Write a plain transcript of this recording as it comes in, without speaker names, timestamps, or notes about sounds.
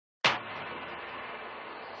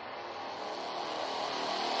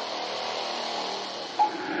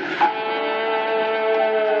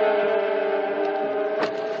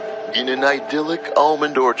in an idyllic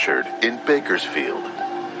almond orchard in Bakersfield.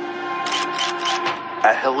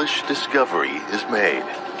 A hellish discovery is made.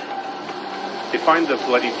 They find the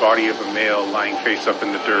bloody body of a male lying face up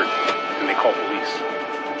in the dirt, and they call police.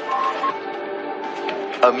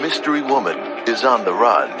 A mystery woman is on the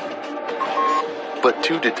run, but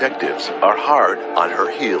two detectives are hard on her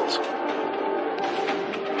heels.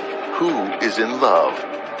 Who is in love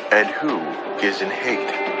and who is in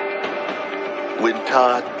hate? When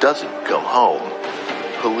Todd doesn't come home,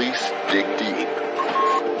 police dig deep.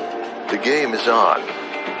 The game is on,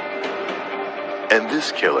 and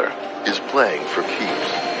this killer is playing for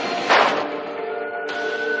keeps.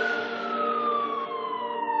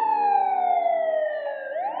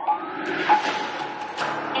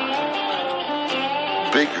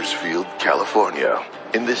 Bakersfield, California,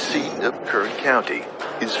 in the seat of Kern County,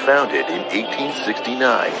 is founded in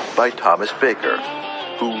 1869 by Thomas Baker,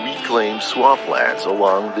 who reclaimed swamplands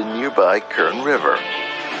along the nearby Kern River.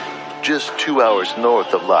 Just 2 hours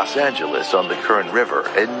north of Los Angeles on the Kern River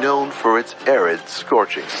and known for its arid,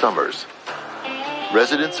 scorching summers.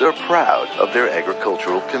 Residents are proud of their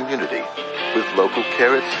agricultural community, with local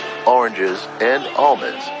carrots, oranges, and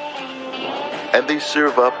almonds. And they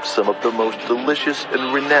serve up some of the most delicious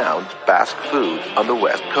and renowned Basque food on the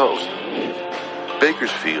West Coast.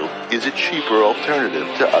 Bakersfield is a cheaper alternative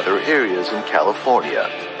to other areas in California,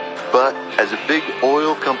 but as a big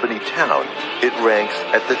oil company town, it ranks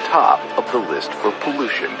at the top of the list for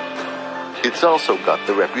pollution. It's also got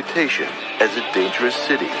the reputation as a dangerous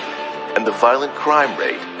city, and the violent crime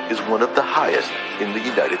rate is one of the highest in the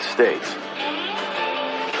United States.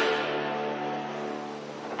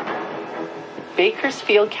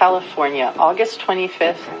 Bakersfield, California, August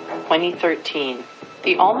 25th, 2013.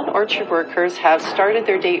 The almond orchard workers have started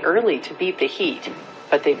their day early to beat the heat,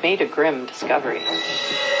 but they've made a grim discovery.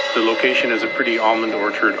 The location is a pretty almond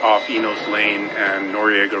orchard off Enos Lane and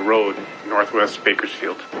Noriega Road, northwest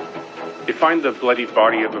Bakersfield. They find the bloody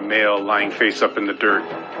body of a male lying face up in the dirt,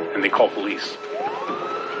 and they call police.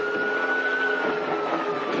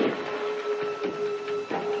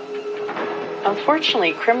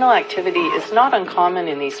 Unfortunately, criminal activity is not uncommon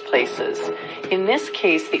in these places. In this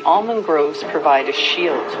case, the almond groves provide a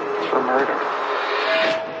shield for murder.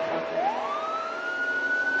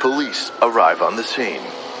 Police arrive on the scene.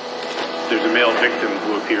 There's a male victim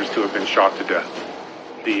who appears to have been shot to death.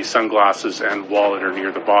 The sunglasses and wallet are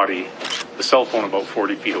near the body, the cell phone about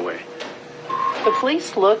 40 feet away. The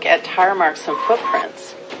police look at tire marks and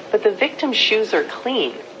footprints, but the victim's shoes are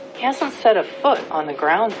clean. He hasn't set a foot on the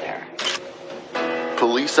ground there.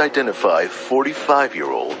 Police identify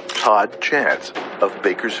 45-year-old Todd Chance of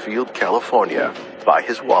Bakersfield, California, by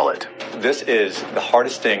his wallet. This is the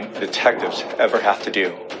hardest thing detectives ever have to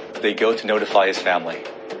do. They go to notify his family.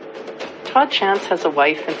 Todd Chance has a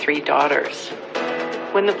wife and 3 daughters.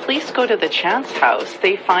 When the police go to the Chance house,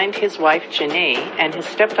 they find his wife Janae and his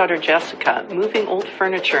stepdaughter Jessica moving old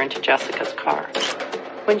furniture into Jessica's car.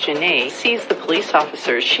 When Janae sees the police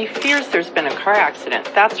officers, she fears there's been a car accident.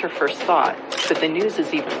 That's her first thought, but the news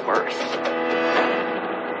is even worse.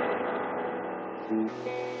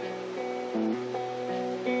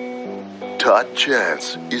 Todd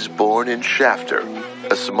Chance is born in Shafter,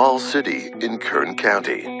 a small city in Kern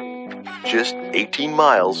County, just 18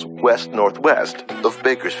 miles west-northwest of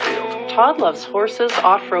Bakersfield. Todd loves horses,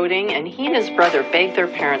 off-roading, and he and his brother begged their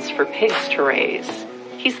parents for pigs to raise.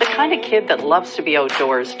 He's the kind of kid that loves to be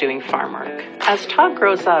outdoors doing farm work. As Todd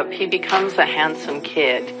grows up, he becomes a handsome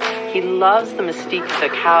kid. He loves the mystique of the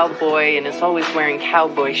cowboy and is always wearing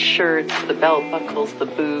cowboy shirts, the belt buckles, the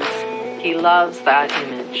boots. He loves that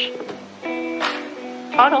image.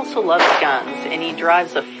 Todd also loves guns, and he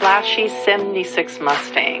drives a flashy '76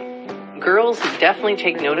 Mustang. Girls definitely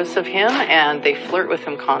take notice of him, and they flirt with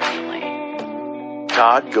him constantly.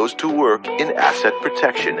 Todd goes to work in asset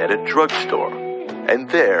protection at a drugstore, and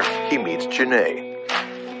there he meets Janae.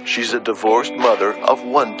 She's a divorced mother of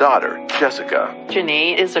 1 daughter, Jessica.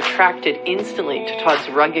 Janae is attracted instantly to Todd's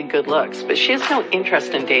rugged good looks, but she has no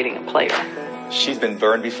interest in dating a player. She's been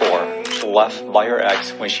burned before, left by her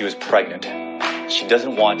ex when she was pregnant. She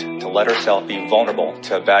doesn't want to let herself be vulnerable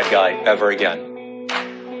to a bad guy ever again.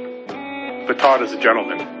 But Todd is a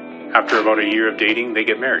gentleman. After about a year of dating, they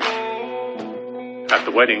get married. At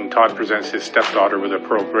the wedding, Todd presents his stepdaughter with a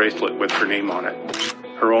pearl bracelet with her name on it,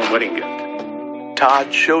 her own wedding gift.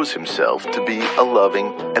 Todd shows himself to be a loving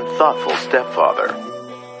and thoughtful stepfather.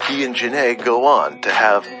 He and Janae go on to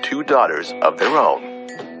have 2 daughters of their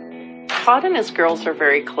own. Todd and his girls are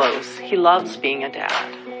very close. He loves being a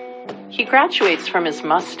dad. He He graduates from his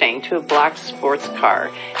Mustang to a black sports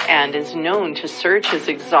car and is known to surge his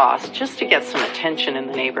exhaust just to get some attention in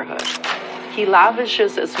the neighborhood. He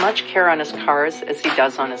lavishes as much care on his cars as he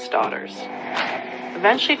does on his daughters.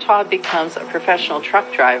 Eventually, Todd becomes a professional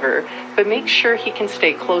truck driver, but makes sure he can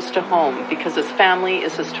stay close to home because his family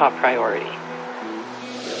is his top priority.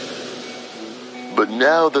 But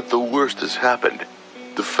now that the worst has happened,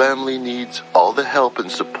 the family needs all the help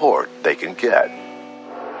and support they can get.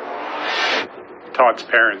 Todd's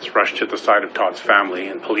parents rush to the side of Todd's family,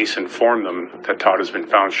 and police inform them that Todd has been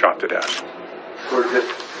found shot to death. We're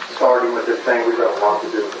just starting with this thing. We've got a lot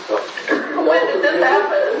to do with stuff. When did this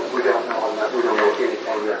happen? We don't know on that. We don't know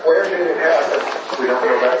anything yet. Where did it happen? We don't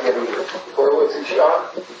know that yet either. Where was he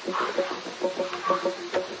shot?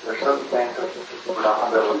 There's some things that we're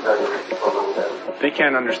not going to be able to tell you for a little bit. They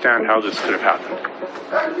can't understand how this could have happened.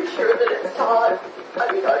 Are you sure that it's Todd?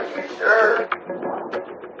 I mean, are you sure?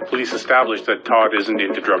 Police established that Todd isn't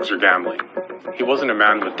into drugs or gambling. He wasn't a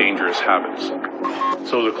man with dangerous habits.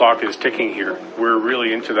 So the clock is ticking here. We're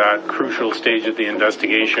really into that crucial stage of the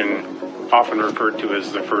investigation, often referred to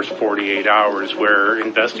as the first 48 hours, where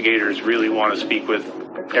investigators really want to speak with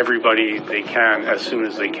everybody they can as soon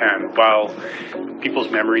as they can, while people's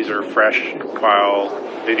memories are fresh, while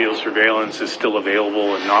video surveillance is still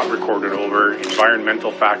available and not recorded over.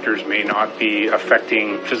 Environmental factors may not be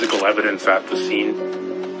affecting physical evidence at the scene.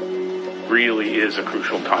 Really is a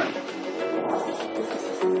crucial time.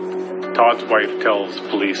 Todd's wife tells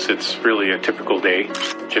police it's really a typical day.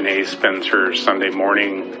 Janae spends her Sunday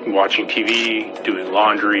morning watching TV, doing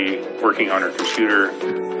laundry, working on her computer.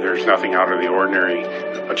 There's nothing out of the ordinary,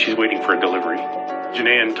 but she's waiting for a delivery.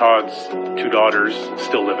 Janae and Todd's two daughters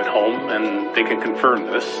still live at home, and they can confirm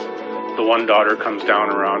this. The one daughter comes down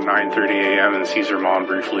around 9:30 a.m. and sees her mom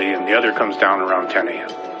briefly, and the other comes down around 10 a.m.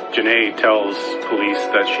 Janae tells police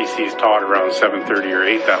that she sees Todd around 7:30 or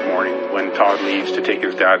 8 that morning when Todd leaves to take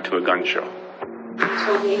his dad to a gun show. He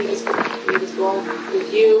told me he was going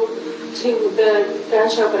with you to the gun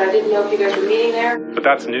show, but I didn't know if you guys were meeting there. But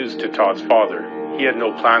that's news to Todd's father. He had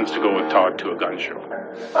no plans to go with Todd to a gun show.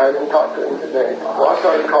 I haven't talked to him today. Well, I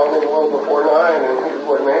started calling him well before 9, and he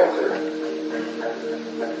wouldn't answer.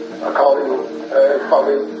 I called him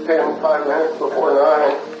probably 5 minutes before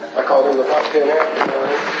 9. I called him about 10 after 9.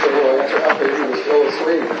 I think he was still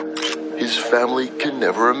asleep. His family can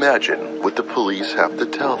never imagine what the police have to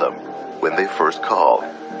tell them when they first call.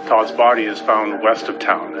 Todd's body is found west of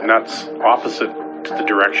town, and that's opposite to the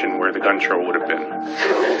direction where the gun show would have been. I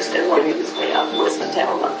don't understand why he would stay out in west of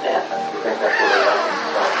town like that.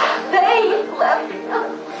 They left him.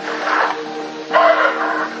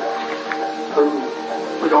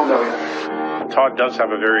 We don't know yet. Todd does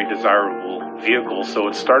have a very desirable vehicle, so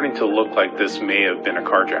it's starting to look like this may have been a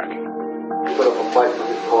carjacking. We put up a fight for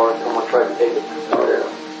his car. Someone tried to take it. Oh,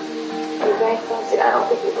 yeah. You think? I don't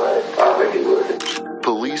think he would. I think he would.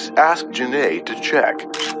 Police ask Janae to check,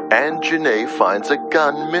 and Janae finds a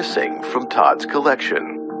gun missing from Todd's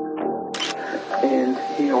collection. And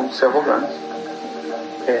he owns several guns.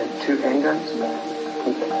 And 2 handguns.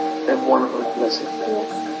 And one of them is missing.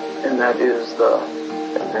 Yes. And that is the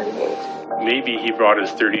 38. Maybe he brought his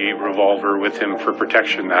 .38 revolver with him for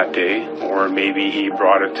protection that day, or maybe he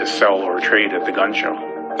brought it to sell or trade at the gun show.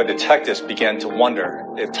 But detectives began to wonder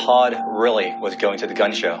if Todd really was going to the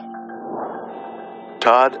gun show.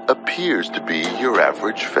 Todd appears to be your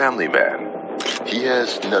average family man. He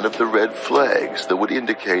has none of the red flags that would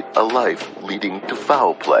indicate a life leading to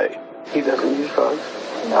foul play. He doesn't use drugs.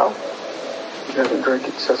 No. He doesn't drink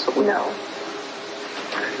excessively. No.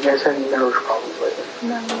 You guys had any marriage problems lately?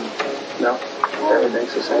 No. No?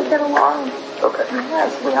 Everything's the We same? get along. Okay.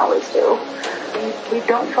 Yes, we always do. We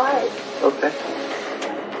don't fight. Okay.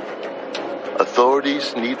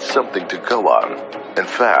 Authorities need something to go on, and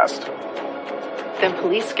fast. Then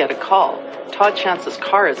police get a call. Todd Chance's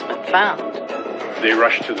car has been found. They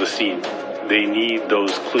rush to the scene. They need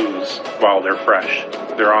those clues while they're fresh.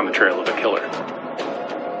 They're on the trail of a killer.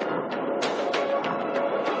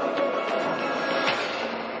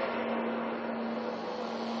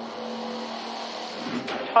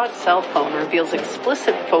 Todd's cell phone reveals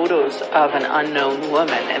explicit photos of an unknown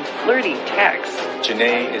woman and flirty texts.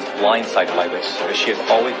 Janae is blindsided by this, as she has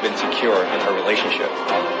always been secure in her relationship.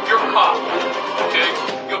 You're a cop,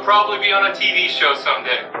 okay? You'll probably be on a TV show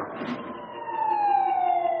someday.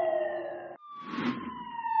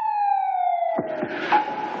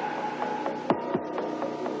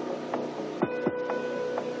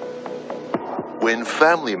 When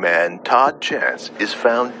family man Todd Chance is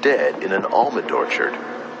found dead in an almond orchard,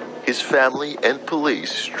 his family and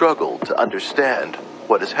police struggle to understand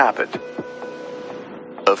what has happened.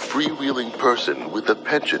 A freewheeling person with a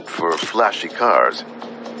penchant for flashy cars,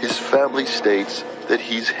 his family states that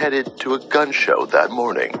he's headed to a gun show that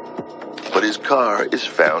morning. But his car is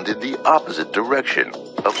found in the opposite direction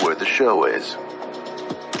of where the show is.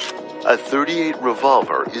 A .38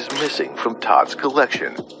 revolver is missing from Todd's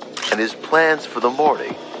collection, and his plans for the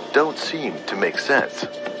morning don't seem to make sense.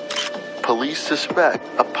 Police suspect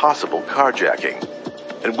a possible carjacking,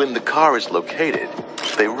 and when the car is located,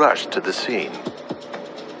 they rush to the scene.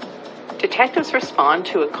 Detectives respond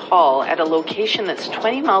to a call at a location that's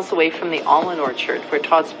 20 miles away from the almond orchard where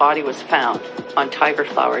Todd's body was found on Tiger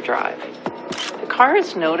Flower Drive. The car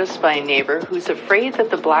is noticed by a neighbor who's afraid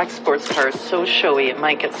that the black sports car is so showy it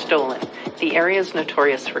might get stolen. The area is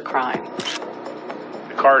notorious for crime.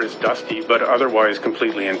 The car is dusty, but otherwise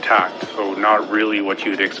completely intact, so not really what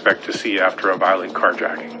you'd expect to see after a violent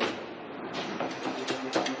carjacking.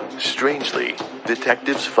 Strangely,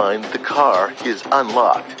 detectives find the car is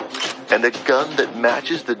unlocked, and a gun that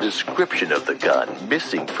matches the description of the gun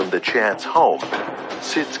missing from the Chance home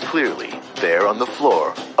sits clearly there on the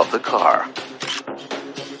floor of the car.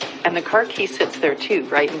 And the car key sits there too,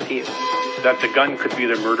 right in view. That the gun could be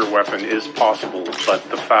the murder weapon is possible, but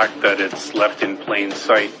the fact that it's left in plain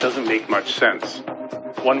sight doesn't make much sense.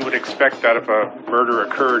 One would expect that if a murder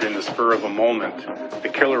occurred in the spur of a moment, the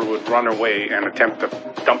killer would run away and attempt to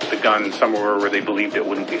dump the gun somewhere where they believed it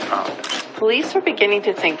wouldn't be found. Police are beginning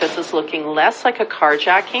to think this is looking less like a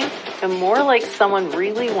carjacking and more like someone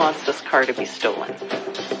really wants this car to be stolen.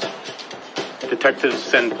 Detectives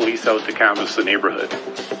send police out to canvass the neighborhood.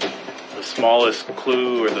 The smallest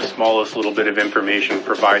clue or the smallest little bit of information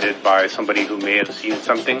provided by somebody who may have seen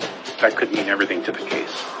something, that could mean everything to the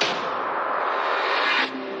case.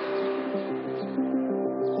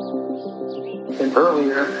 And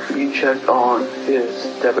earlier, you checked on his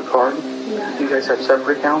debit card. Yeah. Do you guys have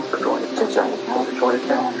separate accounts or joint accounts? Just joint account. Joint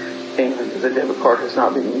account. And the debit card has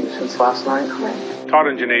not been used since last night? Right. Todd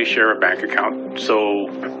and Janae share a bank account, so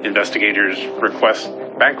investigators request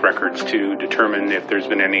bank records to determine if there's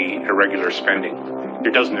been any irregular spending.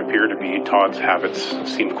 There doesn't appear to be. Todd's habits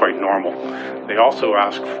seem quite normal. They also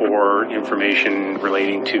ask for information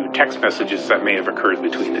relating to text messages that may have occurred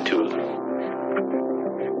between the two of them.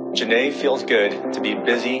 Janae feels good to be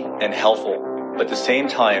busy and helpful, but at the same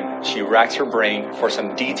time, she racks her brain for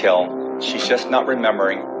some detail she's just not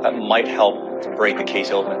remembering that might help to break the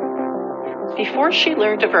case open. Before she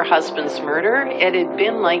learned of her husband's murder, it had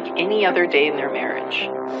been like any other day in their marriage.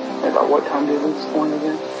 About what time did we spawn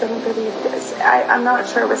again? 7:30. I'm not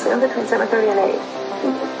sure. It was in between 7:30 and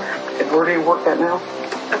 8. And where do you work at now?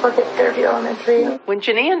 I work at Fairview Elementary. When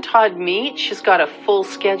Janae and Todd meet, she's got a full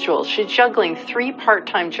schedule. She's juggling 3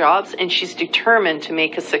 part-time jobs, and she's determined to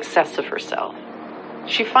make a success of herself.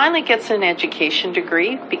 She finally gets an education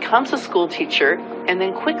degree, becomes a school teacher, and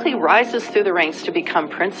then quickly rises through the ranks to become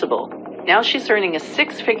principal. Now she's earning a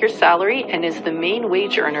 6-figure salary and is the main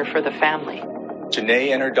wage earner for the family.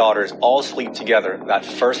 Janae and her daughters all sleep together that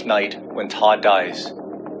first night when Todd dies,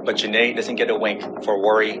 but Janae doesn't get a wink for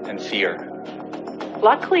worry and fear.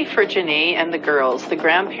 Luckily for Janae and the girls, the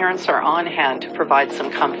grandparents are on hand to provide some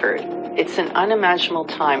comfort. It's an unimaginable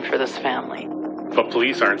time for this family. But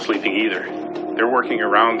police aren't sleeping either. They're working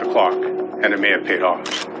around the clock, and it may have paid off.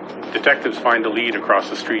 Detectives find a lead across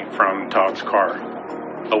the street from Todd's car.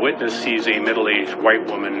 A witness sees a middle-aged white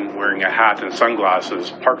woman wearing a hat and sunglasses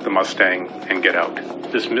park the Mustang and get out.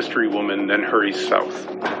 This mystery woman then hurries south.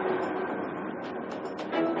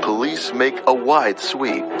 Police make a wide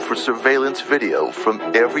sweep for surveillance video from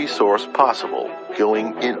every source possible,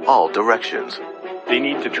 going in all directions. They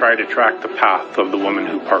need to try to track the path of the woman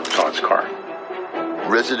who parked Todd's car.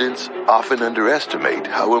 Residents often underestimate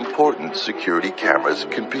how important security cameras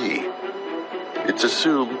can be. It's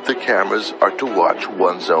assumed the cameras are to watch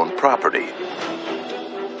one's own property.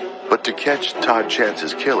 But to catch Todd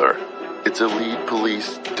Chance's killer, it's a lead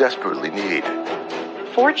police desperately need.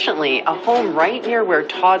 Fortunately, a home right near where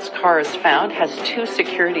Todd's car is found has 2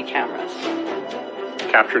 security cameras.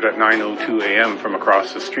 Captured at 9:02 a.m. from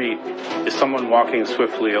across the street is someone walking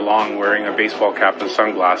swiftly along wearing a baseball cap and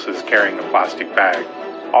sunglasses, carrying a plastic bag,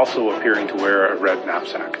 also appearing to wear a red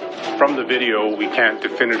knapsack. From the video, we can't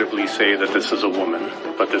definitively say that this is a woman,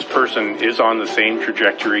 but this person is on the same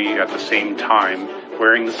trajectory at the same time,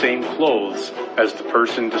 wearing the same clothes as the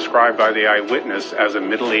person described by the eyewitness as a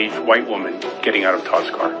middle-aged white woman getting out of Todd's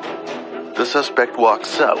car. The suspect walks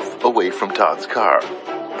south, away from Todd's car.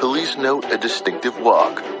 Police note a distinctive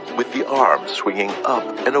walk, with the arm swinging up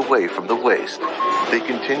and away from the waist. They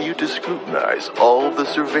continue to scrutinize all the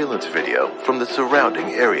surveillance video from the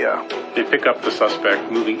surrounding area. They pick up the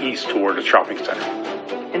suspect moving east toward a shopping center.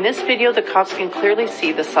 In In this video, the cops can clearly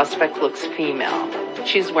see the suspect looks female.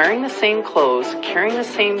 She's wearing the same clothes, carrying the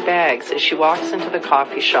same bags as she walks into the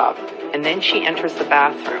coffee shop, and then she enters the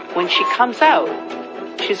bathroom. When she comes out,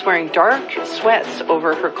 she's wearing dark sweats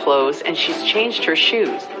over her clothes and she's changed her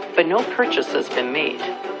shoes, but no purchase has been made.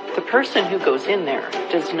 The person who goes in there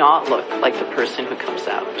does not look like the person who comes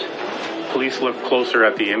out. Police look closer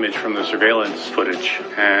at the image from the surveillance footage,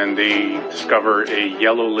 and they discover a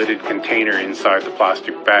yellow-lidded container inside the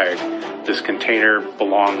plastic bag. This container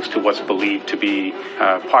belongs to what's believed to be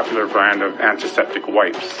a popular brand of antiseptic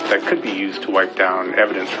wipes that could be used to wipe down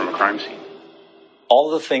evidence from a crime scene.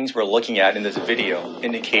 All the things we're looking at in this video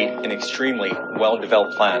indicate an extremely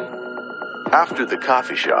well-developed plan. After the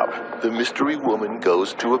coffee shop, the mystery woman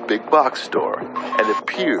goes to a big box store and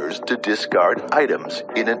appears to discard items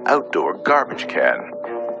in an outdoor garbage can.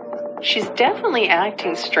 She's definitely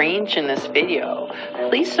acting strange in this video.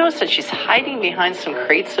 Police notice that she's hiding behind some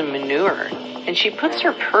crates of manure, and she puts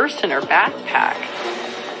her purse in her backpack.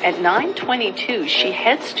 At 9:22, she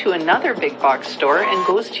heads to another big box store and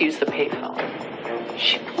goes to use the payphone.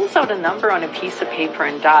 She pulls out a number on a piece of paper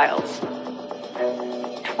and dials.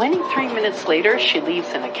 23 minutes later, she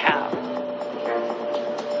leaves in a cab.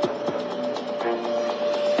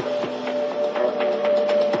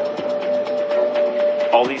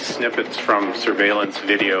 All these snippets from surveillance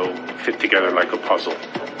video fit together like a puzzle.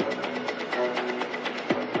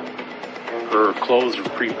 Her clothes are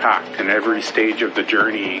pre-packed, and every stage of the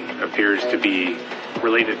journey appears to be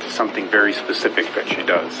related to something very specific that she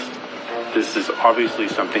does. This is obviously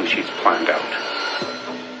something she's planned out.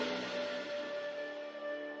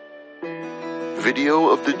 Video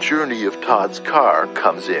of the journey of Todd's car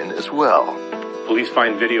comes in as well. Police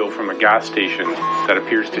find video from a gas station that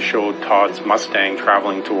appears to show Todd's Mustang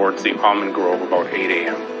traveling towards the almond grove about 8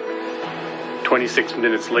 a.m. 26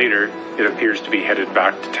 minutes later, it appears to be headed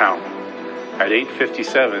back to town. At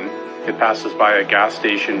 8:57, it passes by a gas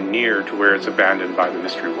station near to where it's abandoned by the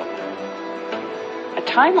mystery woman. A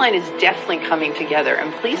timeline is definitely coming together,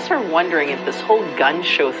 and police are wondering if this whole gun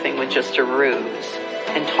show thing was just a ruse,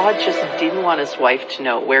 and Todd just didn't want his wife to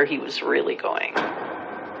know where he was really going.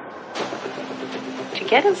 To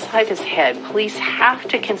get inside his head, police have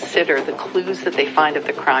to consider the clues that they find at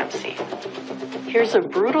the crime scene. Here's a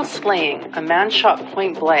brutal slaying, a man shot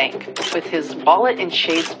point blank, with his wallet and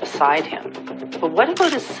shades beside him. But what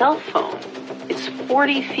about his cell phone? It's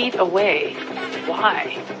 40 feet away.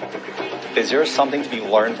 Why? Is there something to be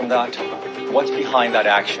learned from that? What's behind that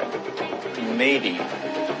action? Maybe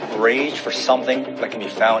rage for something that can be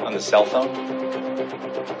found on the cell phone?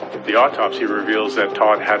 The autopsy reveals that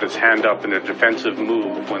Todd had his hand up in a defensive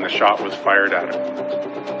move when the shot was fired at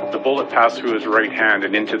him. The bullet passed through his right hand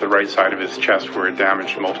and into the right side of his chest where it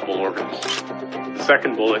damaged multiple organs. The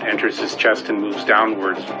second bullet enters his chest and moves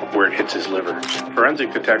downwards where it hits his liver.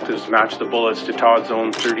 Forensic detectives matched the bullets to Todd's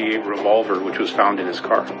own .38 revolver, which was found in his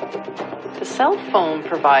car. The cell phone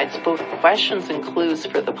provides both questions and clues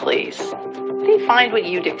for the police. They find what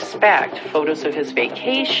you'd expect, photos of his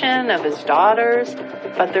vacation, of his daughters,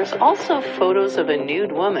 but there's also photos of a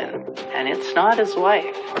nude woman, and it's not his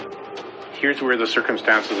wife. Here's where the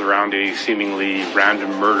circumstances around a seemingly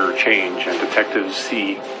random murder change, and detectives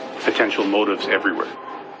see potential motives everywhere.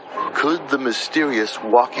 Could the mysterious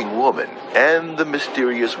walking woman and the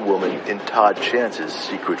mysterious woman in Todd Chance's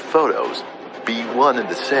secret photos be one and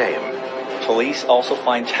the same? Police also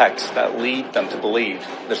find texts that lead them to believe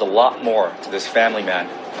there's a lot more to this family man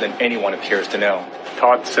than anyone appears to know.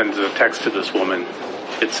 Todd sends a text to this woman.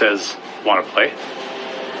 It says, "Want to play?"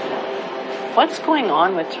 What's going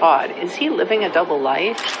on with Todd? Is he living a double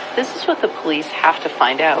life? This is what the police have to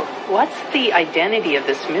find out. What's the identity of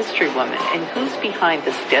this mystery woman, and who's behind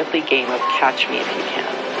this deadly game of catch me if you can?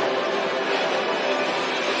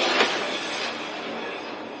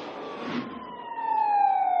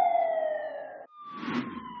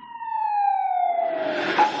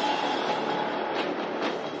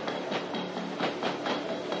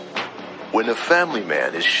 When a family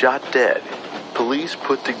man is shot dead, police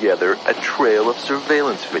put together a trail of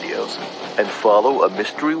surveillance videos and follow a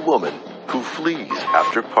mystery woman who flees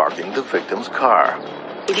after parking the victim's car.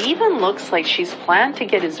 It even looks like she's planned to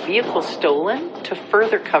get his vehicle stolen to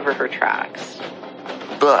further cover her tracks.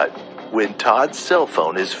 But when Todd's cell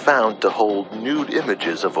phone is found to hold nude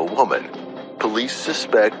images of a woman, police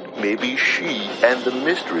suspect maybe she and the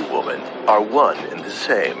mystery woman are one and the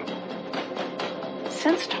same.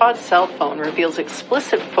 Since Todd's cell phone reveals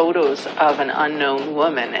explicit photos of an unknown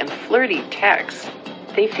woman and flirty texts,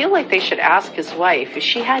 they feel like they should ask his wife if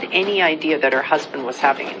she had any idea that her husband was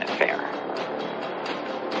having an affair.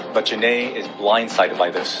 But Janae is blindsided by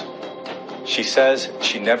this. She says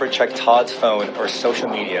she never checked Todd's phone or social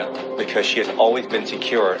media because she has always been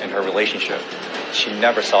secure in her relationship. She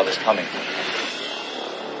never saw this coming.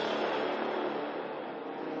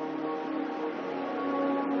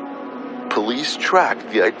 Police tracked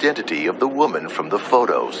the identity of the woman from the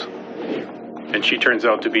photos. And she turns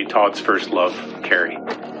out to be Todd's first love, Carrie.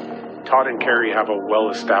 Todd and Carrie have a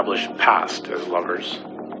well-established past as lovers.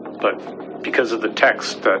 But because of the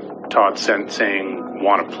text that Todd sent saying,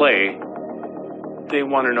 "Want to play," they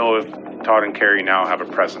want to know if Todd and Carrie now have a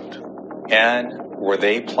present. And were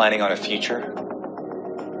they planning on a future?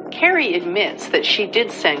 Carrie admits that she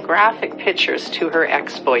did send graphic pictures to her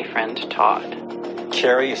ex-boyfriend, Todd.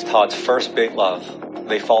 Carrie is Todd's first big love.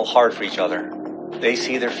 They fall hard for each other. They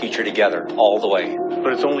see their future together all the way.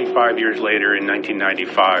 But it's only 5 years later in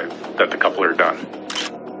 1995 that the couple are done.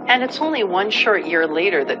 And it's only one short year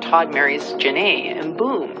later that Todd marries Janae, and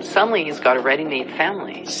boom, suddenly he's got a ready-made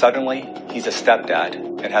family. Suddenly, he's a stepdad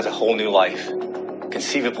and has a whole new life.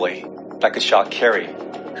 Conceivably, that could shock Carrie,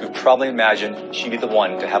 who probably imagined she'd be the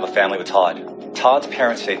one to have a family with Todd. Todd's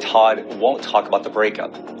parents say Todd won't talk about the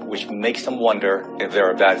breakup, which makes them wonder if there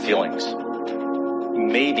are bad feelings.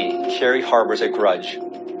 Maybe Carrie harbors a grudge.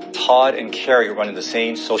 Todd and Carrie run in the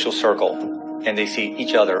same social circle, and they see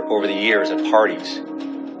each other over the years at parties.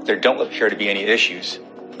 There don't appear to be any issues,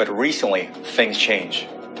 but recently things change.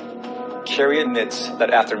 Carrie admits that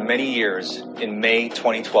after many years, in May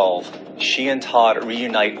 2012, she and Todd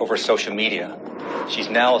reunite over social media. She's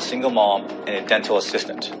now a single mom and a dental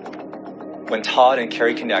assistant. When Todd and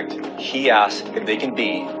Carrie connect, he asks if they can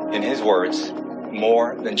be, in his words,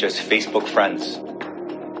 more than just Facebook friends.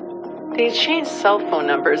 They exchange cell phone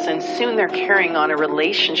numbers, and soon they're carrying on a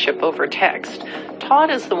relationship over text. Todd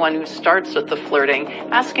is the one who starts with the flirting,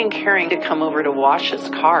 asking Carrie to come over to wash his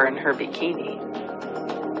car in her bikini.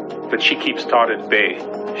 But she keeps Todd at bay.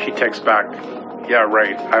 She texts back, "Yeah,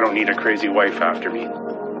 right, I don't need a crazy wife after me."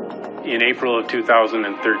 In April of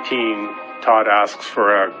 2013, Todd asks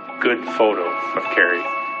for a good photo of Carrie.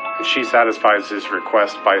 She satisfies his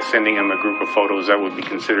request by sending him a group of photos that would be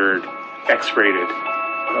considered X-rated,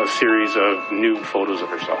 a series of nude photos of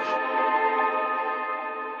herself.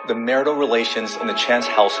 The marital relations in the Chance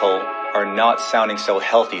household are not sounding so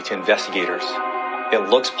healthy to investigators. It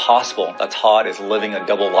looks possible that Todd is living a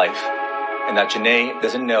double life, and that Janae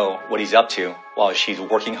doesn't know what he's up to while she's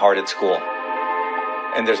working hard at school.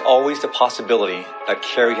 And there's always the possibility that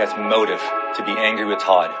Carrie has motive to be angry with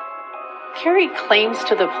Todd. Carrie claims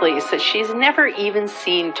to the police that she's never even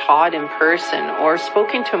seen Todd in person or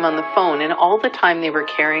spoken to him on the phone in all the time they were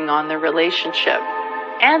carrying on their relationship.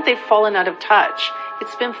 And they've fallen out of touch.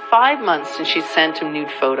 It's been 5 months since she sent him nude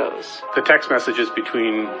photos. The text messages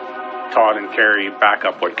between Todd and Carrie back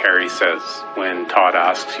up what Carrie says. When Todd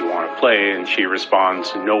asks, "You want to play?" and she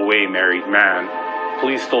responds, "No way, married man,"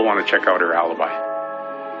 police still want to check out her alibi.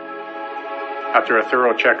 After a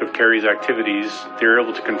thorough check of Carrie's activities, they were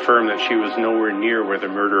able to confirm that she was nowhere near where the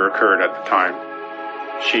murder occurred at the time.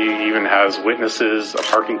 She even has witnesses, a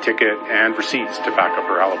parking ticket, and receipts to back up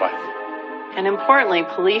her alibi. And importantly,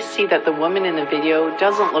 police see that the woman in the video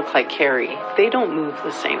doesn't look like Carrie. They don't move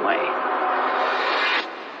the same way.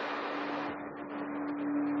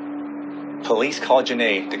 Police call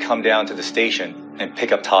Janae to come down to the station and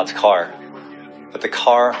pick up Todd's car. But the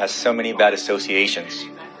car has so many bad associations.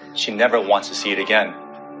 She never wants to see it again.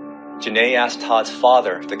 Janae asked Todd's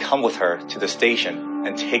father to come with her to the station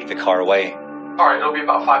and take the car away. All right, it'll be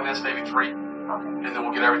about 5 minutes, maybe 3. And then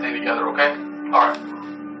we'll get everything together, okay? All right.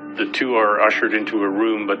 The two are ushered into a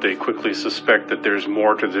room, but they quickly suspect that there's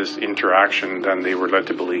more to this interaction than they were led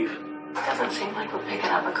to believe. Doesn't seem like we're picking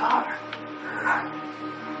up a car.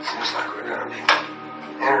 Seems like we're gonna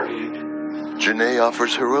be interviewed. Janae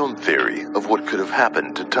offers her own theory of what could have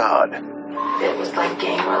happened to Todd. It was like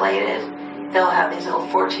gang related. They'll have these little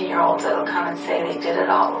 14-year-olds that'll come and say they did it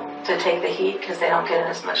all to take the heat because they don't get in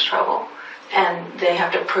as much trouble. And they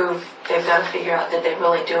have to prove, they've got to figure out, did they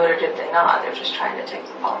really do it or did they not? They're just trying to take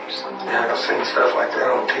the ball for someone. Yeah, I've seen stuff like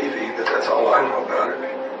that on TV, but that's all I know about it.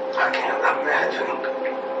 I can't imagine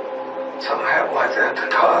something happened like that to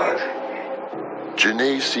Todd.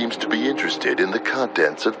 Janae seems to be interested in the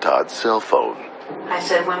contents of Todd's cell phone. I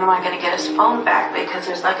said, when am I going to get his phone back? Because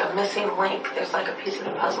there's like a missing link. There's like a piece of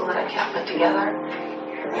the puzzle that I can't put together.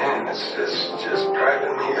 Man, it's just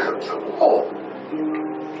driving me up the wall.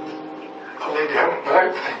 I lay down at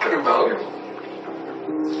night thinking about him.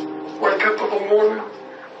 Wake up in the morning,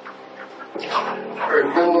 or in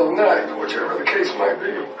the middle of the night, whichever the case might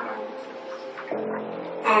be.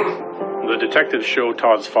 The detectives show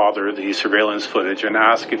Todd's father the surveillance footage and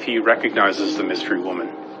ask if he recognizes the mystery woman.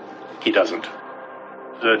 He doesn't.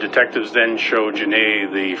 The detectives then show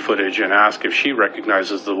Janae the footage and ask if she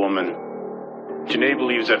recognizes the woman. Janae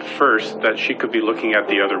believes at first that she could be looking at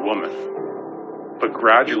the other woman, but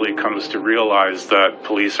gradually comes to realize that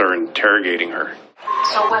police are interrogating her.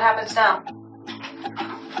 So what happens now?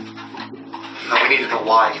 No, we need to know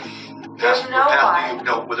why. There's no why.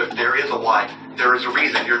 No, whether there is a why. There is a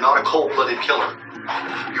reason. You're not a cold-blooded killer.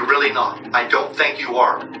 You're really not. I don't think you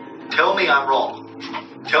are. Tell me I'm wrong.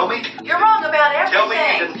 Tell me. You're wrong about everything. Tell me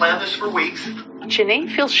you didn't plan this for weeks. Janae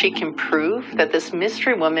feels she can prove that this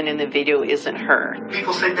mystery woman in the video isn't her.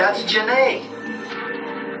 People say, that's Janae.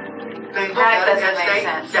 They look That at it doesn't and make say,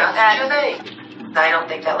 sense. that's Janae. I don't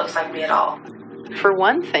think that looks like me at all. For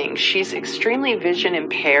one thing, she's extremely vision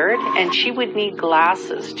impaired, and she would need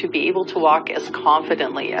glasses to be able to walk as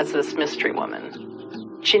confidently as this mystery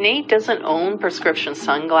woman. Janae doesn't own prescription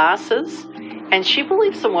sunglasses, and she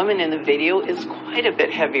believes the woman in the video is quite a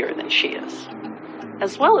bit heavier than she is.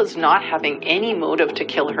 As well as not having any motive to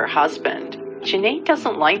kill her husband, Janae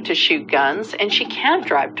doesn't like to shoot guns, and she can't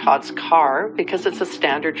drive Todd's car because it's a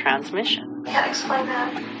standard transmission. Can't explain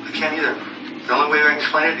that. I can't either. The only way I can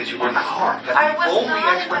explain it is you were in the car. That's I the was only not in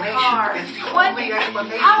the explanation. car. It's the What? only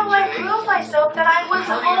explanation. How do I Janae. prove myself that I was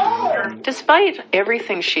home? Despite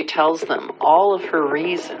everything she tells them, all of her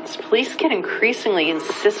reasons, police get increasingly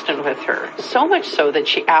insistent with her, so much so that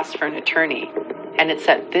she asks for an attorney. And it's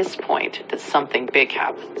at this point that something big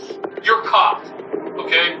happens. You're caught,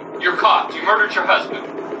 okay? You're caught. You murdered your husband.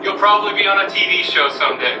 You'll probably be on a TV show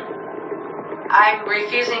someday. I'm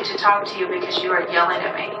refusing to talk to you because you are yelling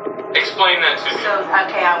at me. Explain that to me. So,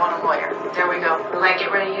 okay, I want a lawyer. There we go. Will I get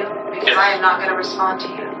rid of you? Because Yes. I am not going to respond to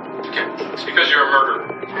you. Okay. It's because you're a murderer.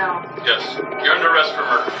 No. Yes. You're under arrest for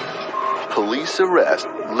murder. Police arrest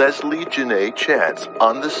Leslie Janae Chance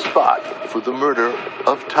on the spot for the murder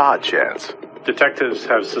of Todd Chance. Detectives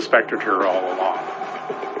have suspected her all along.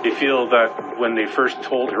 They feel that when they first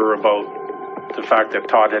told her about the fact that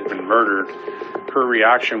Todd had been murdered, her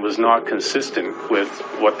reaction was not consistent with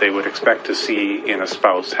what they would expect to see in a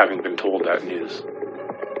spouse having been told that news.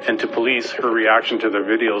 And to police, her reaction to the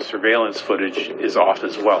video surveillance footage is off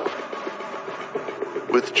as well.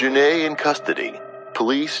 With Janae in custody,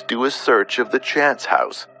 police do a search of the Chance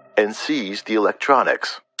house and seize the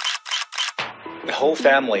electronics. The whole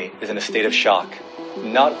family is in a state of shock.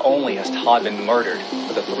 Not only has Todd been murdered,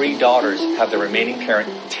 but the three daughters have the remaining parent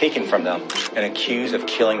taken from them and accused of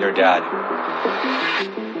killing their dad.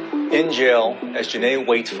 In jail, as Janae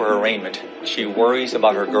waits for her arraignment, she worries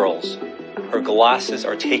about her girls. Her glasses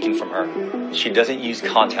are taken from her. She doesn't use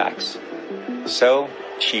contacts. So,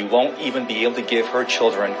 she won't even be able to give her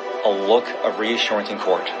children a look of reassurance in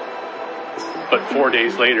court. But 4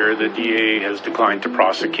 days later, the DA has declined to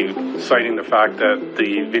prosecute, citing the fact that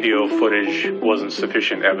the video footage wasn't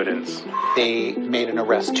sufficient evidence. They made an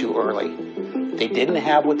arrest too early. They didn't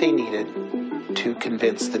have what they needed to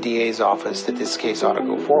convince the DA's office that this case ought to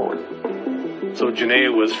go forward. So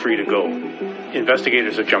Janae was free to go.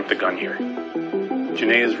 Investigators have jumped the gun here.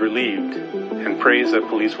 Janae is relieved and prays that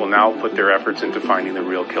police will now put their efforts into finding the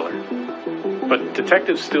real killer. But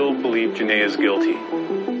detectives still believe Janae is guilty.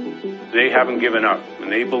 They haven't given up,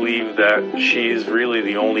 and they believe that she is really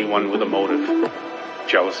the only one with a motive: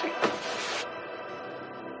 jealousy.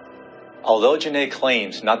 Although Janae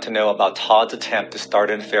claims not to know about Todd's attempt to start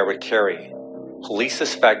an affair with Carrie, police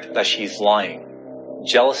suspect that she's lying.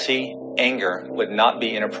 Jealousy, anger would not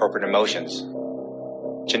be inappropriate emotions.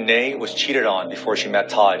 Janae was cheated on before she met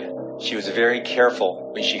Todd. She was very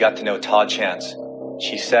careful when she got to know Todd Chance.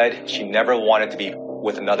 She said she never wanted to be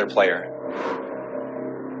with another player.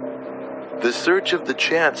 The search of the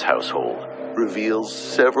Chance household reveals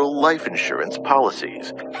several life insurance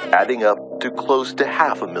policies, adding up to close to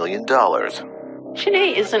 $500,000.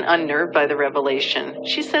 Janae isn't unnerved by the revelation.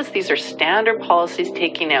 She says these are standard policies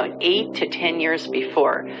taken out 8 to 10 years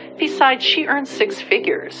before. Besides, she earns 6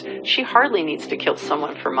 figures. She hardly needs to kill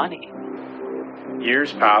someone for money.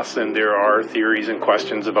 Years pass, and there are theories and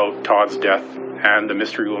questions about Todd's death and the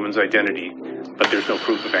mystery woman's identity, but there's no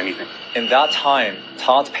proof of anything. In that time,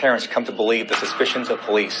 Todd's parents come to believe the suspicions of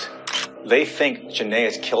police. They think Janae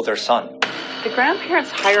has killed their son. The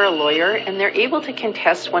grandparents hire a lawyer, and they're able to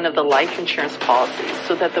contest one of the life insurance policies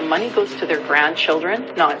so that the money goes to their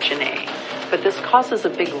grandchildren, not Janae. But this causes a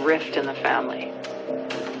big rift in the family.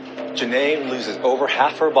 Janae loses over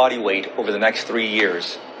half her body weight over the next 3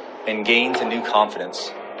 years and gains a new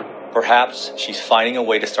confidence. Perhaps she's finding a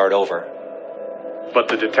way to start over. But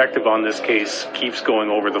the detective on this case keeps going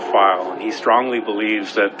over the file, and he strongly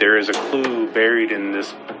believes that there is a clue buried in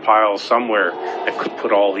this pile somewhere that could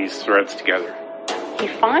put all these threads together. He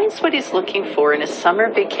finds what he's looking for in a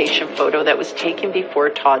summer vacation photo that was taken before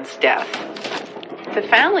Todd's death. The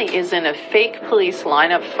family is in a fake police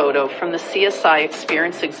lineup photo from the CSI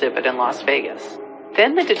Experience exhibit in Las Vegas.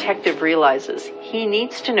 Then the detective realizes he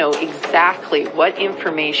needs to know exactly what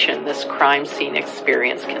information this crime scene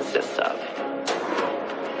experience consists of.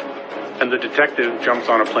 And the detective jumps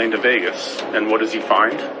on a plane to Vegas, and what does he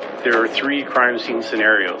find? There are 3 crime scene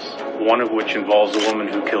scenarios, one of which involves a woman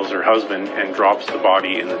who kills her husband and drops the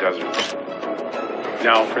body in the desert.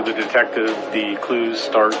 Now, for the detective, the clues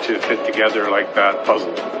start to fit together like that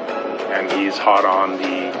puzzle, and he's hot on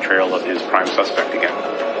the trail of his prime suspect again.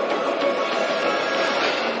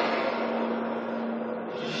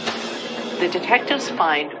 The detectives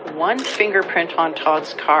find one fingerprint on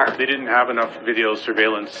Todd's car. They didn't have enough video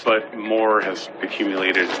surveillance, but more has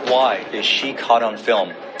accumulated. Why is she caught on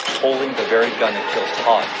film holding the very gun that kills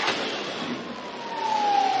Todd?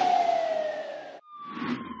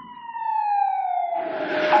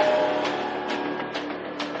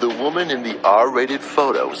 The woman in the R-rated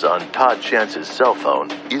photos on Todd Chance's cell phone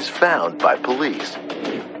is found by police,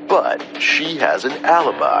 but she has an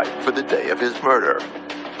alibi for the day of his murder.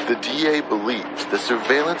 The DA believes the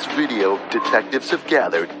surveillance video detectives have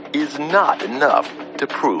gathered is not enough to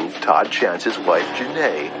prove Todd Chance's wife,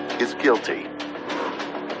 Janae, is guilty.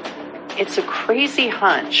 It's a crazy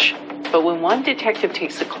hunch, but when one detective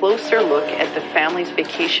takes a closer look at the family's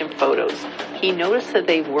vacation photos, he noticed that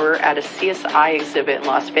they were at a CSI exhibit in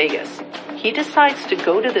Las Vegas. He decides to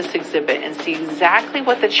go to this exhibit and see exactly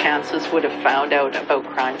what the Chances would have found out about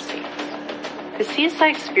crime scenes. The CSI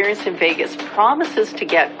Experience in Vegas promises to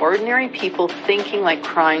get ordinary people thinking like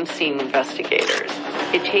crime scene investigators.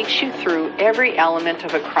 It takes you through every element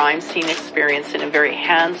of a crime scene experience in a very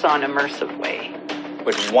hands-on, immersive way.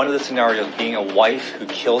 With one of the scenarios being a wife who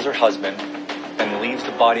kills her husband and leaves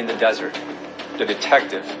the body in the desert, the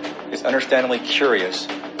detective is understandably curious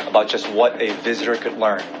about just what a visitor could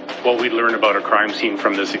learn. What we learn about a crime scene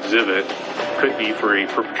from this exhibit could be for a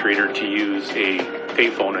perpetrator to use a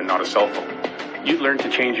payphone and not a cell phone. You'd learn to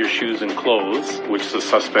change your shoes and clothes, which the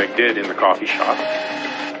suspect did in the coffee shop.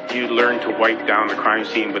 You'd learn to wipe down the crime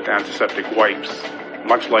scene with antiseptic wipes,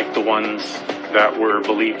 much like the ones that were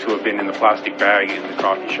believed to have been in the plastic bag in the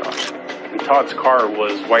coffee shop. And Todd's car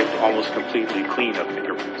was wiped almost completely clean of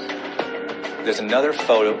fingerprints. There's another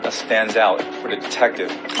photo that stands out for the detective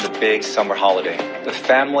from the big summer holiday. The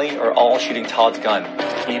family are all shooting Todd's gun,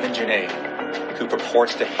 even Janae, who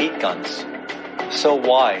purports to hate guns. So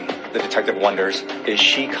why, the detective wonders, is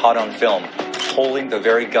she caught on film holding the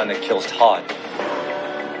very gun that kills Todd?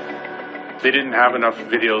 They didn't have enough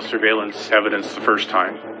video surveillance evidence the first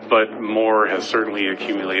time, but more has certainly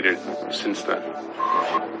accumulated since then.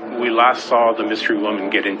 We last saw the mystery woman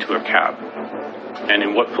get into a cab, and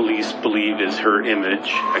in what police believe is her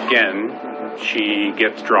image, again, she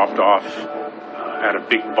gets dropped off at a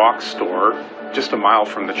big box store just a mile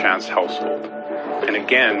from the Chance household. And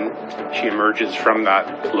again, she emerges from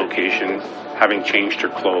that location having changed her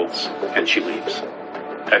clothes, and she leaves.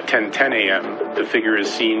 At 10:10 a.m., the figure is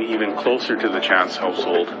seen even closer to the Chance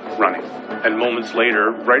household, running. And moments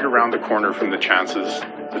later, right around the corner from the Chances,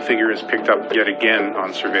 the figure is picked up yet again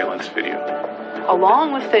on surveillance video.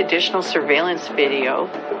 Along with the additional surveillance video,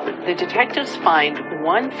 the detectives find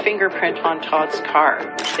one fingerprint on Todd's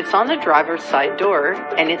car. It's on the driver's side door,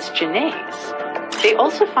 and it's Janae's. They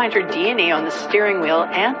also find her DNA on the steering wheel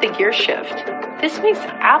and the gear shift. This makes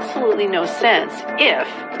absolutely no sense if,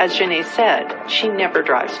 as Janae said, she never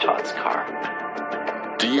drives Todd's car.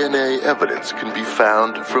 DNA evidence can be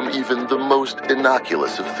found from even the most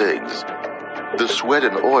innocuous of things. The sweat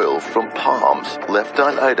and oil from palms left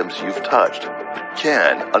on items you've touched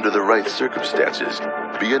can, under the right circumstances,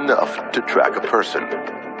 be enough to track a person.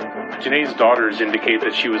 Janae's daughters indicate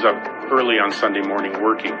that she was up early on Sunday morning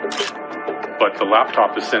working, but the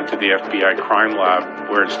laptop is sent to the FBI crime lab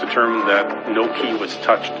where it's determined that no key was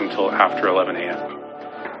touched until after 11 a.m.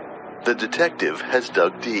 The detective has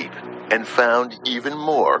dug deep and found even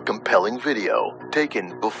more compelling video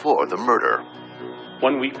taken before the murder.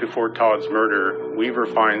 1 week before Todd's murder, Weaver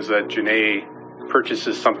finds that Janae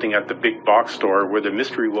purchases something at the big box store where the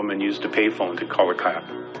mystery woman used a payphone to call a cab.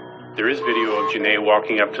 There is video of Janae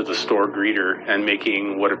walking up to the store greeter and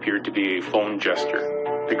making what appeared to be a phone gesture.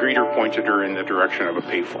 The greeter pointed her in the direction of a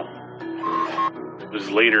payphone. It was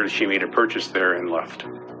later she made a purchase there and left.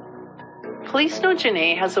 Police know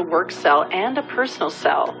Janae has a work cell and a personal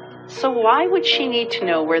cell, so why would she need to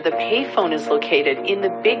know where the payphone is located in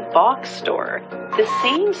the big box store, the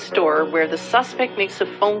same store where the suspect makes a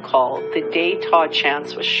phone call the day Todd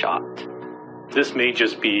Chance was shot? This may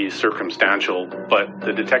just be circumstantial, but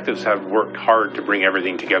the detectives have worked hard to bring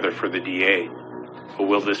everything together for the DA. But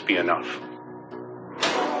will this be enough?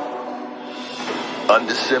 On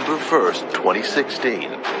December 1st,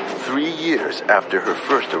 2016, 3 years after her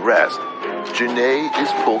first arrest, Janae is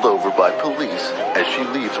pulled over by police as she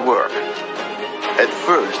leaves work. At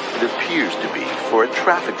first, it appears to be for a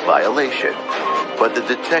traffic violation, but the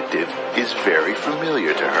detective is very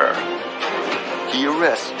familiar to her. He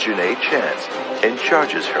arrests Janae Chance and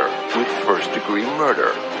charges her with first-degree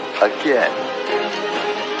murder again.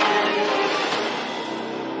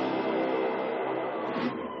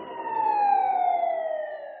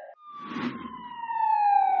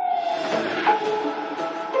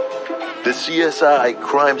 The CSI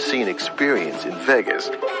crime scene experience in Vegas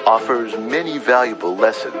offers many valuable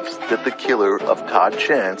lessons that the killer of Todd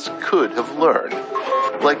Chance could have learned,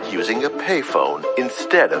 like using a payphone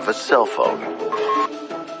instead of a cell phone.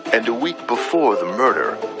 And a week before the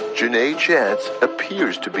murder, Janae Chance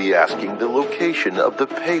appears to be asking the location of the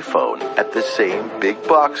payphone at the same big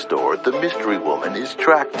box store the mystery woman is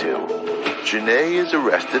tracked to. Janae is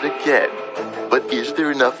arrested again, but is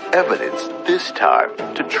there enough evidence this time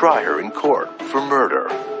to try her in court for murder?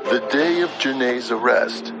 The day of Janae's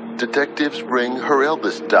arrest, detectives bring her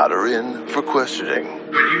eldest daughter in for questioning.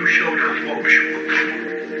 When you showed up, what was your work?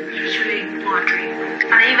 He was doing laundry.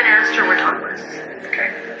 I even asked her where Todd was. Okay.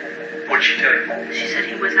 What'd she tell you? She said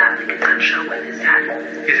he was at like a gun show with his dad.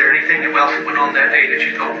 Is there anything else that went on that day that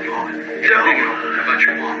you thought was odd? Anything else about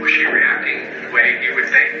your mom? Was she reacting the way you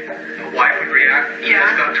would think a wife would react? Yeah.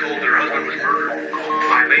 Just got told that her husband was murdered.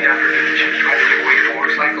 By late afternoon, she was trying to get away his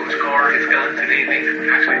motorcycle, his car, his guns, and anything that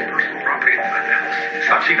was actually his personal property inside the house.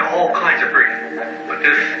 So I've seen all kinds of grief. But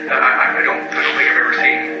this, I don't think I've ever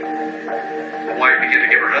seen a wife begin to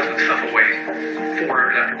give her husband's stuff away 4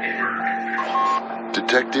 hours after being murdered.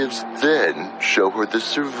 Detectives then show her the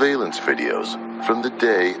surveillance videos from the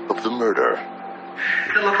day of the murder.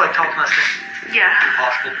 It looked like Todd Mustang. Yeah.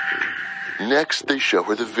 Impossible. Next, they show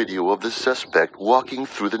her the video of the suspect walking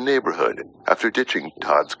through the neighborhood after ditching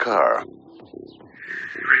Todd's car. You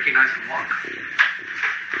recognize the walk?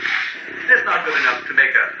 That's not good enough to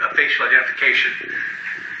make a facial identification.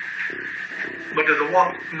 But does the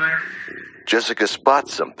walk matter? Jessica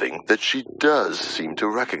spots something that she does seem to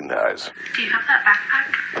recognize. Do you have that backpack?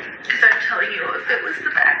 Because I'm telling you, if it was the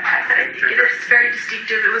backpack, I think it is very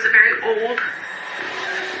distinctive. It was a very old.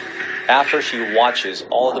 After she watches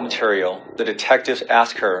all of the material, the detectives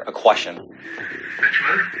ask her a question. That's your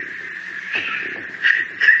mother?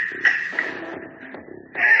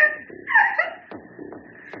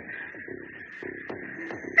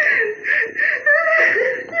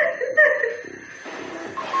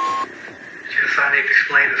 Jess, I need to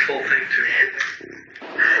explain this whole thing to you.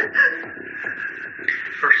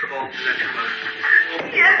 First of all, is that your mother?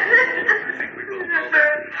 Yes. I think we both know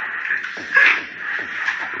that.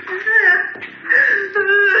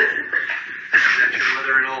 Is that your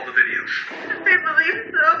mother in all the videos? I believe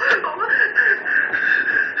so.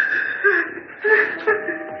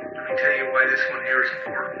 Let me tell you why this one here is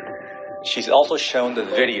important. She's also shown the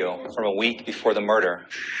video from a week before the murder.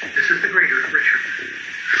 This is the greeter, Richard.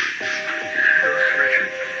 Goes to Richard.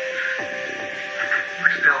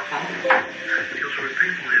 Where's the telephone? Tells her where the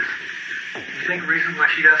payphone is. You think the reason why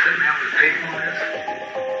she doesn't know where the payphone is?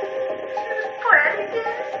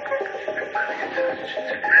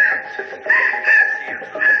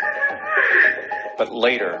 But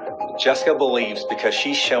later, Jessica believes because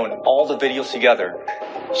she's shown all the videos together,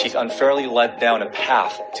 she's unfairly led down a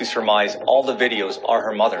path to surmise all the videos are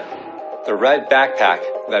her mother. The red backpack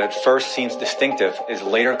that at first seems distinctive is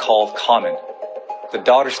later called common. The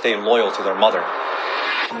daughters stay loyal to their mother.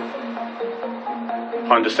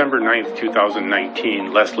 On December 9th,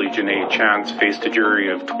 2019, Leslie Janae Chance faced a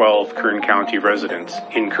jury of 12 Kern County residents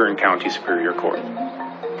in Kern County Superior Court.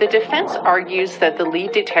 The defense argues that the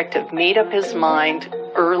lead detective made up his mind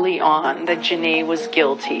early on that Janae was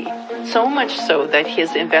guilty, so much so that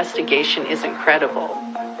his investigation isn't credible.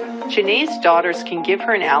 Janae's daughters can give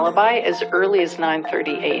her an alibi as early as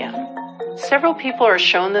 9:30 a.m. Several people are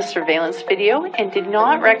shown the surveillance video and did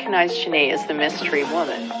not recognize Janae as the mystery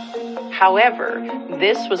woman. However,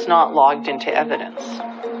 this was not logged into evidence.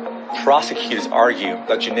 Prosecutors argue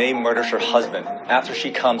that Janae murders her husband after she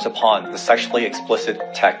comes upon the sexually explicit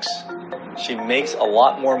texts. She makes a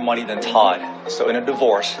lot more money than Todd, so in a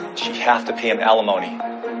divorce, she'd have to pay him alimony.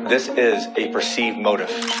 This is a perceived motive.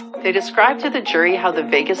 They describe to the jury how the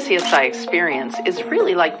Vegas CSI experience is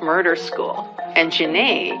really like murder school. And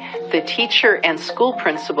Janae, the teacher and school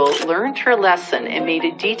principal, learned her lesson and made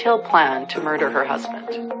a detailed plan to murder her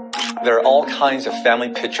husband. There are all kinds of family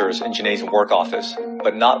pictures in Janae's work office,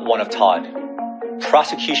 but not one of Todd.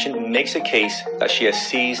 Prosecution makes a case that she has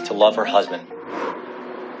ceased to love her husband.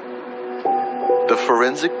 The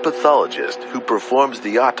forensic pathologist who performs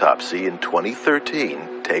the autopsy in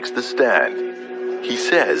 2013 takes the stand. He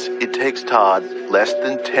says it takes Todd less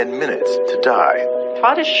than 10 minutes to die.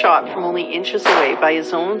 Todd is shot from only inches away by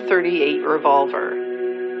his own .38 revolver.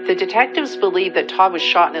 The detectives believe that Todd was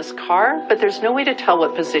shot in his car, but there's no way to tell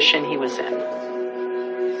what position he was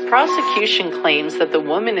in. Prosecution claims that the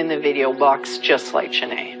woman in the video walks just like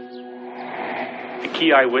Janae. The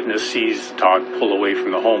key eyewitness sees Todd pull away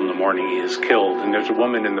from the home the morning he is killed, and there's a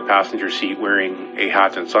woman in the passenger seat wearing a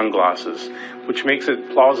hat and sunglasses, which makes it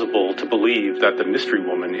plausible to believe that the mystery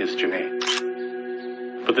woman is Janae.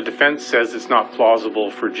 But the defense says it's not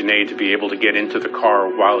plausible for Janae to be able to get into the car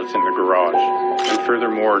while it's in the garage. And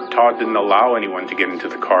furthermore, Todd didn't allow anyone to get into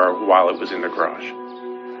the car while it was in the garage.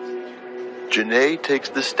 Janae takes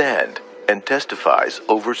the stand and testifies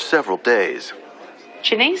over several days.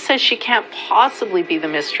 Janae says she can't possibly be the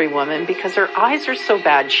mystery woman because her eyes are so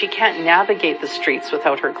bad she can't navigate the streets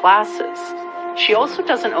without her glasses. She also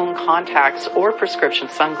doesn't own contacts or prescription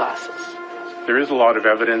sunglasses. There is a lot of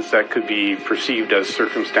evidence that could be perceived as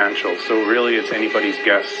circumstantial, so really it's anybody's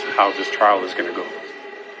guess how this trial is going to go.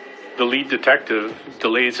 The lead detective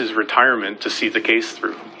delays his retirement to see the case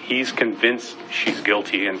through. He's convinced she's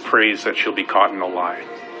guilty and prays that she'll be caught in a lie.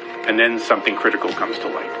 And then something critical comes to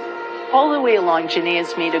light. All the way along, Janae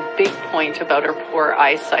has made a big point about her poor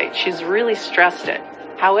eyesight. She's really stressed it.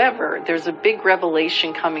 However, there's a big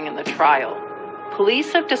revelation coming in the trial.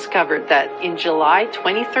 Police have discovered that in July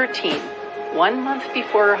 2013, 1 month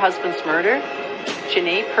before her husband's murder,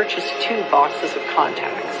 Janae purchased 2 boxes of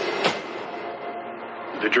contacts.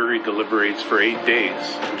 The jury deliberates for 8 days.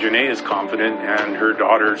 Janae is confident, and her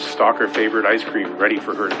daughters stock her favorite ice cream ready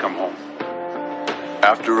for her to come home.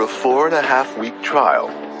 After a 4.5-week trial,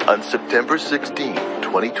 on September 16,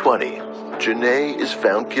 2020, Janae is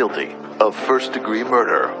found guilty of first-degree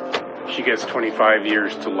murder. She gets 25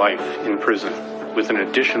 years to life in prison, with an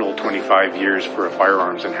additional 25 years for a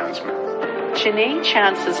firearms enhancement. Janae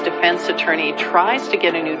Chance's defense attorney tries to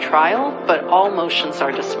get a new trial, but all motions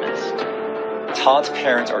are dismissed. Todd's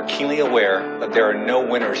parents are keenly aware that there are no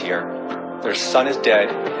winners here. Their son is dead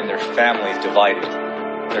and their family is divided.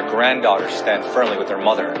 Their granddaughters stand firmly with their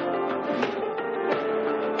mother.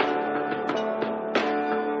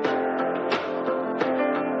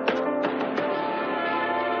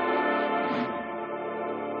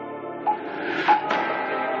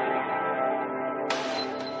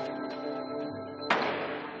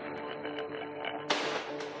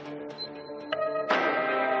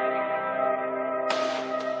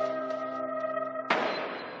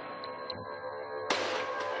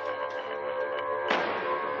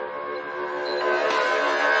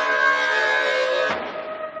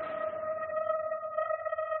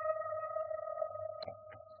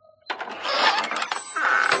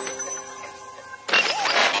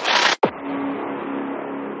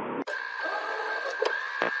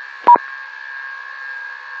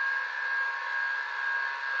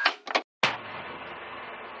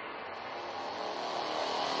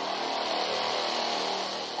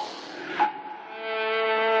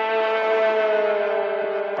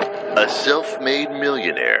 A self-made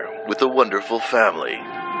millionaire with a wonderful family.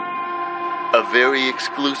 A very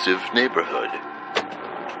exclusive neighborhood.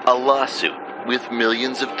 A lawsuit with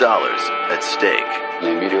millions of dollars at stake.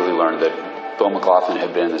 They immediately learned that Bill McLaughlin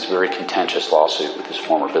had been in this very contentious lawsuit with his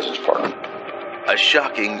former business partner. A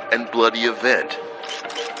shocking and bloody event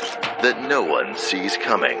that no one sees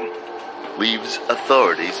coming. Leaves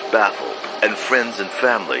authorities baffled and friends and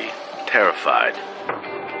family terrified.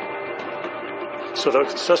 So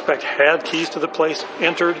the suspect had keys to the place,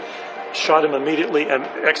 entered, shot him immediately, and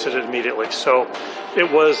exited immediately. So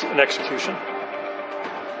it was an execution.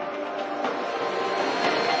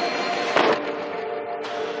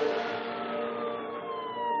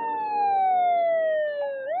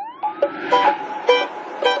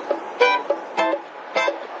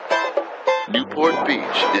 Newport Beach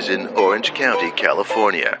is in Orange County,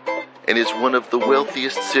 California, and is one of the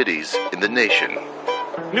wealthiest cities in the nation.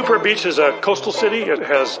 Newport Beach is a coastal city. It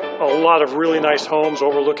has a lot of really nice homes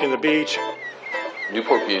overlooking the beach.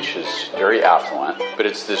 Newport Beach is very affluent, but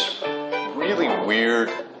it's this really weird,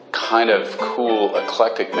 kind of cool,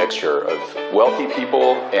 eclectic mixture of wealthy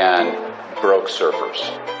people and broke surfers.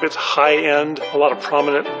 It's high-end. A lot of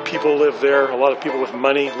prominent people live there. A lot of people with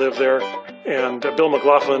money live there. And Bill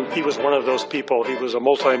McLaughlin, he was one of those people. He was a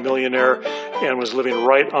multimillionaire and was living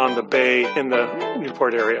right on the bay in the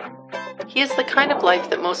Newport area. He is the kind of life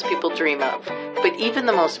that most people dream of, but even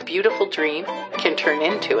the most beautiful dream can turn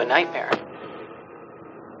into a nightmare.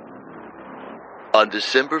 On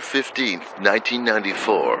December 15th,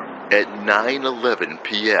 1994, at 9:11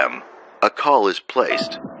 p.m., a call is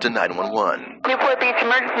placed to 911. Newport Beach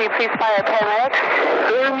emergency, please fire paramedics.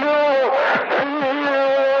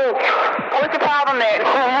 What's the problem there?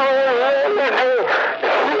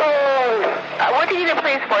 What do you need a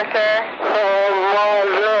police for, sir?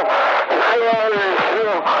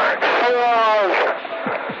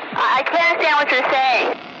 I can't understand what you're saying.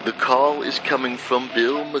 The call is coming from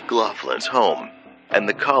Bill McLaughlin's home, and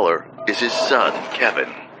the caller is his son,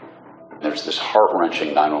 Kevin. There's this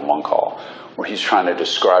heart-wrenching 911 call where he's trying to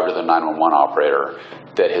describe to the 911 operator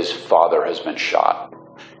that his father has been shot.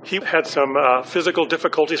 He had some physical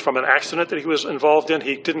difficulties from an accident that he was involved in.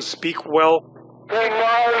 He didn't speak well.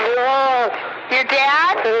 Your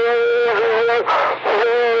dad?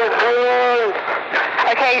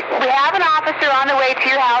 Okay, we have an officer on the way to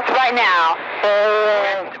your house right now.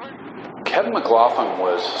 Kevin McLaughlin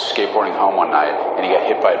was skateboarding home one night and he got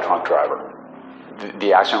hit by a drunk driver.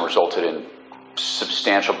 The accident resulted in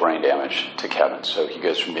substantial brain damage to Kevin. So he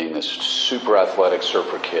goes from being this super athletic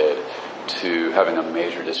surfer kid to having a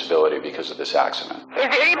major disability because of this accident. Is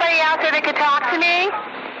there anybody out there that can talk to me?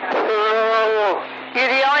 You're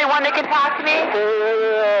the only one that can talk to me?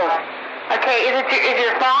 Okay, is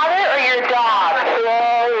your father or your dog?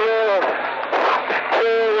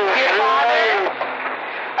 Your father?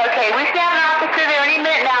 Okay, we should have an officer there any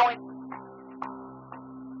minute now.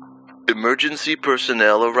 Emergency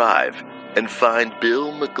personnel arrive and find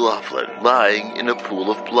Bill McLaughlin lying in a pool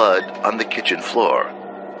of blood on the kitchen floor.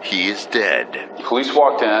 He is dead. Police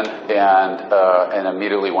walked in and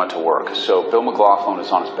immediately went to work. So Bill McLaughlin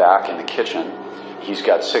is on his back in the kitchen. He's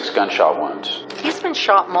got 6 gunshot wounds. He's been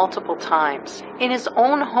shot multiple times in his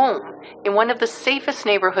own home in one of the safest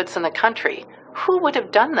neighborhoods in the country. Who would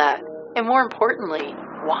have done that? And more importantly,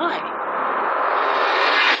 why?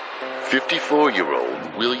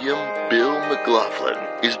 54-year-old William Bill McLaughlin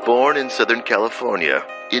is born in Southern California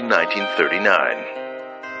in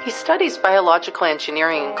 1939. He studies biological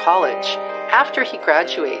engineering in college. After he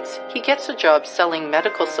graduates, he gets a job selling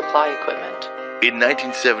medical supply equipment. In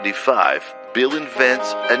 1975, Bill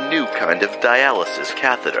invents a new kind of dialysis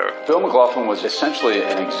catheter. Bill McLaughlin was essentially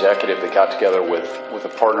an executive that got together with a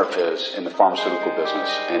partner of his in the pharmaceutical business,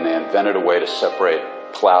 and they invented a way to separate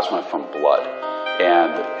plasma from blood.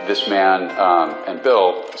 And this man and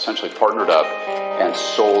Bill essentially partnered up and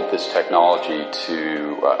sold this technology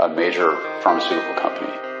to a major pharmaceutical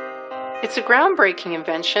company. It's a groundbreaking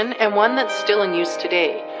invention and one that's still in use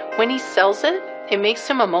today. When he sells it, it makes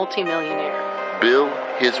him a multimillionaire. Bill,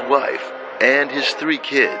 his wife, and his 3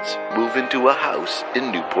 kids move into a house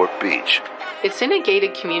in Newport Beach. It's in a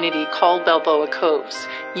gated community called Balboa Coves.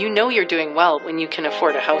 You know you're doing well when you can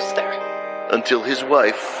afford a house there. Until his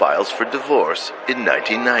wife files for divorce in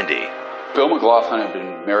 1990. Bill McLaughlin had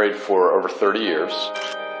been married for over 30 years.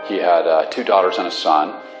 He had 2 daughters and a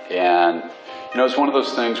son. And, you know, it's one of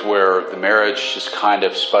those things where the marriage just kind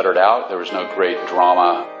of sputtered out. There was no great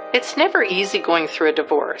drama. It's never easy going through a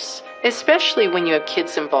divorce, especially when you have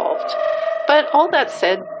kids involved. But all that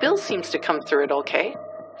said, Bill seems to come through it okay.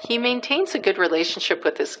 He maintains a good relationship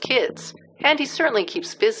with his kids, and he certainly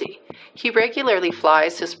keeps busy. He regularly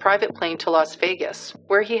flies his private plane to Las Vegas,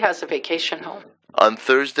 where he has a vacation home. On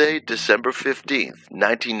Thursday, December 15th,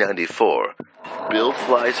 1994, Bill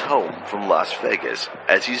flies home from Las Vegas,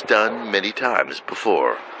 as he's done many times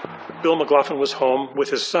before. Bill McLaughlin was home with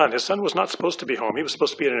his son. His son was not supposed to be home. He was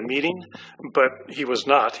supposed to be at a meeting, but he was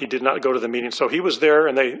not. He did not go to the meeting. So he was there,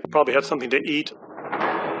 and they probably had something to eat.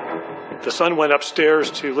 The son went upstairs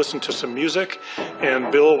to listen to some music,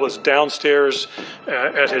 and Bill was downstairs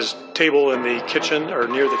at his table in the kitchen, or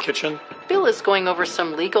near the kitchen. Bill is going over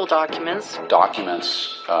some legal documents.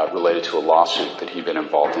 Documents related to a lawsuit that he'd been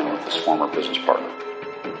involved in with his former business partner.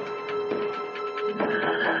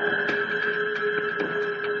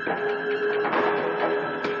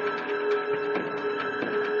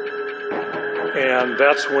 And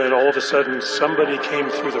that's when all of a sudden somebody came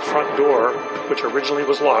through the front door, which originally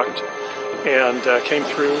was locked, and came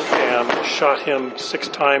through and shot him 6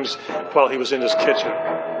 times while he was in his kitchen.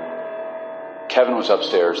 Kevin was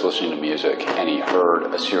upstairs listening to music, and he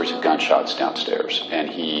heard a series of gunshots downstairs. And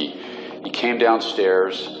he came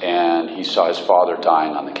downstairs, and he saw his father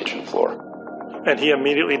dying on the kitchen floor. And he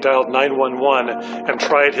immediately dialed 911 and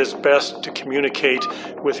tried his best to communicate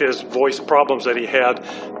with his voice problems that he had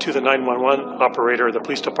to the 911 operator, the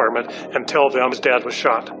police department, and tell them his dad was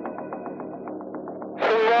shot.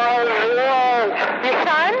 Your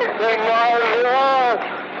son?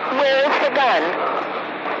 where is the gun?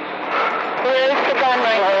 Where is the gun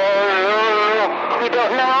right now? You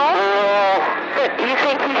don't know? But you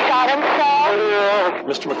think he shot himself?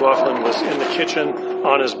 Mr. McLaughlin was in the kitchen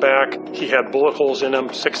on his back. He had bullet holes in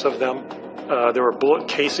him, 6 of them. There were bullet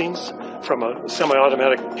casings from a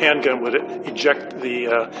semi-automatic handgun would eject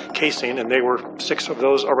the casing, and there were 6 of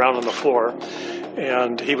those around on the floor,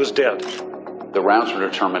 and he was dead. The rounds were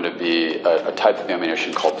determined to be a type of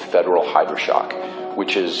ammunition called federal hydroshock,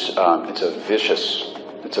 which is it's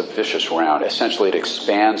a vicious round. Essentially, it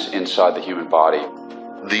expands inside the human body.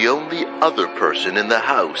 The only other person in the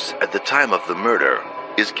house at the time of the murder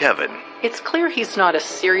is Kevin. It's clear he's not a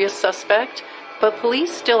serious suspect, but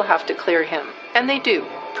police still have to clear him, and they do,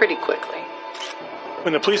 pretty quickly.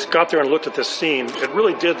 When the police got there and looked at this scene, it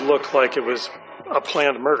really did look like it was a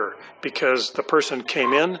planned murder, because the person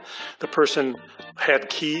came in, the person had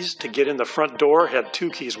keys to get in the front door, had 2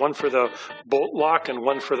 keys, one for the bolt lock and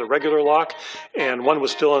one for the regular lock, and one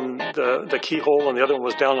was still in the keyhole and the other one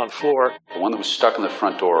was down on the floor. The one that was stuck in the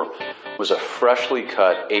front door was a freshly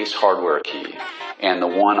cut Ace Hardware key, and the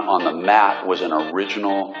one on the mat was an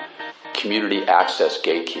original community access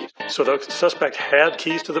gate key. So the suspect had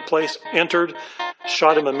keys to the place, entered,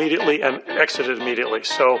 shot him immediately, and exited immediately.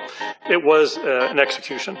 So it was an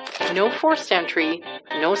execution. No forced entry,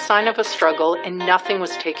 no sign of a struggle, and nothing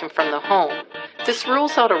was taken from the home. This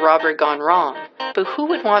rules out a robbery gone wrong. But who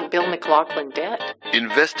would want Bill McLaughlin dead?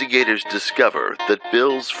 Investigators discover that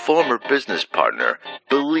Bill's former business partner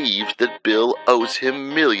believes that Bill owes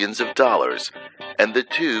him millions of dollars, and the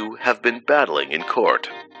two have been battling in court.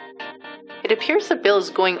 It appears that Bill is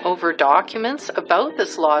going over documents about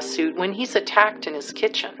this lawsuit when he's attacked in his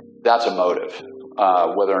kitchen. That's a motive.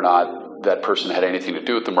 Whether or not that person had anything to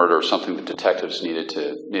do with the murder is something the detectives needed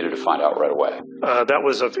to find out right away. That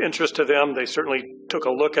was of interest to them. They certainly took a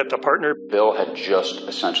look at the partner. Bill had just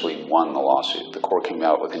essentially won the lawsuit. The court came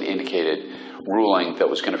out with an indicated ruling that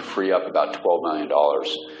was going to free up about $12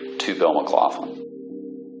 million to Bill McLaughlin.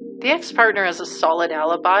 The ex-partner has a solid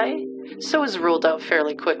alibi, so is ruled out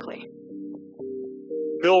fairly quickly.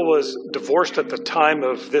 Bill was divorced at the time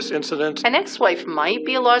of this incident. An ex-wife might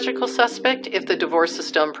be a logical suspect if the divorce is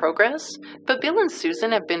still in progress, but Bill and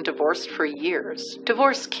Susan have been divorced for years.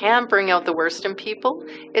 Divorce can bring out the worst in people,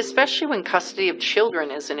 especially when custody of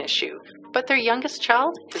children is an issue, but their youngest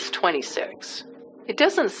child is 26. It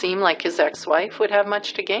doesn't seem like his ex-wife would have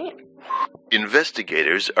much to gain.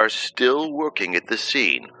 Investigators are still working at the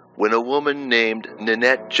scene when a woman named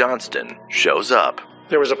Nanette Johnston shows up.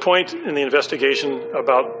 There was a point in the investigation,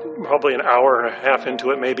 about probably an hour and a half into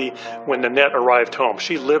it maybe, when Nanette arrived home.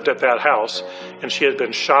 She lived at that house, and she had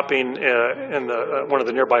been shopping in one of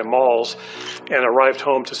the nearby malls and arrived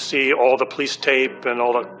home to see all the police tape and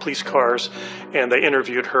all the police cars, and they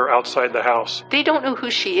interviewed her outside the house. They don't know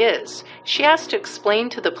who she is. She has to explain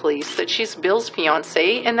to the police that she's Bill's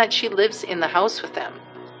fiancée and that she lives in the house with them.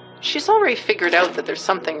 She's already figured out that there's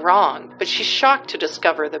something wrong, but she's shocked to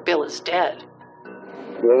discover that Bill is dead.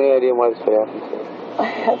 Do you have any idea why this could happen? I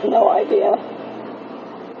have no idea.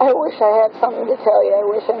 I wish I had something to tell you. I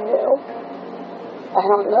wish I knew. I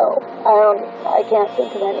don't know. I can't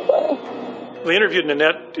think of anybody. They interviewed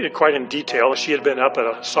Nanette quite in detail. She had been up at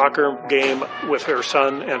a soccer game with her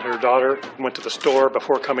son and her daughter, went to the store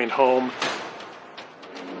before coming home.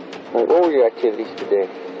 What were your activities today?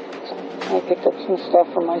 I picked up some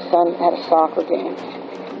stuff for my son at a soccer game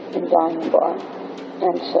in Diamond Bar.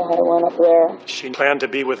 And so I went up there. She planned to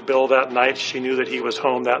be with Bill that night. She knew that he was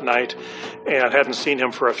home that night and hadn't seen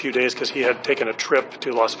him for a few days because he had taken a trip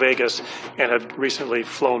to Las Vegas and had recently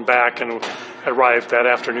flown back and arrived that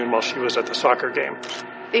afternoon while she was at the soccer game.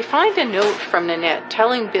 They find a note from Nanette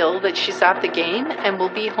telling Bill that she's at the game and will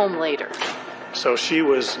be home later. So she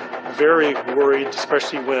was very worried,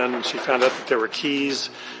 especially when she found out that there were keys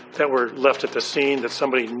that were left at the scene, that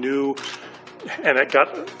somebody knew, and it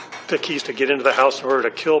got the keys to get into the house in order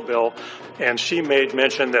to kill Bill. And she made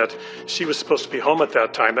mention that she was supposed to be home at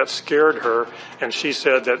that time. That scared her, and she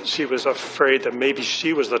said that she was afraid that maybe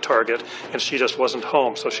she was the target and she just wasn't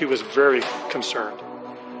home. So she was very concerned.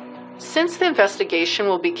 Since the investigation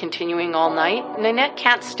will be continuing all night, Nanette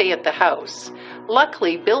can't stay at the house.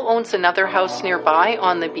 Luckily, Bill owns another house nearby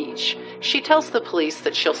on the beach. She tells the police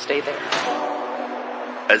that she'll stay there.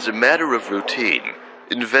 As a matter of routine,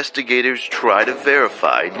 investigators try to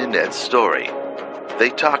verify Nanette's story. They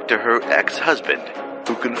talk to her ex-husband,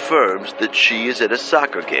 who confirms that she is at a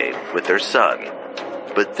soccer game with her son.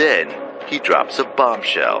 But then he drops a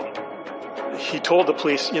bombshell. He told the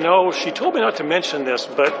police, she told me not to mention this,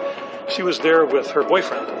 but she was there with her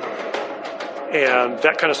boyfriend. And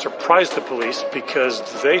that kind of surprised the police because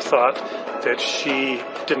they thought that she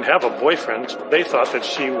didn't have a boyfriend. They thought that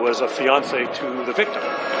she was a fiancé to the victim.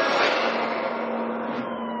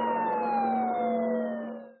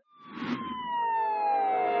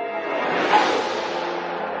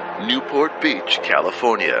 Newport Beach,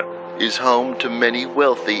 California, is home to many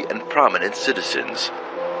wealthy and prominent citizens.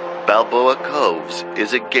 Balboa Coves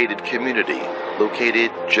is a gated community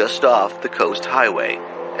located just off the Coast Highway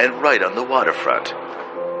and right on the waterfront.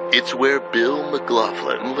 It's where Bill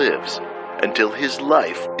McLaughlin lives until his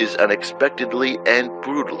life is unexpectedly and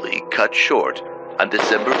brutally cut short on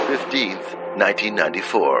December 15th,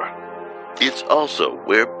 1994. It's also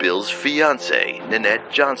where Bill's fiancée,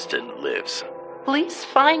 Nanette Johnston, lives. Police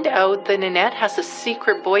find out that Nanette has a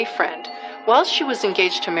secret boyfriend. While she was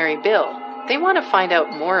engaged to marry Bill, they want to find out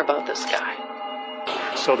more about this guy.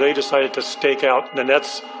 So they decided to stake out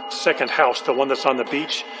Nanette's second house, the one that's on the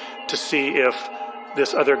beach, to see if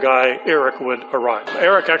this other guy, Eric, would arrive.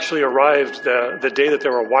 Eric actually arrived the day that they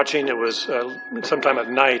were watching. It was sometime at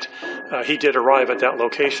night. He did arrive at that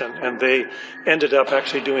location, and they ended up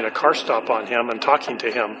actually doing a car stop on him and talking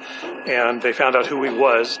to him, and they found out who he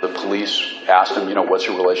was. The police asked him, what's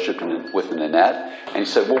your relationship with Nanette? And he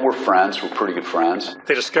said, well, we're friends. We're pretty good friends.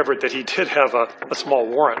 They discovered that he did have a small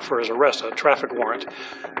warrant for his arrest, a traffic warrant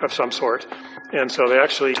of some sort. And so they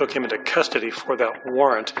actually took him into custody for that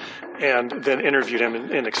warrant and then interviewed him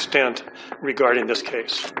in extent regarding this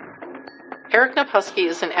case. Eric Napuski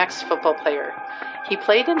is an ex-football player. He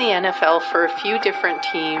played in the NFL for a few different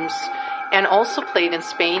teams and also played in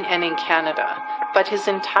Spain and in Canada. But his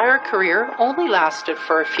entire career only lasted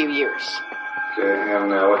for a few years. Okay, and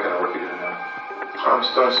what kind of work are you doing now? I'm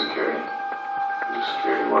still in security. Just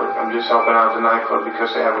security work. I'm just helping out the nightclub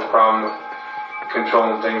because they have a problem with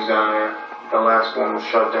controlling things down there. The last one was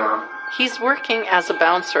shut down. He's working as a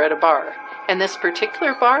bouncer at a bar, and this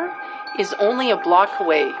particular bar is only a block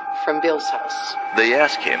away from Bill's house. They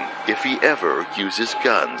ask him if he ever uses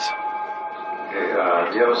guns. Okay,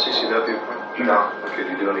 do you have a CCW? No. Okay, do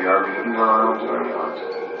you do any RV? No, I don't do any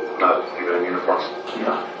RV. Not even a uniform?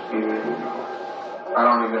 No, even a uniform. I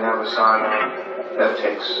don't even have a sidearm. That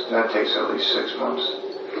takes at least 6 months.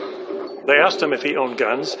 They asked him if he owned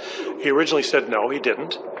guns. He originally said no, he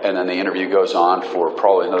didn't. And then the interview goes on for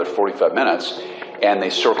probably another 45 minutes, and they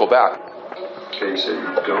circle back. Okay, you said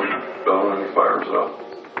you don't own any firearms at all?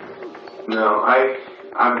 No,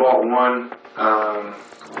 I bought one.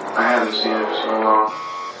 I haven't seen it for so long.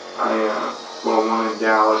 I bought one in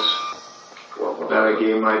Dallas that I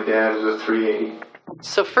gave my dad as a .380.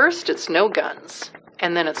 So first it's no guns,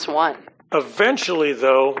 and then it's one. Eventually,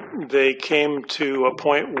 though, they came to a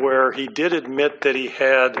point where he did admit that he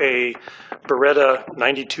had a Beretta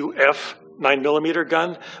 92F 9mm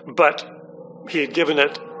gun, but he had given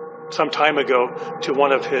it some time ago to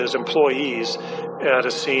one of his employees at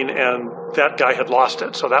a scene, and that guy had lost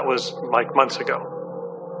it. So that was like months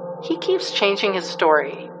ago. He keeps changing his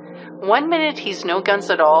story. 1 minute he's no guns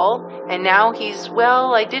at all, and now he's,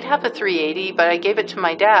 well, I did have a .380, but I gave it to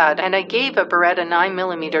my dad, and I gave a Beretta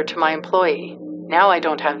 9mm to my employee. Now I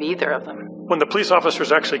don't have either of them. When the police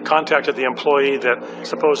officers actually contacted the employee that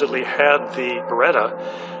supposedly had the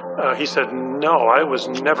Beretta, he said, no, I was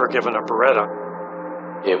never given a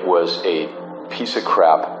Beretta. It was a piece of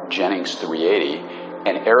crap Jennings .380,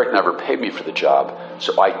 and Eric never paid me for the job,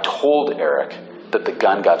 so I told Eric that the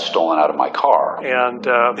gun got stolen out of my car. And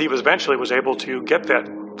he eventually was able to get that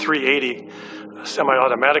 .380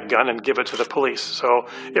 semi-automatic gun and give it to the police. So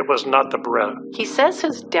it was not the Beretta. He says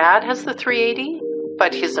his dad has the .380,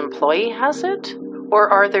 but his employee has it? Or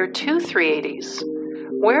are there two .380s?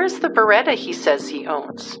 Where's the Beretta he says he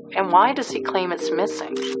owns? And why does he claim it's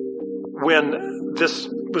missing? When this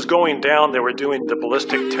was going down, they were doing the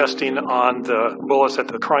ballistic testing on the bullets at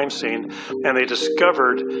the crime scene, and they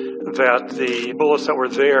discovered that the bullets that were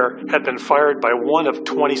there had been fired by one of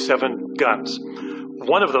 27 guns.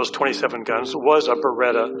 One of those 27 guns was a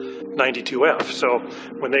Beretta 92F. So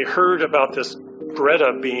when they heard about this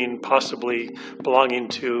Beretta being possibly belonging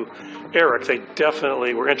to Eric, they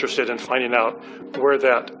definitely were interested in finding out where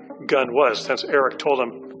that gun was. Since Eric told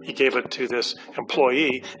them he gave it to this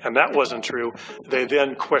employee, and that wasn't true, they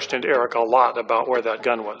then questioned Eric a lot about where that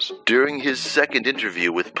gun was. During his second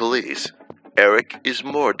interview with police, Eric is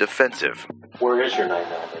more defensive. Where is your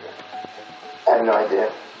 9mm? I have no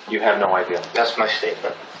idea. You have no idea. That's my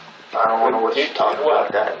statement. I don't want to what you talk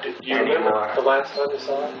about that anymore. The last time you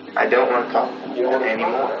saw it? I don't want to talk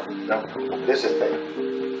anymore. No. This is the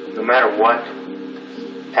thing. No matter what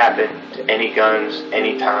happened to any guns,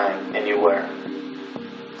 anytime, anywhere,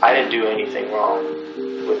 I didn't do anything wrong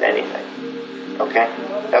with anything. Okay?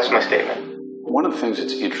 That's my statement. One of the things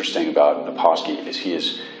that's interesting about Naposky is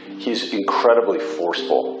he's incredibly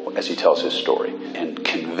forceful as he tells his story and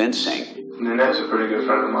convincing. Nanette's a pretty good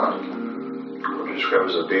friend of mine. What would you describe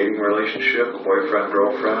as a dating relationship, a boyfriend,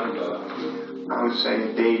 girlfriend? I would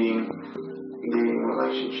say dating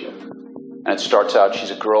relationship. And it starts out,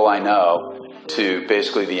 she's a girl I know, to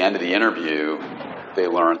basically the end of the interview, they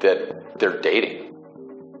learn that they're dating.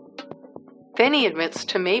 Then he admits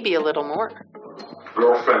to maybe a little more.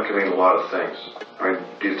 Girlfriend can mean a lot of things. I mean,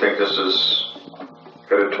 do you think this is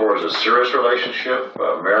headed towards a serious relationship,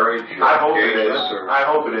 marriage, I hope it engagement? is. I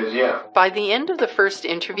hope it is, yeah. By the end of the first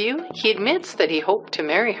interview, he admits that he hoped to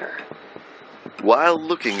marry her. While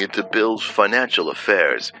looking into Bill's financial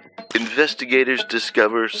affairs, investigators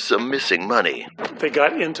discover some missing money. They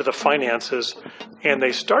got into the finances, and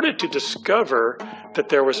they started to discover that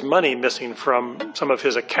there was money missing from some of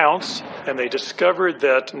his accounts, and they discovered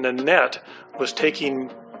that Nanette was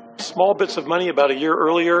taking small bits of money about a year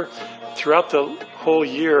earlier. Throughout the whole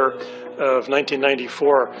year of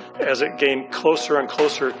 1994, as it gained closer and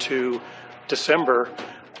closer to December,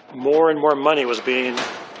 more and more money was being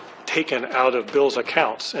taken out of Bill's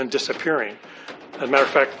accounts and disappearing. As a matter of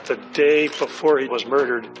fact, the day before he was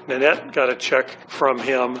murdered, Nanette got a check from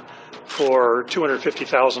him for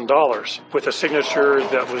 $250,000 with a signature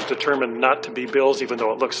that was determined not to be Bill's, even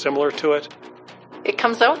though it looks similar to it. It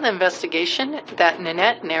comes out in the investigation that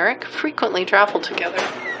Nanette and Eric frequently traveled together.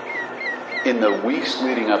 In the weeks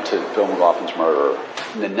leading up to Bill McLaughlin's murder,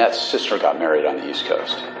 Nanette's sister got married on the East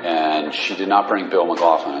Coast, and she did not bring Bill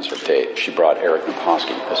McLaughlin as her date. She brought Eric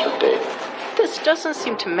Naposky as her date. This doesn't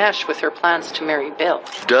seem to mesh with her plans to marry Bill.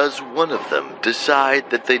 Does one of them decide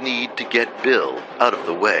that they need to get Bill out of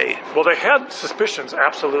the way? Well, they had suspicions,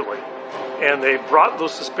 absolutely. And they brought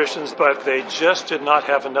those suspicions, but they just did not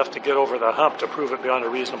have enough to get over the hump to prove it beyond a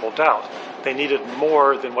reasonable doubt. They needed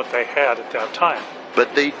more than what they had at that time.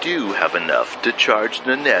 But they do have enough to charge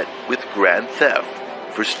Nanette with grand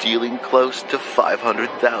theft for stealing close to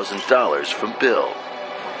 $500,000 from Bill.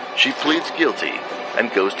 She pleads guilty and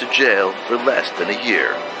goes to jail for less than a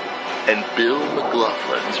year. And Bill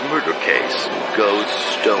McLaughlin's murder case goes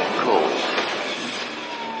stone cold.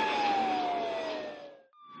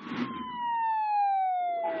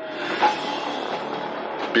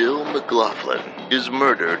 Bill McLaughlin is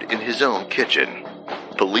murdered in his own kitchen.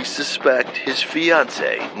 Police suspect his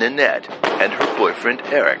fiancée, Nanette, and her boyfriend,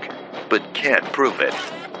 Eric, but can't prove it.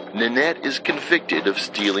 Nanette is convicted of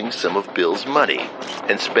stealing some of Bill's money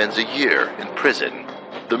and spends a year in prison.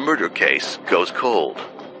 The murder case goes cold.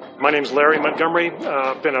 My name's Larry Montgomery.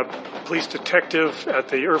 I've been a police detective at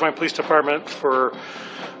the Irvine Police Department for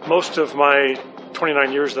most of my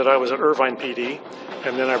 29 years that I was at Irvine PD.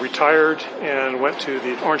 And then I retired and went to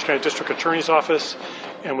the Orange County District Attorney's Office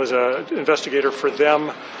and was an investigator for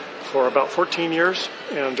them for about 14 years.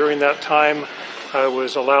 And during that time, I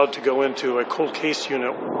was allowed to go into a cold case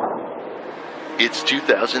unit. It's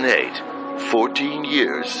 2008, 14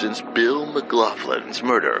 years since Bill McLaughlin's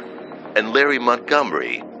murder, and Larry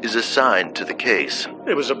Montgomery is assigned to the case.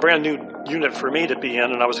 It was a brand new unit for me to be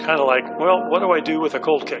in, and I was kind of like, well, what do I do with a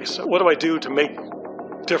cold case? What do I do to make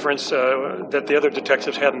difference that the other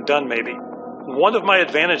detectives hadn't done maybe? One of my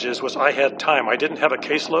advantages was I had time. I didn't have a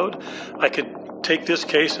caseload. I could take this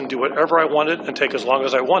case and do whatever I wanted and take as long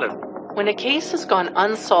as I wanted. When a case has gone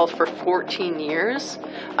unsolved for 14 years,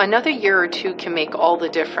 another year or two can make all the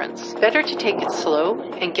difference. Better to take it slow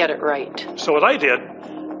and get it right. So what I did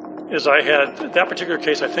is I had, that particular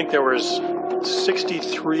case, I think there was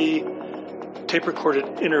 63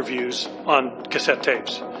 tape-recorded interviews on cassette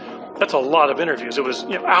tapes. That's a lot of interviews. It was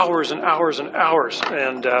hours and hours and hours,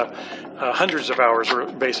 and hundreds of hours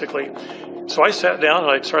basically. So I sat down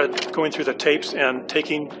and I started going through the tapes and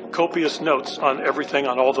taking copious notes on everything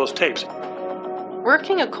on all those tapes.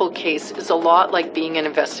 Working a cold case is a lot like being an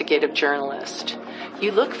investigative journalist.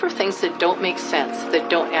 You look for things that don't make sense, that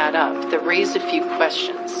don't add up, that raise a few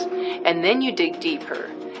questions, and then you dig deeper.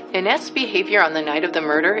 Nanette's behavior on the night of the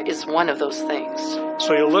murder is one of those things.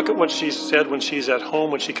 So you look at what she said when she's at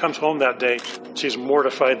home. When she comes home that day, she's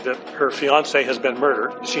mortified that her fiancé has been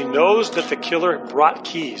murdered. She knows that the killer brought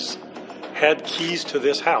keys, had keys to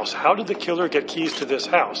this house. How did the killer get keys to this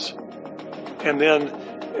house? And then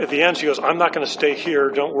at the end, she goes, I'm not going to stay here.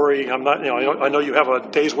 Don't worry. I'm not, I know you have a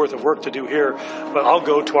day's worth of work to do here, but I'll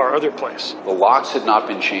go to our other place. The locks had not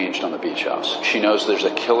been changed on the beach house. She knows there's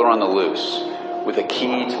a killer on the loose with a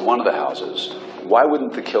key to one of the houses. Why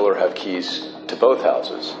wouldn't the killer have keys to both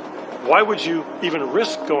houses? Why would you even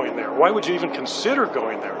risk going there? Why would you even consider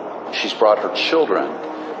going there? She's brought her children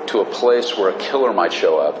to a place where a killer might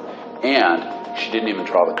show up, and she didn't even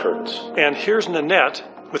draw the curtains. And here's Nanette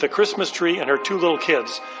with a Christmas tree and her 2 little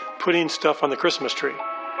kids putting stuff on the Christmas tree.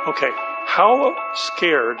 Okay, how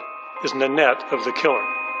scared is Nanette of the killer?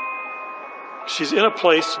 She's in a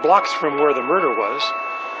place blocks from where the murder was.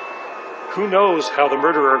 Who knows how the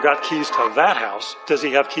murderer got keys to that house? Does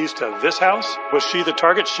he have keys to this house? Was she the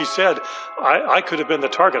target? She said, I could have been the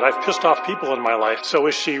target. I've pissed off people in my life. So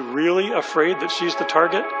is she really afraid that she's the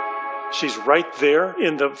target? She's right there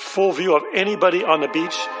in the full view of anybody on the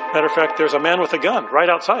beach. Matter of fact, there's a man with a gun right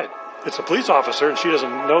outside. It's a police officer, and she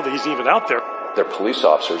doesn't know that he's even out there. They're police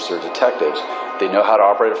officers, they're detectives. They know how to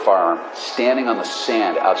operate a firearm, standing on the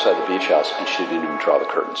sand outside the beach house, and she didn't even draw the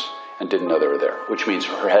curtains and didn't know they were there, which means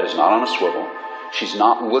her head is not on a swivel. She's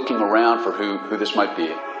not looking around for who this might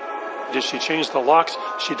be. Did she change the locks?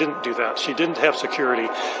 She didn't do that. She didn't have security.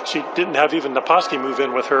 She didn't have even Naposki move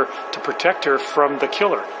in with her to protect her from the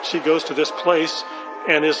killer. She goes to this place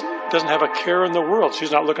and doesn't have a care in the world.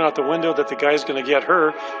 She's not looking out the window that the guy's going to get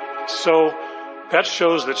her. So that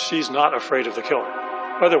shows that she's not afraid of the killer.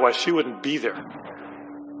 Otherwise, she wouldn't be there.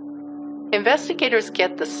 Investigators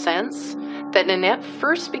get the sense that Nanette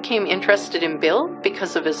first became interested in Bill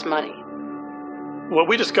because of his money. What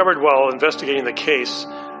we discovered while investigating the case,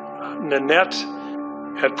 Nanette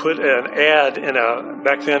had put an ad in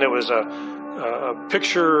back then it was a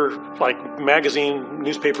picture, like magazine,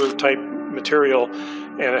 newspaper type material,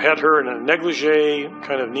 and it had her in a negligee,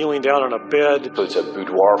 kind of kneeling down on a bed. So it's a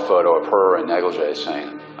boudoir photo of her in negligee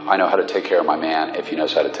saying, I know how to take care of my man if he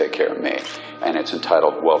knows how to take care of me. And it's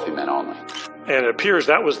entitled Wealthy Men Only. And it appears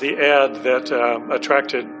that was the ad that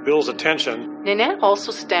attracted Bill's attention. Nanette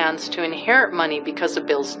also stands to inherit money because of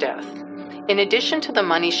Bill's death. In addition to the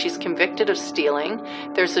money she's convicted of stealing,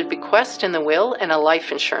 there's a bequest in the will and a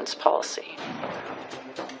life insurance policy.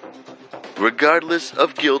 Regardless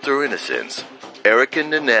of guilt or innocence, Eric and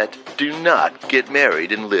Nanette do not get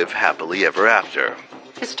married and live happily ever after.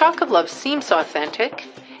 His talk of love seems authentic,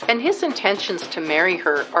 and his intentions to marry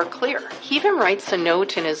her are clear. He even writes a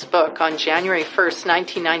note in his book on January 1st,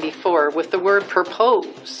 1994 with the word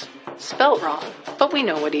propose, spelt wrong, but we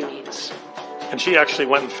know what he means. And she actually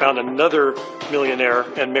went and found another millionaire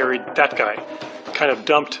and married that guy. Kind of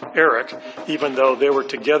dumped Eric, even though they were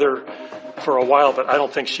together for a while, but I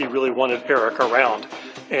don't think she really wanted Eric around.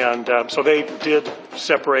 And so they did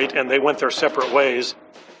separate, and they went their separate ways.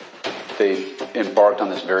 They embarked on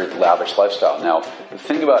this very lavish lifestyle. Now, the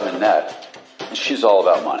thing about Nanette, she's all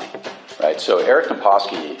about money, right? So Eric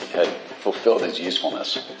Naposki had fulfilled his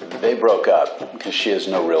usefulness. They broke up because she has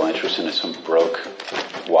no real interest in some broke,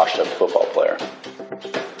 washed-up football player.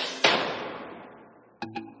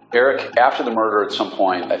 Eric, after the murder at some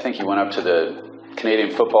point, I think he went up to the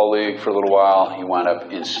Canadian Football League for a little while. He wound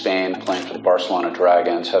up in Spain playing for the Barcelona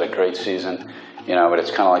Dragons, had a great season, but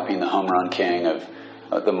it's kind of like being the home run king of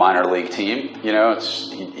the minor league team.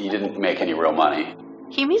 He didn't make any real money.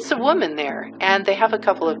 He meets a woman there, and they have a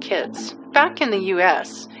couple of kids. Back in the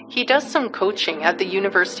U.S., he does some coaching at the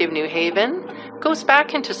University of New Haven, goes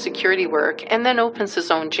back into security work, and then opens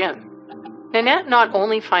his own gym. Nanette not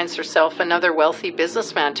only finds herself another wealthy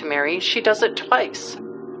businessman to marry, she does it twice.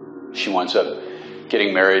 She winds up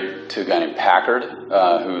getting married to a guy named Packard,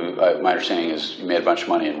 who my understanding is he made a bunch of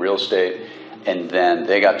money in real estate, and then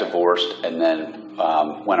they got divorced, and then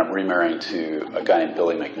wound up remarrying to a guy named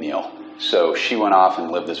Billy McNeil. So she went off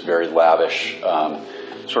and lived this very lavish,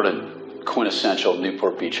 sort of quintessential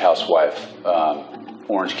Newport Beach housewife,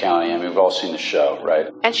 Orange County. I mean, we've all seen the show, right?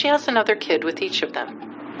 And she has another kid with each of them.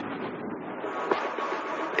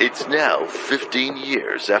 It's now 15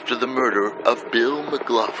 years after the murder of Bill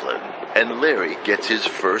McLaughlin, and Larry gets his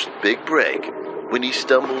first big break when he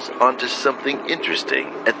stumbles onto something interesting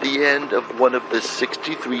at the end of one of the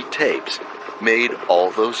 63 tapes made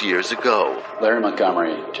all those years ago. Larry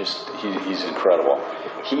Montgomery, he's incredible.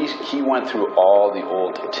 He went through all the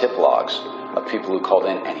old tip logs of people who called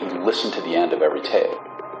in, and he listened to the end of every tape.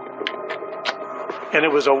 And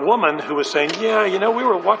it was a woman who was saying, we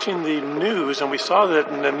were watching the news and we saw that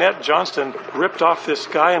Nanette Johnston ripped off this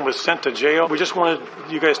guy and was sent to jail. We just wanted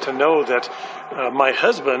you guys to know that my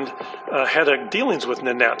husband had dealings with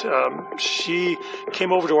Nanette. She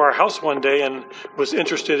came over to our house one day and was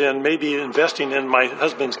interested in maybe investing in my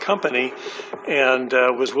husband's company, and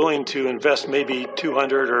was willing to invest maybe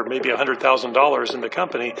 $200,000 or maybe $100,000 in the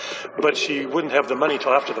company, but she wouldn't have the money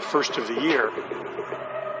till after the first of the year.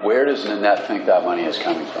 Where does Nanette think that money is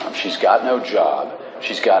coming from? She's got no job.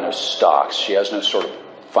 She's got no stocks. She has no sort of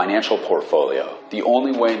financial portfolio. The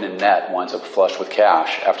only way Nanette winds up flush with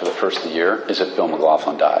cash after the first of the year is if Bill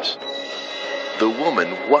McLaughlin dies. The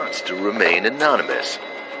woman wants to remain anonymous,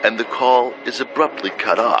 and the call is abruptly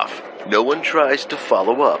cut off. No one tries to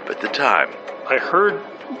follow up at the time. I heard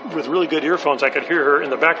with really good earphones, I could hear her in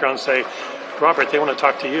the background say, "Robert, they want to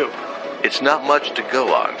talk to you." It's not much to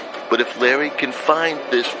go on, but if Larry can find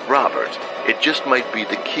this Robert, it just might be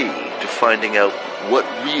the key to finding out what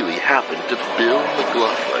really happened to Bill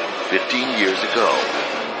McLaughlin 15 years ago.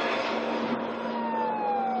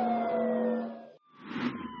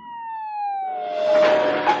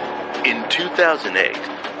 In 2008,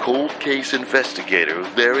 cold case investigator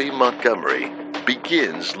Larry Montgomery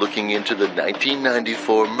begins looking into the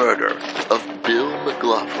 1994 murder of Bill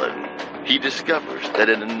McLaughlin. He discovers that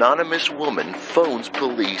an anonymous woman phones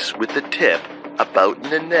police with a tip about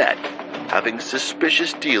Nanette having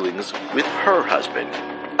suspicious dealings with her husband,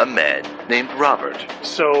 a man named Robert.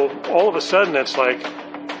 So all of a sudden it's like,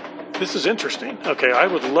 this is interesting. Okay, I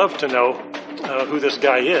would love to know who this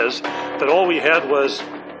guy is, but all we had was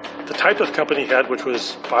the type of company he had, which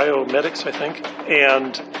was Biomedics, I think,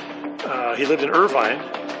 and he lived in Irvine,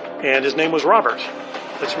 and his name was Robert.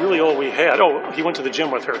 That's really all we had. Oh, he went to the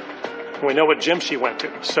gym with her. We know what gym she went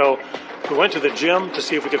to. So we went to the gym to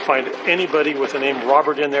see if we could find anybody with the name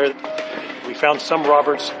Robert in there. We found some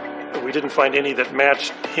Roberts, but we didn't find any that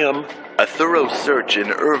matched him. A thorough search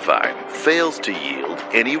in Irvine fails to yield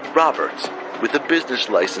any Roberts with a business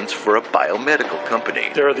license for a biomedical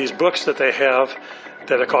company. There are these books that they have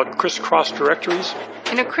that are called crisscross directories.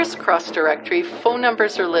 In a crisscross directory, phone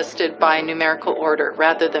numbers are listed by numerical order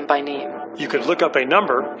rather than by name. You could look up a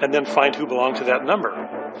number and then find who belonged to that number,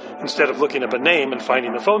 instead of looking up a name and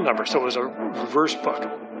finding the phone number. So it was a reverse book.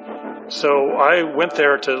 So I went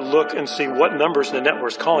there to look and see what numbers Nanette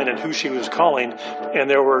was calling and who she was calling, and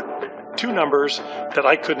there were 2 numbers that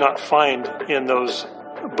I could not find in those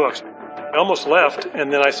books. I almost left,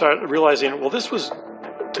 and then I started realizing, well, this was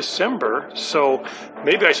December, so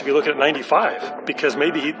maybe I should be looking at 95, because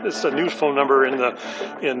maybe it's a new phone number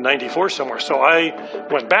in 94 somewhere. So I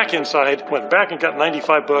went back inside, went back and got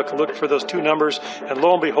 95 book, looked for those 2 numbers, and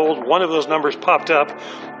lo and behold, one of those numbers popped up,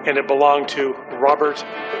 and it belonged to Robert.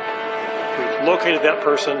 We located that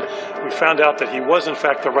person. We found out that he was in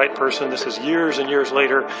fact the right person. This is years and years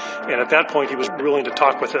later, and at that point he was willing to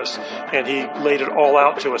talk with us, and he laid it all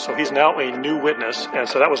out to us. So he's now a new witness, and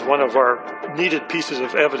so that was one of our needed pieces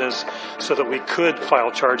of evidence so that we could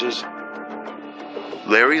file charges.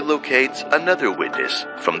 Larry locates another witness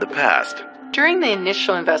from the past. During the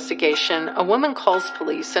initial investigation, a woman calls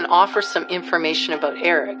police and offers some information about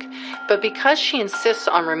Eric, but because she insists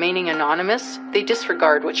on remaining anonymous, they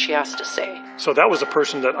disregard what she has to say. So that was a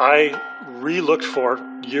person that I re-looked for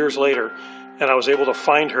years later, and I was able to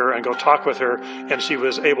find her and go talk with her, and she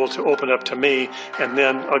was able to open up to me and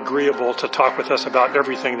then agreeable to talk with us about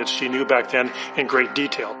everything that she knew back then in great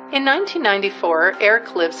detail. In 1994,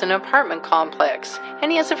 Eric lives in an apartment complex,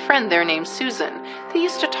 and he has a friend there named Susan. They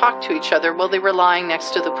used to talk to each other while they were lying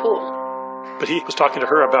next to the pool. But he was talking to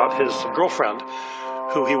her about his girlfriend,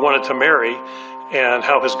 who he wanted to marry, and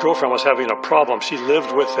how his girlfriend was having a problem. She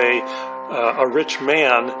lived with a rich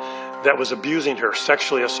man that was abusing her,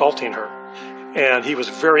 sexually assaulting her. And he was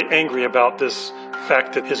very angry about this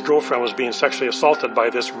fact that his girlfriend was being sexually assaulted by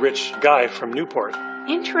this rich guy from Newport.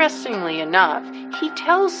 Interestingly enough, he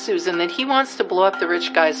tells Susan that he wants to blow up the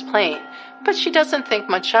rich guy's plane, but she doesn't think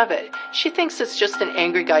much of it. She thinks it's just an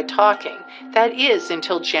angry guy talking. That is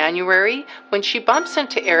until January, when she bumps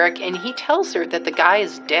into Eric and he tells her that the guy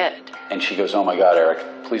is dead. And she goes, "Oh my God, Eric,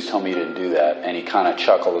 please tell me you didn't do that." And he kind of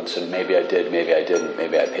chuckled and said, "Maybe I did, maybe I didn't,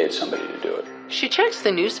 maybe I paid somebody to do it." She checks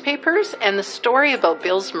the newspapers, and the story about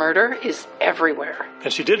Bill's murder is everywhere.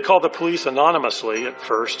 And she did call the police anonymously at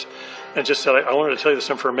first and just said, "I wanted to tell you this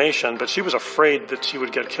information," but she was afraid that she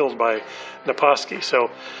would get killed by Naposki. So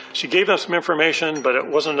she gave them some information, but it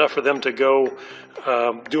wasn't enough for them to go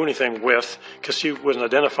do anything with, because she wasn't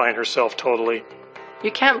identifying herself totally.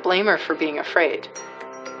 You can't blame her for being afraid.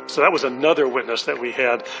 So that was another witness that we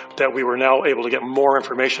had that we were now able to get more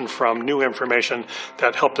information from, new information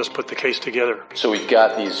that helped us put the case together. So we've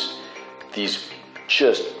got these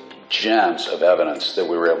just gems of evidence that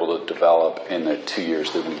we were able to develop in the 2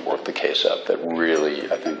 years that we worked the case up that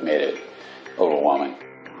really, I think, made it overwhelming.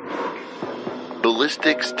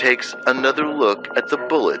 Ballistics takes another look at the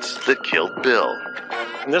bullets that killed Bill.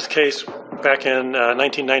 In this case, back in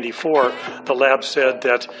 1994, the lab said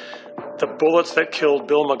that the bullets that killed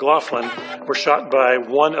Bill McLaughlin were shot by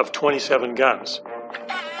one of 27 guns.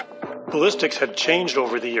 Ballistics had changed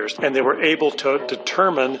over the years, and they were able to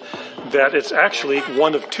determine that it's actually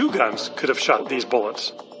one of 2 guns could have shot these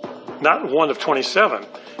bullets, not one of 27.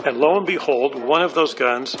 And lo and behold, one of those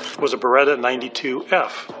guns was a Beretta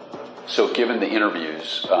 92F. So given the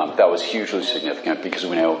interviews, that was hugely significant, because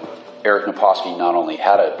we know Eric Naposki not only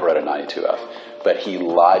had a Beretta 92F, but he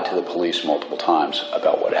lied to the police multiple times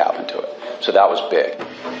about what happened to it. So that was big.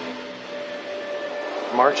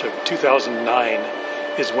 March of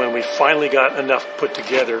 2009 is when we finally got enough put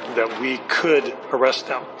together that we could arrest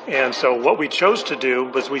them. And so what we chose to do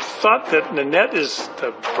was we thought that Nanette is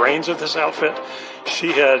the brains of this outfit.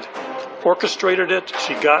 She had orchestrated it.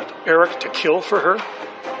 She got Eric to kill for her.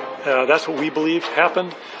 That's what we believed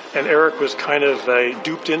happened. And Eric was kind of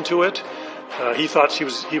duped into it. He thought he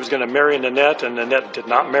was going to marry Nanette, and Nanette did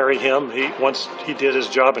not marry him. Once he did his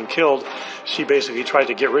job and killed, she basically tried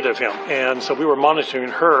to get rid of him. And so we were monitoring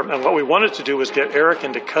her, and what we wanted to do was get Eric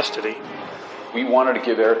into custody. We wanted to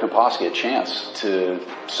give Eric Naposki a chance to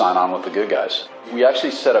sign on with the good guys. We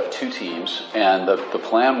actually set up 2 teams, and the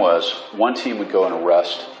plan was one team would go and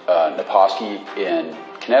arrest Naposki in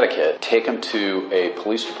Connecticut, take him to a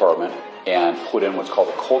police department, and put in what's called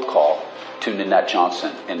a cold call to Nanette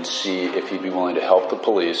Johnson and see if he'd be willing to help the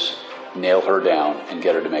police nail her down and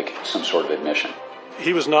get her to make some sort of admission.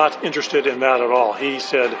 He was not interested in that at all. He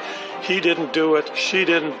said he didn't do it, she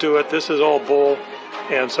didn't do it, this is all bull,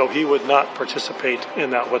 and so he would not participate in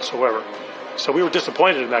that whatsoever. So we were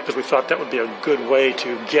disappointed in that because we thought that would be a good way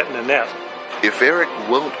to get Nanette. If Eric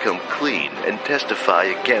won't come clean and testify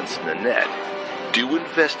against Nanette, do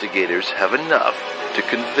investigators have enough to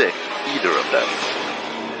convict either of them?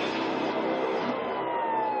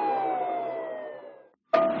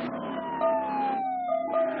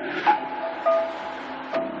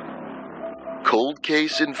 Cold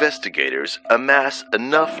case investigators amass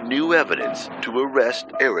enough new evidence to arrest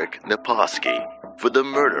Eric Naposki for the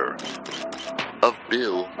murder of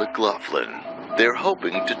Bill McLaughlin. They're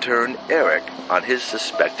hoping to turn Eric on his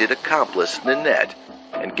suspected accomplice, Nanette,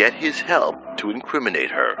 and get his help to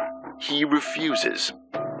incriminate her. He refuses.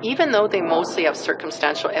 Even though they mostly have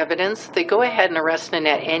circumstantial evidence, they go ahead and arrest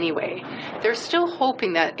Nanette anyway. They're still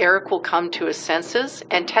hoping that Eric will come to his senses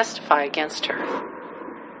and testify against her.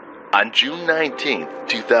 On June 19,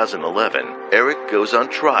 2011, Eric goes on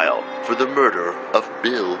trial for the murder of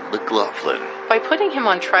Bill McLaughlin. By putting him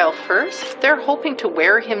on trial first, they're hoping to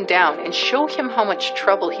wear him down and show him how much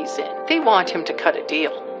trouble he's in. They want him to cut a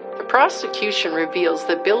deal. The prosecution reveals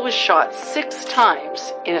that Bill was shot 6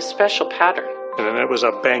 times in a special pattern. And then it was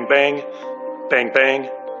a bang, bang, bang, bang,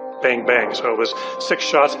 bang, bang. So it was 6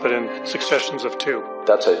 shots, but in successions of 2.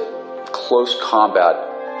 That's a close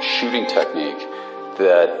combat shooting technique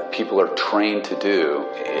that people are trained to do.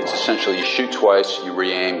 It's essentially you shoot twice, you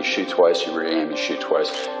re-aim, you shoot twice, you re-aim, you shoot twice.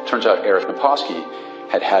 Turns out Eric Naposki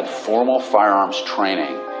had formal firearms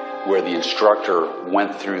training where the instructor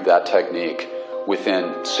went through that technique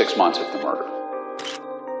within 6 months of the murder.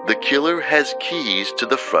 The killer has keys to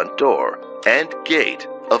the front door and gate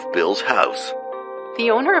of Bill's house. The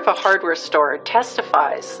owner of a hardware store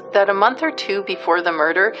testifies that a month or 2 before the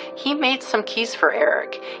murder, he made some keys for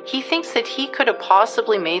Eric. He thinks that he could have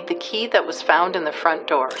possibly made the key that was found in the front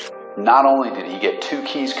door. Not only did he get 2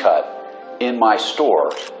 keys cut in my store,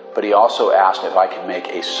 but he also asked if I could make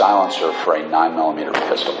a silencer for a 9mm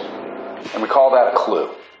pistol. And we call that a clue.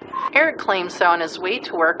 Eric claims that on his way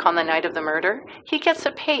to work on the night of the murder, he gets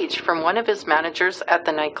a page from one of his managers at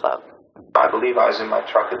the nightclub. I believe I was in my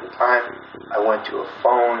truck at the time. I went to a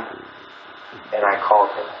phone, and I called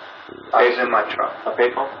him. I was in my truck. A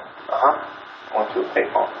payphone? Uh-huh. I went to a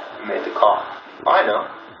payphone and made the call. I know.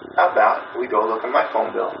 How about we go look at my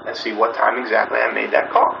phone bill and see what time exactly I made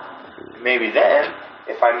that call? Maybe then,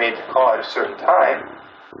 if I made the call at a certain time,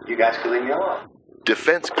 you guys could leave me alone.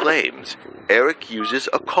 Defense claims Eric uses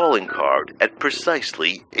a calling card at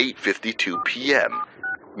precisely 8:52 p.m.,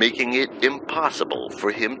 making it impossible for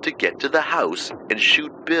him to get to the house and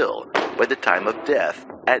shoot Bill by the time of death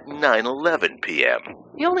at 9:11 p.m.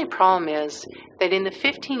 The only problem is that in the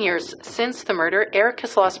 15 years since the murder, Eric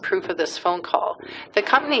has lost proof of this phone call. The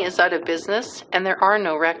company is out of business, and there are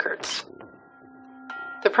no records.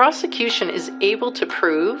 The prosecution is able to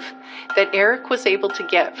prove that Eric was able to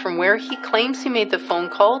get from where he claims he made the phone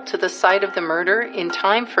call to the site of the murder in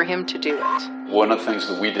time for him to do it. One of the things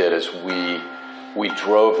that we did is we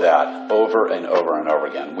drove that over and over and over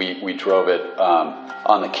again. We drove it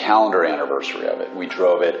on the calendar anniversary of it. We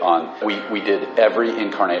drove it on, we did every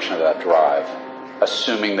incarnation of that drive,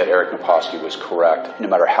 assuming that Eric Naposki was correct. No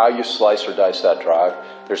matter how you slice or dice that drive,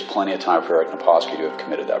 there's plenty of time for Eric Naposki to have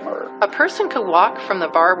committed that murder. A person could walk from the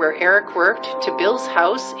bar where Eric worked to Bill's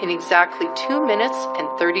house in exactly 2 minutes and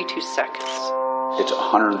 32 seconds. It's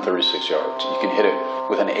 136 yards. You can hit it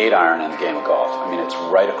with an 8-iron in a game of golf. I mean, it's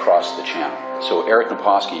right across the channel. So Eric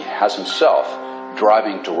Naposki has himself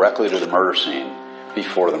driving directly to the murder scene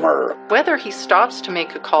before the murder. Whether he stops to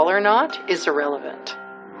make a call or not is irrelevant.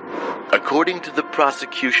 According to the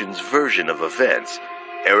prosecution's version of events,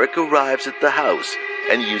 Eric arrives at the house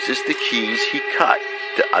and uses the keys he cut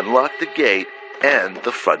to unlock the gate and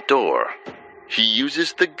the front door. He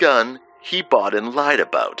uses the gun he bought and lied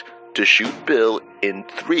about to shoot Bill in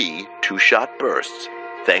 3 two-shot bursts,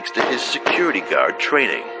 thanks to his security guard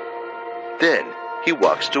training. Then he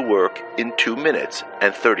walks to work in 2 minutes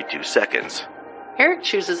and 32 seconds. Eric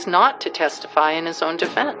chooses not to testify in his own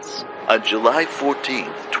defense. On July 14,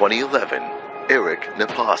 2011, Eric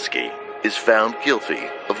Naposki is found guilty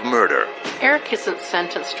of murder. Eric isn't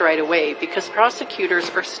sentenced right away because prosecutors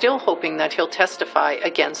are still hoping that he'll testify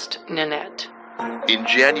against Nanette. In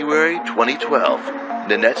January 2012,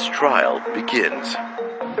 Nanette's trial begins.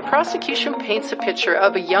 The prosecution paints a picture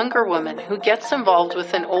of a younger woman who gets involved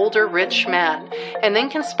with an older, rich man and then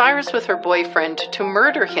conspires with her boyfriend to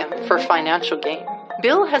murder him for financial gain.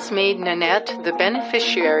 Bill has made Nanette the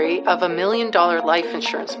beneficiary of a $1 million life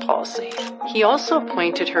insurance policy. He also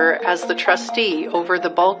appointed her as the trustee over the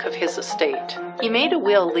bulk of his estate. He made a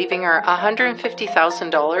will leaving her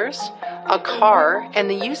 $150,000, a car, and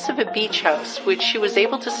the use of a beach house, which she was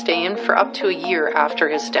able to stay in for up to a year after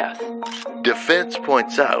his death. Defense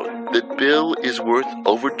points out that Bill is worth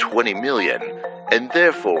over $20 million and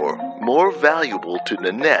therefore more valuable to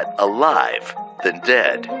Nanette alive than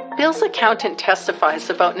dead. Bill's accountant testifies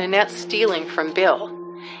about Nanette stealing from Bill.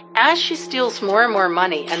 As she steals more and more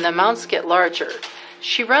money and the amounts get larger,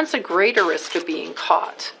 she runs a greater risk of being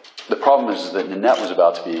caught. The problem is that Nanette was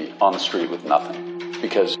about to be on the street with nothing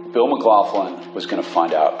because Bill McLaughlin was going to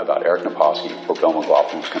find out about Eric Naposki or Bill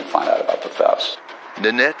McLaughlin was going to find out about the thefts.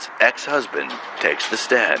 Nanette's ex-husband takes the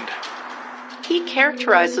stand. He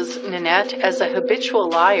characterizes Nanette as a habitual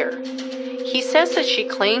liar. He says that she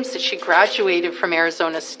claims that she graduated from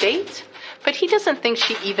Arizona State, but he doesn't think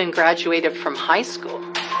she even graduated from high school.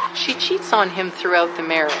 She cheats on him throughout the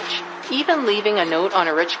marriage, even leaving a note on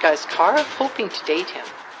a rich guy's car hoping to date him.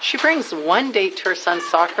 She brings one date to her son's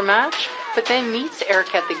soccer match, but then meets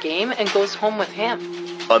Eric at the game and goes home with him.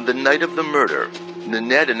 On the night of the murder,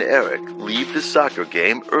 Nanette and Eric leave the soccer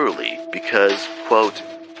game early because, quote,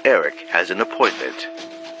 Eric has an appointment.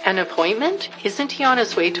 An appointment? Isn't he on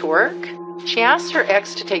his way to work? She asks her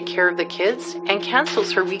ex to take care of the kids and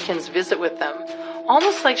cancels her weekend's visit with them,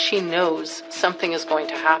 almost like she knows something is going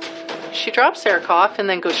to happen. She drops Eric off and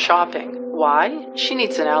then goes shopping. Why? She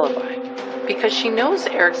needs an alibi. Because she knows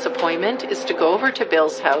Eric's appointment is to go over to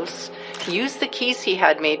Bill's house, use the keys he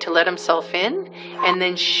had made to let himself in, and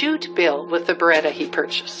then shoot Bill with the Beretta he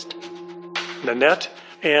purchased. Nanette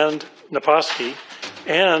and Naposki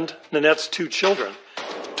and Nanette's 2 children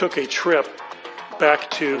took a trip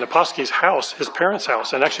back to Naposki's house, his parents'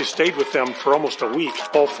 house, and actually stayed with them for almost a week.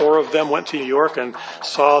 All 4 of them went to New York and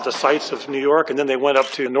saw the sights of New York, and then they went up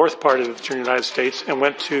to the north part of the United States and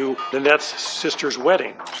went to Nanette's sister's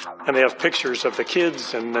wedding. And they have pictures of the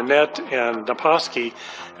kids and Nanette and Naposki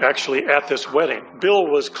actually at this wedding. Bill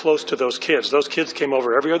was close to those kids. Those kids came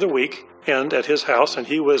over every other week and at his house, and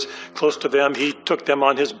he was close to them. He took them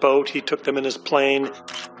on his boat. He took them in his plane.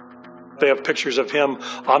 They have pictures of him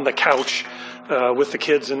on the couch with the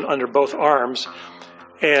kids under both arms.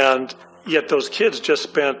 And yet those kids just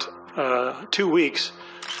spent 2 weeks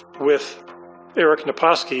with Eric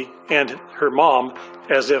Naposki and her mom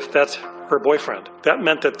as if that's her boyfriend. That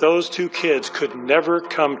meant that those 2 kids could never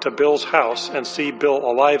come to Bill's house and see Bill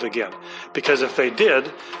alive again. Because if they did,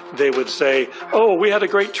 they would say, oh, we had a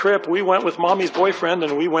great trip. We went with mommy's boyfriend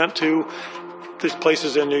and we went to these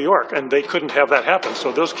places in New York, and they couldn't have that happen.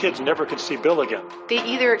 So those kids never could see Bill again. They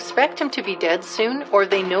either expect him to be dead soon, or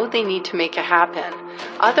they know they need to make it happen.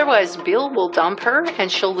 Otherwise, Bill will dump her,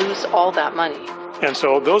 and she'll lose all that money. And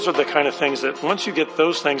so those are the kind of things that once you get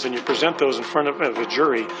those things and you present those in front of a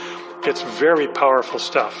jury, it's very powerful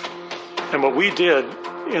stuff. And what we did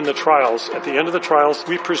in the trials, at the end of the trials,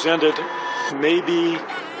 we presented maybe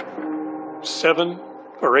 7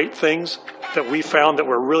 or 8 things that we found that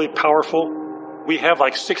were really powerful. We have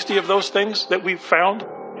like 60 of those things that we found,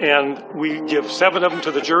 and we give 7 of them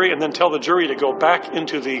to the jury and then tell the jury to go back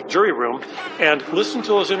into the jury room and listen to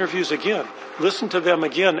those interviews again. Listen to them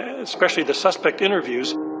again, especially the suspect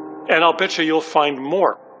interviews, and I'll bet you'll find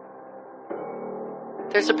more.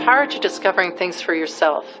 There's a power to discovering things for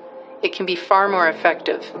yourself. It can be far more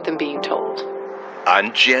effective than being told.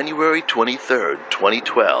 On January 23rd,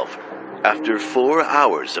 2012, after 4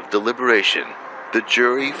 hours of deliberation, the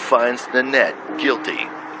jury finds Nanette guilty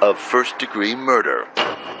of first-degree murder.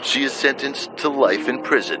 She is sentenced to life in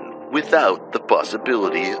prison without the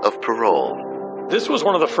possibility of parole. This was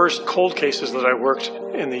one of the first cold cases that I worked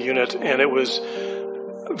in the unit, and it was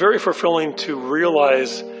very fulfilling to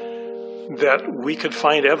realize that we could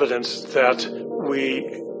find evidence that we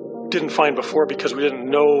didn't find before because we didn't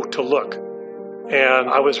know to look. And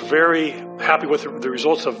I was very happy with the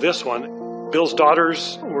results of this one. Bill's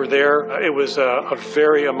daughters were there. It was a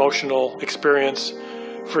very emotional experience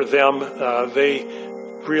for them. They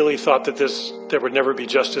really thought that there would never be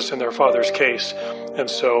justice in their father's case. And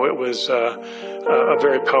so it was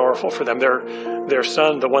very powerful for them. Their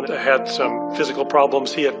son, the one that had some physical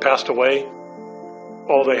problems, he had passed away.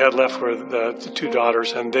 All they had left were the two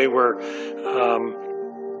daughters, and they were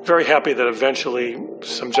very happy that eventually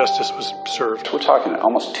some justice was served. We're talking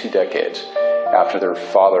almost 2 decades after their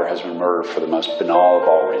father has been murdered for the most banal of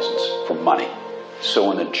all reasons, for money. So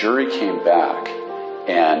when the jury came back,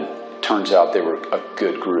 and it turns out they were a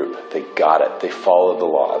good group, they got it, they followed the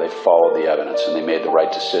law, they followed the evidence, and they made the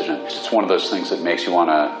right decision. It's one of those things that makes you want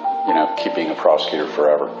to, keep being a prosecutor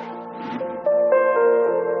forever.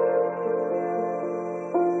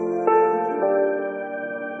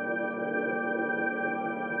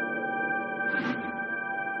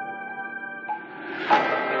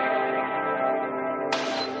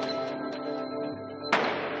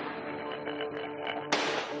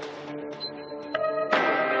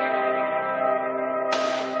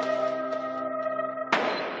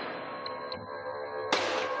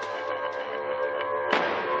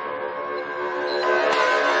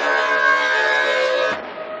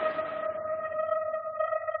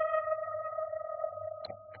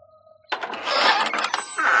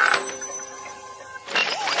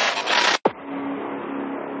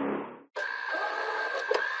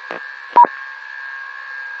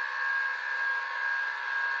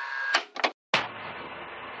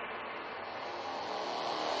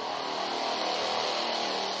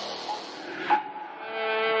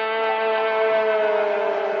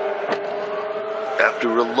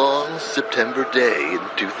 After a long September day in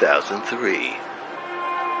 2003,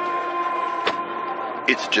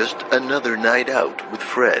 it's just another night out with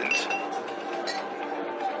friends.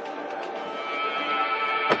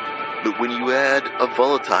 But when you add a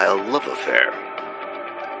volatile love affair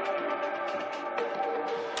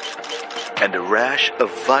and a rash of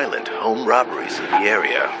violent home robberies in the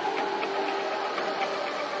area,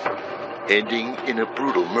 ending in a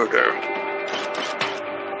brutal murder,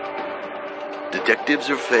 detectives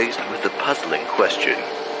are faced with the puzzling question: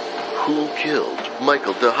 who killed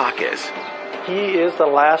Michael DeHakis? He is the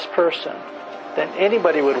last person that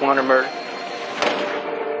anybody would want to murder.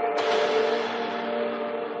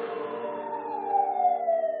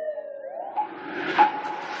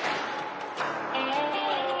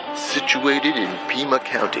 Situated in Pima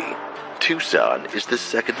County, Tucson is the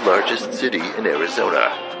second largest city in Arizona.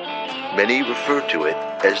 Many refer to it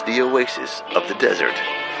as the oasis of the desert.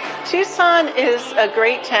 Tucson is a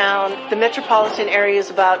great town. The metropolitan area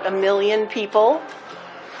is about 1 million people,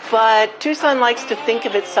 but Tucson likes to think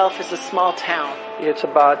of itself as a small town. It's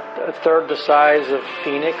about a third the size of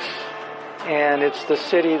Phoenix, and it's the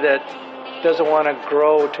city that doesn't want to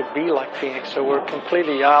grow to be like Phoenix, so we're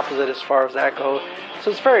completely opposite as far as that goes.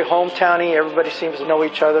 So it's very hometowny. Everybody seems to know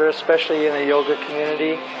each other, especially in the yoga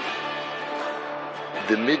community.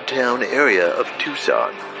 The Midtown area of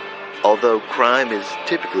Tucson, although crime is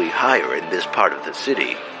typically higher in this part of the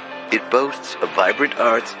city, it boasts a vibrant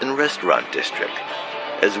arts and restaurant district,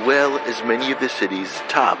 as well as many of the city's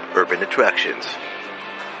top urban attractions.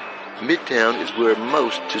 Midtown is where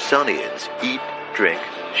most Tucsonians eat, drink,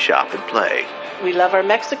 shop, and play. We love our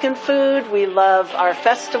Mexican food. We love our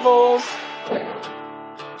festivals.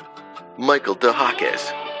 Michael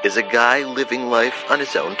DeHakis is a guy living life on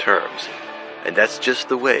his own terms, and that's just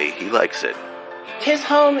the way he likes it. His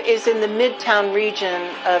home is in the Midtown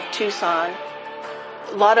region of Tucson.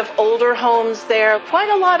 A lot of older homes there, quite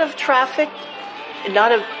a lot of traffic,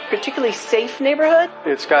 not a particularly safe neighborhood.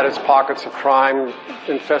 It's got its pockets of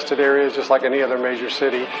crime-infested areas just like any other major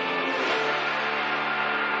city.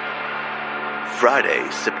 Friday,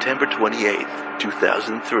 September 28th,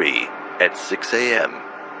 2003, at 6 a.m.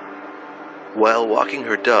 While walking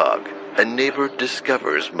her dog, a neighbor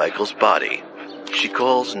discovers Michael's body. She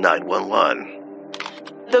calls 911.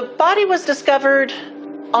 The body was discovered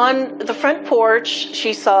on the front porch.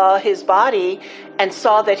 She saw his body and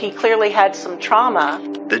saw that he clearly had some trauma.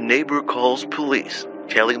 The neighbor calls police,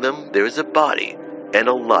 telling them there is a body and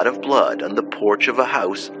a lot of blood on the porch of a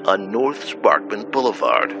house on North Sparkman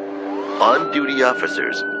Boulevard. On-duty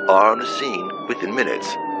officers are on the scene within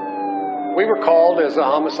minutes. We were called as a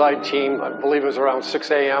homicide team, I believe it was around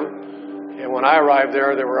 6 a.m. And when I arrived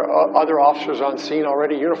there, there were other officers on scene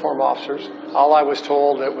already, uniformed officers. All I was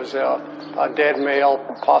told, it was a dead male,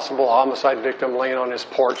 possible homicide victim laying on his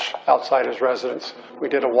porch outside his residence. We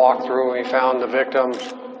did a walkthrough and we found the victim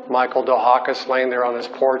Michael Dohakis laying there on his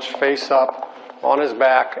porch, face up, on his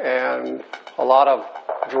back, and a lot of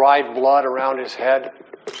dried blood around his head.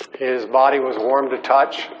 His body was warm to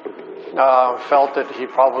touch. Felt that he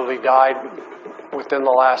probably died within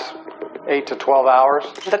the last 8 to 12 hours.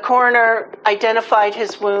 The coroner identified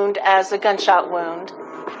his wound as a gunshot wound,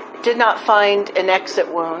 did not find an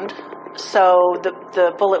exit wound, so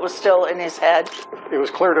the bullet was still in his head. It was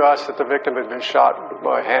clear to us that the victim had been shot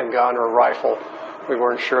by a handgun or a rifle. We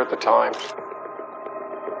weren't sure at the time.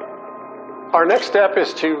 Our next step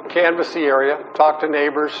is to canvass the area, talk to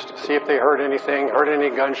neighbors to see if they heard anything, heard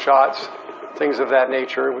any gunshots, things of that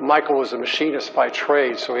nature. Michael was a machinist by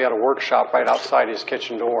trade, so he had a workshop right outside his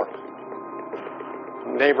kitchen door.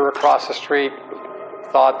 A neighbor across the street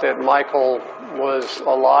thought that Michael was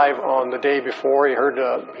alive on the day before. He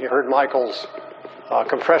heard Michael's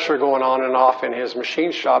compressor going on and off in his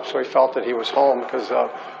machine shop, so he felt that he was home because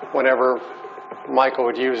whenever Michael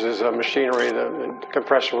would use his machinery, the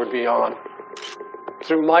compressor would be on.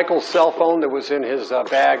 Through Michael's cell phone that was in his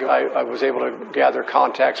bag, I was able to gather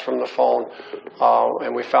contacts from the phone,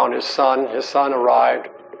 and we found his son. His son arrived.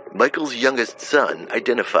 Michael's youngest son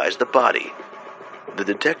identifies the body. The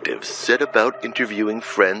detectives set about interviewing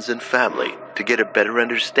friends and family to get a better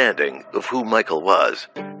understanding of who Michael was,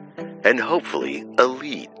 and hopefully a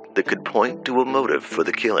lead that could point to a motive for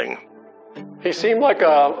the killing. He seemed like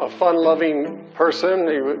a fun-loving person.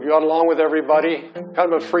 He got along with everybody,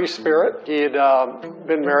 kind of a free spirit. He had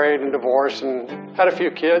been married and divorced and had a few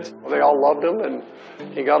kids. They all loved him, and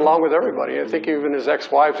he got along with everybody. I think even his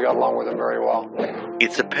ex-wives got along with him very well.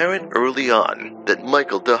 It's apparent early on that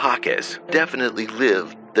Michael Dohakis definitely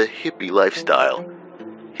lived the hippie lifestyle.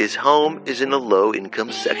 His home is in a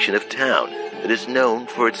low-income section of town that is known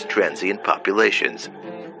for its transient populations.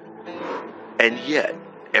 And yet,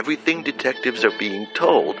 everything detectives are being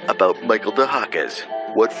told about Michael Dohakis,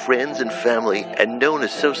 what friends and family and known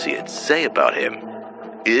associates say about him,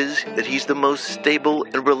 is that he's the most stable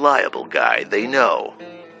and reliable guy they know.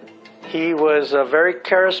 He was a very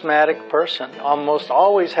charismatic person, almost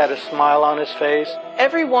always had a smile on his face.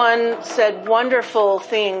 Everyone said wonderful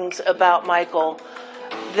things about Michael,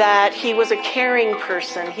 that he was a caring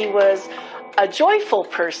person, he was a joyful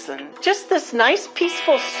person, just this nice,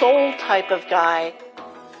 peaceful soul type of guy.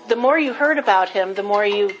 The more you heard about him, the more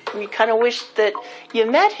you kind of wished that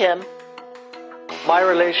you met him. My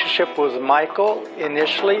relationship with Michael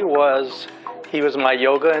initially was, he was my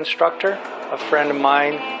yoga instructor. A friend of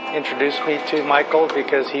mine introduced me to Michael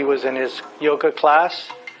because he was in his yoga class,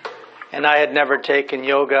 and I had never taken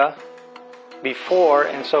yoga before,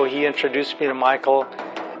 and so he introduced me to Michael,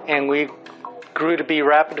 and we grew to be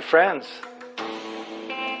rapid friends.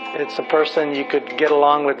 It's a person you could get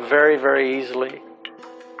along with very, very easily.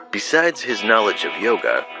 Besides his knowledge of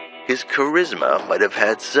yoga, his charisma might have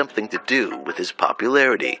had something to do with his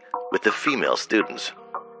popularity with the female students.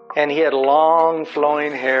 And he had long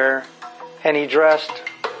flowing hair, and he dressed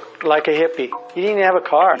like a hippie. He didn't have a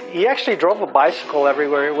car. He actually drove a bicycle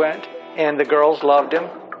everywhere he went, and the girls loved him.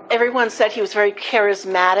 Everyone said he was very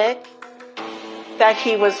charismatic, that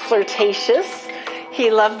he was flirtatious.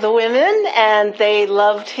 He loved the women, and they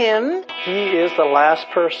loved him. He is the last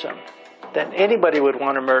person that anybody would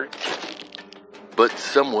want to murder. But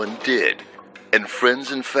someone did, and friends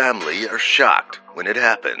and family are shocked when it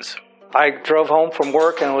happens. I drove home from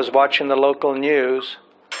work and was watching the local news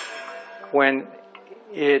when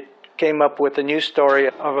it came up with a news story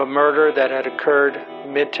of a murder that had occurred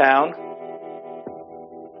midtown.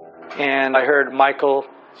 And I heard Michael's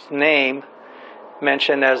name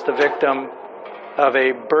mentioned as the victim of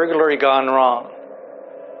a burglary gone wrong.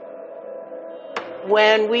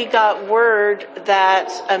 When we got word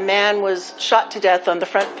that a man was shot to death on the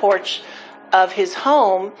front porch of his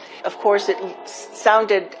home, of course it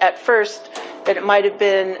sounded at first that it might have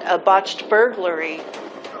been a botched burglary.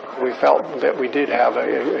 We felt that we did have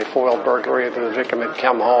a foiled burglary. The victim had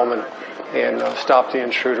come home and stopped the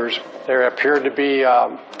intruders. There appeared to be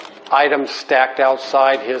items stacked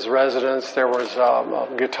outside his residence. There was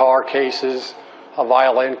guitar cases, a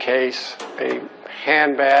violin case, a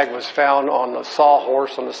handbag was found on the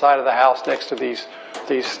sawhorse on the side of the house next to these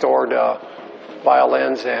stored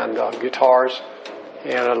violins and guitars.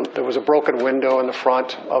 And there was a broken window in the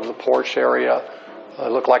front of the porch area.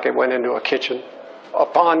 It looked like it went into a kitchen.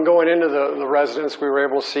 Upon going into the residence, we were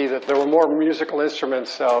able to see that there were more musical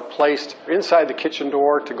instruments placed inside the kitchen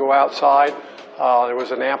door to go outside. There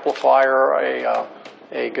was an amplifier,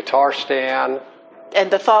 a guitar stand. And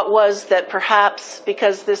the thought was that perhaps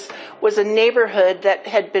because this was a neighborhood that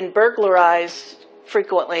had been burglarized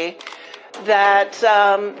frequently, that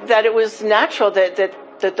it was natural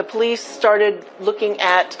that that the police started looking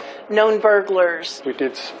at known burglars. We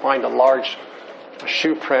did find a large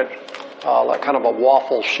shoe print, like kind of a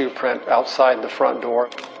waffle shoe print outside the front door.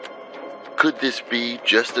 Could this be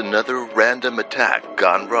just another random attack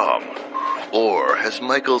gone wrong? Or has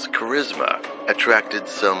Michael's charisma attracted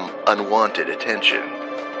some unwanted attention?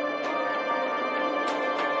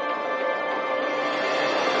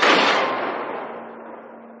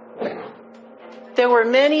 There were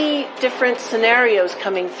many different scenarios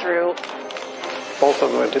coming through. Both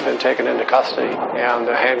of them had been taken into custody, and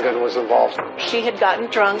the handgun was involved. She had gotten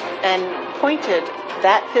drunk and pointed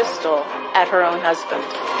that pistol at her own husband.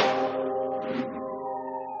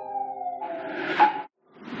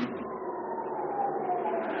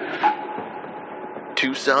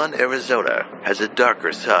 Tucson, Arizona has a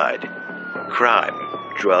darker side. Crime,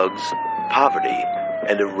 drugs, poverty,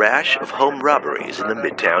 and a rash of home robberies in the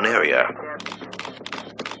Midtown area.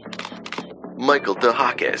 Michael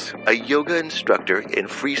DeHakis, a yoga instructor in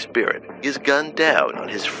Free Spirit, is gunned down on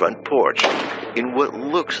his front porch in what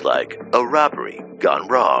looks like a robbery gone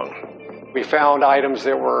wrong. We found items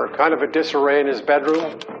that were kind of a disarray in his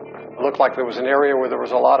bedroom. It looked like there was an area where there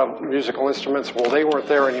was a lot of musical instruments. Well, they weren't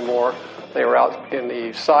there anymore. They were out in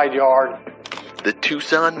the side yard. The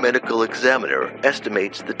Tucson medical examiner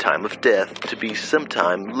estimates the time of death to be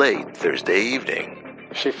sometime late Thursday evening.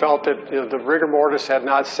 She felt that the rigor mortis had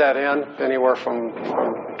not set in anywhere from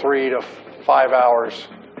 3 to 5 hours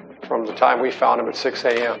from the time we found him at 6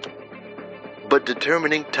 a.m. But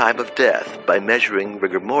determining time of death by measuring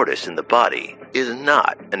rigor mortis in the body is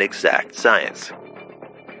not an exact science.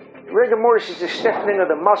 Rigor mortis is a stiffening of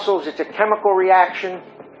the muscles. It's a chemical reaction,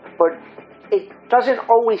 but it doesn't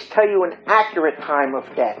always tell you an accurate time of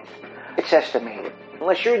death. It's estimated.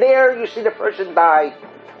 Unless you're there, you see the person die.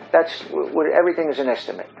 That's what everything is an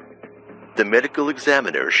estimate. The medical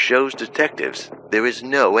examiner shows detectives there is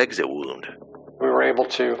no exit wound. We were able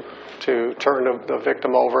to turn the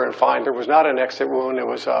victim over and find there was not an exit wound. It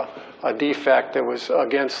was a defect that was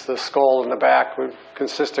against the skull in the back,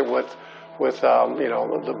 consistent with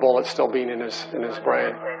the bullet still being in his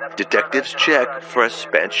brain. Detectives check for a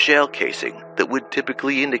spent shell casing that would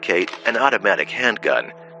typically indicate an automatic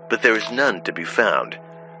handgun, but there is none to be found.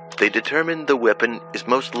 They determine the weapon is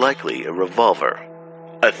most likely a revolver.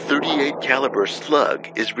 A .38 caliber slug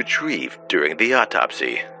is retrieved during the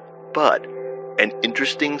autopsy, but an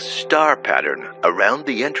interesting star pattern around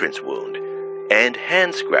the entrance wound and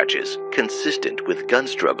hand scratches consistent with gun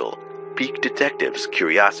struggle piqued detectives'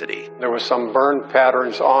 curiosity. There was some burn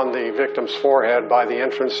patterns on the victim's forehead by the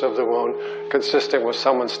entrance of the wound, consistent with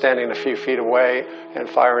someone standing a few feet away and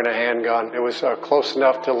firing a handgun. It was close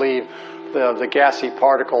enough to leave the gassy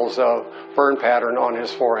particles of burn pattern on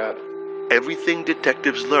his forehead. Everything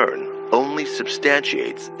detectives learn only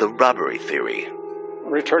substantiates the robbery theory.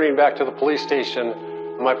 Returning back to the police station,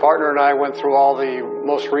 my partner and I went through all the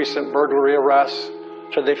most recent burglary arrests.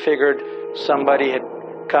 So they figured somebody had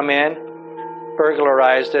come in,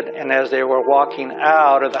 burglarized it, and as they were walking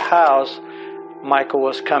out of the house, Michael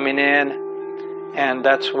was coming in, and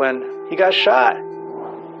that's when he got shot.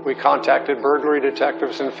 We contacted burglary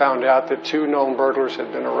detectives and found out that 2 known burglars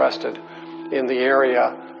had been arrested in the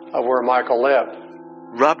area of where Michael lived.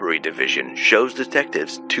 Robbery Division shows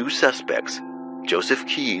detectives 2 suspects, Joseph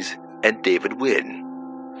Keys and David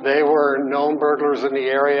Wynn. They were known burglars in the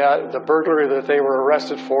area. The burglary that they were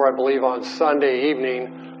arrested for, I believe on Sunday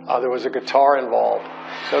evening, there was a guitar involved.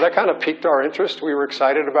 So that kind of piqued our interest. We were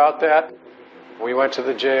excited about that. We went to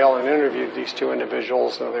the jail and interviewed these 2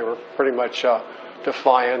 individuals, and they were pretty much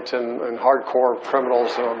defiant and hardcore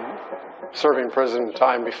criminals serving prison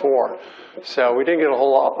time before. So we didn't get a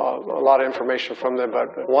lot of information from them,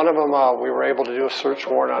 but one of them, we were able to do a search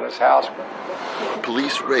warrant on his house.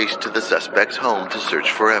 Police race to the suspect's home to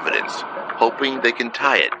search for evidence, hoping they can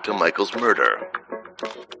tie it to Michael's murder.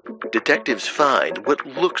 Detectives find what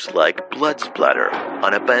looks like blood splatter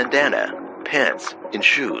on a bandana, pants, and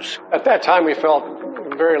shoes. At that time, we felt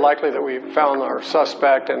very likely that we found our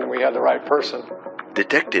suspect and we had the right person.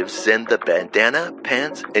 Detectives send the bandana,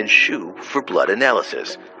 pants, and shoe for blood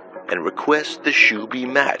analysis and request the shoe be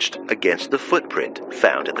matched against the footprint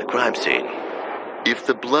found at the crime scene. If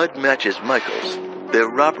the blood matches Michael's, their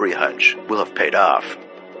robbery hunch will have paid off.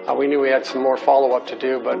 We knew we had some more follow-up to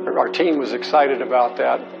do, but our team was excited about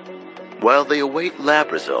that. While they await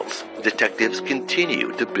lab results, detectives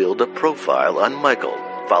continue to build a profile on Michael,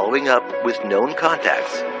 following up with known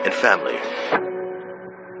contacts and family.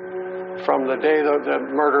 From the day the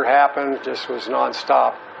murder happened, just was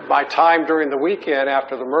nonstop. My time during the weekend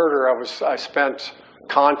after the murder, I spent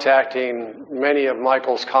contacting many of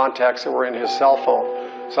Michael's contacts that were in his cell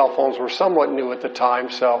phone. Cell phones were somewhat new at the time,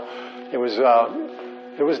 so it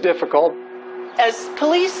was difficult. As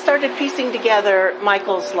police started piecing together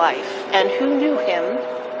Michael's life and who knew him,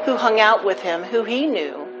 who hung out with him, who he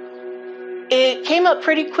knew, it came up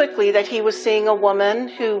pretty quickly that he was seeing a woman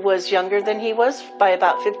who was younger than he was by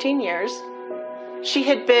about 15 years. She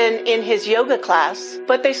had been in his yoga class,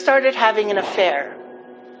 but they started having an affair.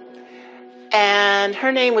 And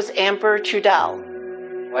her name was Amber Trudell.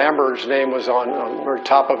 Amber's name was on the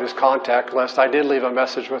top of his contact list. I did leave a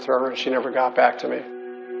message with her, and she never got back to me.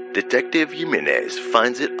 Detective Jimenez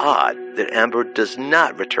finds it odd that Amber does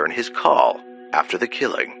not return his call after the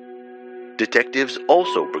killing. Detectives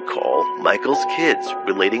also recall Michael's kids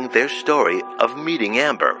relating their story of meeting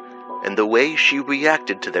Amber and the way she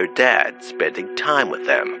reacted to their dad spending time with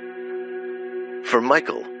them. For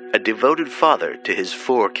Michael, a devoted father to his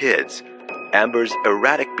 4 kids, Amber's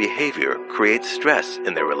erratic behavior creates stress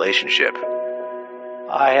in their relationship.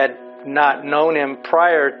 I had not known him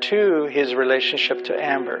prior to his relationship to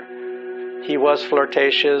Amber. He was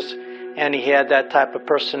flirtatious, and he had that type of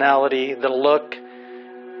personality, the look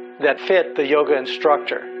that fit the yoga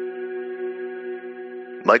instructor.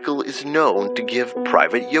 Michael is known to give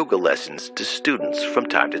private yoga lessons to students from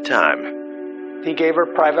time to time. He gave her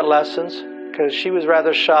private lessons because she was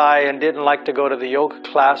rather shy and didn't like to go to the yoga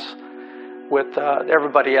class with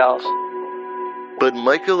everybody else. But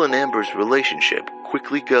Michael and Amber's relationship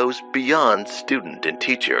quickly goes beyond student and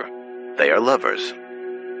teacher. They are lovers.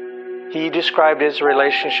 He described his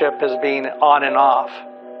relationship as being on and off.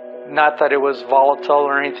 Not that it was volatile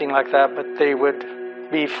or anything like that, but they would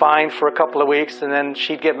be fine for a couple of weeks, and then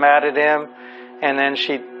she'd get mad at him, and then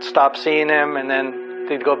she'd stop seeing him, and then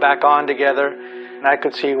they'd go back on together. And I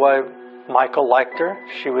could see why Michael liked her.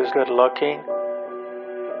 She was good looking.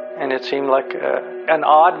 And it seemed like an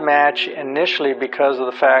odd match initially because of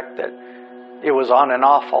the fact that it was on and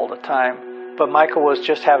off all the time. But Michael was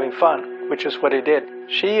just having fun, which is what he did.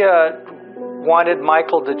 She wanted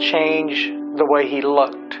Michael to change the way he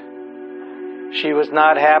looked. She was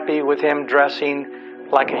not happy with him dressing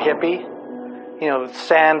like a hippie, with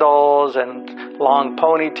sandals and long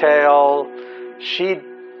ponytail. She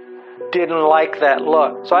didn't like that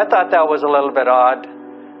look. So I thought that was a little bit odd.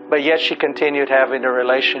 But yet she continued having a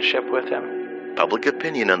relationship with him. Public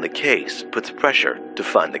opinion on the case puts pressure to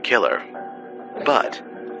find the killer. But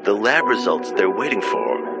the lab results they're waiting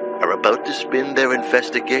for are about to spin their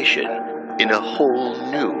investigation in a whole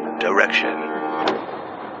new direction.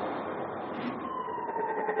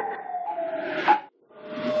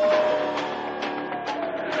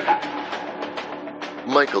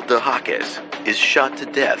 Michael DeHakis is shot to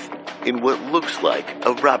death in what looks like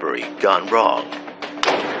a robbery gone wrong.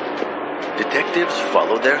 Detectives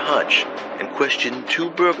follow their hunch and question 2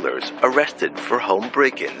 burglars arrested for home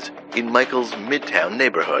break-ins in Michael's Midtown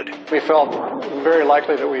neighborhood. We felt very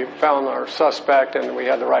likely that we found our suspect and we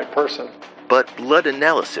had the right person. But blood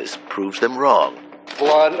analysis proves them wrong.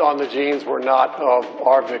 Blood on the jeans were not of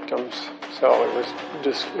our victims, so it was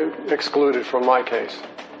just excluded from my case.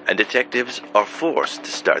 And detectives are forced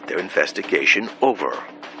to start their investigation over.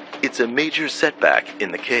 It's a major setback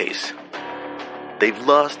in the case. They've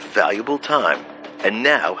lost valuable time and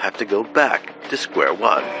now have to go back to square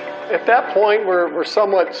one. At that point, we're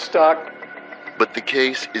somewhat stuck. But the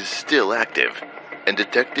case is still active, and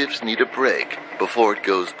detectives need a break before it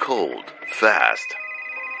goes cold fast.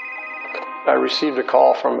 I received a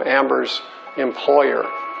call from Amber's employer,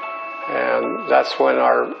 and that's when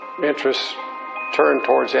our interests turned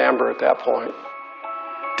towards Amber at that point.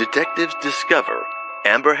 Detectives discover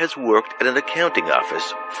Amber has worked at an accounting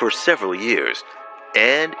office for several years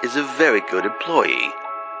and is a very good employee.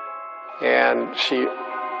 And she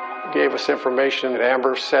gave us information that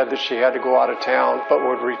Amber said that she had to go out of town but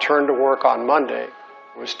would return to work on Monday.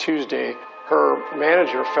 It was Tuesday. Her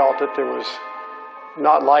manager felt that it was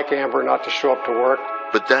not like Amber not to show up to work.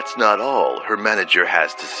 But that's not all her manager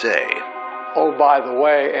has to say. Oh, by the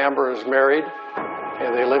way, Amber is married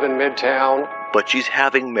and they live in Midtown. But she's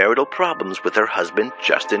having marital problems with her husband,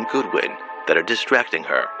 Justin Goodwin, that are distracting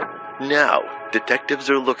her. Now, detectives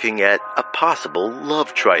are looking at a possible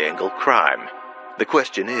love triangle crime. The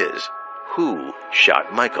question is, who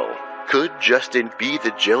shot Michael? Could Justin be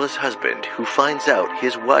the jealous husband who finds out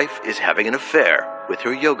his wife is having an affair with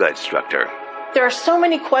her yoga instructor? There are so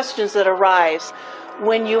many questions that arise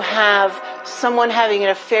when you have someone having an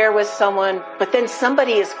affair with someone, but then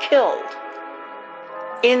somebody is killed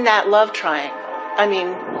in that love triangle. I mean,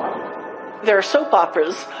 there are soap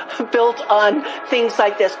operas built on things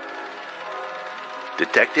like this.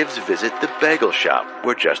 Detectives visit the bagel shop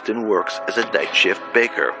where Justin works as a night shift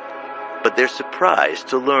baker. but they're surprised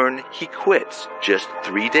to learn he quits just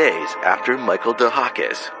 3 days after Michael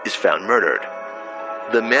DeHakis is found murdered.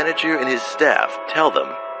 The manager and his staff tell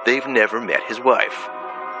them they've never met his wife,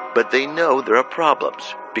 but they know there are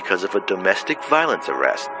problems because of a domestic violence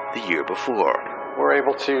arrest the year before. We're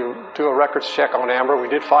able to do a records check on Amber. We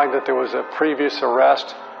did find that there was a previous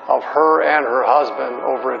arrest of her and her husband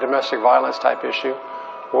over a domestic violence type issue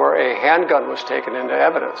where a handgun was taken into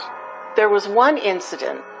evidence. There was one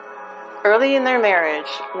incident early in their marriage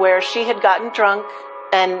where she had gotten drunk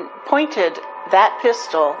and pointed that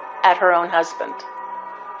pistol at her own husband.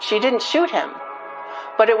 She didn't shoot him,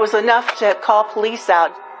 but it was enough to call police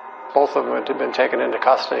out. Both of them had been taken into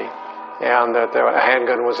custody and that a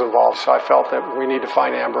handgun was involved, so I felt that we need to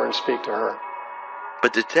find Amber and speak to her.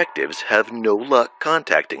 But detectives have no luck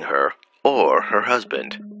contacting her or her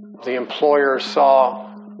husband. The employer saw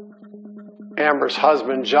Amber's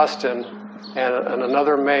husband, Justin, and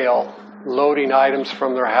another male loading items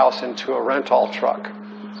from their house into a rental truck.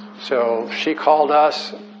 So she called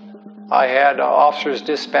us. I had officers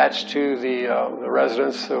dispatched to the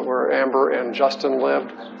residence where Amber and Justin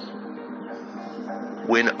lived.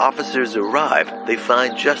 When officers arrive, they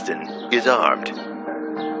find Justin is armed.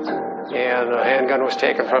 And a handgun was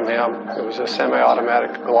taken from him. It was a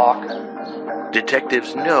semi-automatic Glock.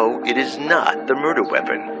 Detectives know it is not the murder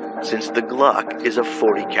weapon, since the Glock is a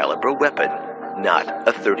 .40 caliber weapon, not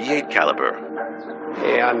a .38 caliber.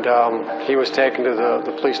 And he was taken to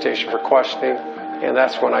the police station for questioning, and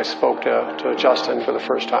that's when I spoke to Justin for the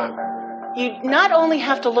first time. You not only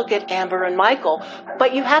have to look at Amber and Michael,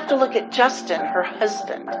 but you have to look at Justin, her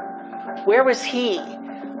husband. Where was he?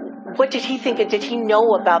 What did he think, and did he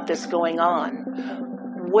know about this going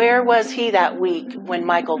on? Where was he that week when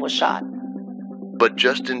Michael was shot? But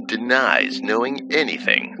Justin denies knowing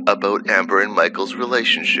anything about Amber and Michael's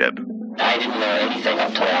relationship. I didn't know anything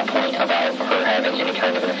up to that point about her having any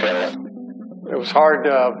kind of an affair. It was hard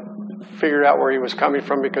to figure out where he was coming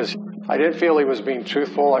from because I didn't feel he was being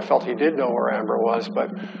truthful. I felt he did know where Amber was, but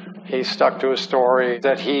he stuck to his story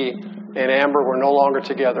that he and Amber were no longer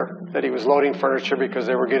together, that he was loading furniture because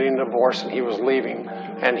they were getting divorced and he was leaving,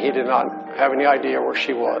 and he did not have any idea where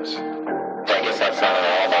she was. I guess that's not an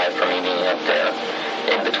alibi for me being up there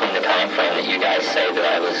in between the time frame that you guys say that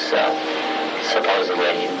I was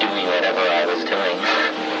supposedly doing whatever I was doing,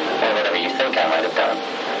 or whatever you think I might have done,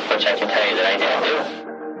 which I can tell you that I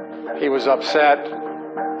didn't do. He was upset.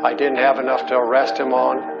 I didn't have enough to arrest him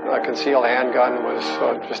on. A concealed handgun was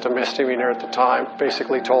just a misdemeanor at the time.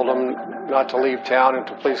 Basically told him not to leave town and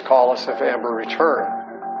to please call us if Amber returned.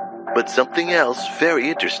 But something else very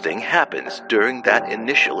interesting happens during that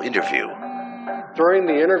initial interview. During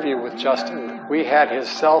the interview with Justin, we had his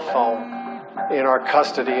cell phone in our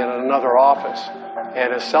custody in another office,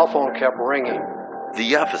 and his cell phone kept ringing.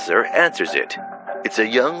 The officer answers it. It's a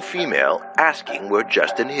young female asking where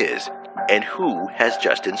Justin is and who has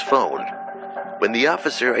Justin's phone. When the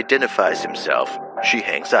officer identifies himself, she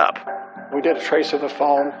hangs up. We did a trace of the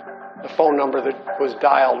phone. The phone number that was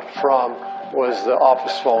dialed from was the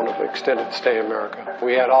office phone of Extended Stay America.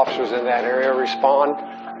 We had officers in that area respond.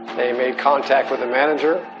 They made contact with the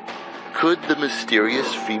manager. Could the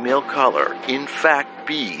mysterious female caller in fact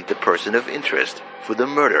be the person of interest for the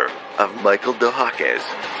murder of Michael DeHakis?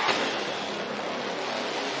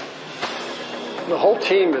 The whole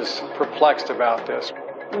team is perplexed about this.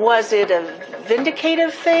 Was it a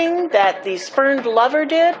vindicative thing that the spurned lover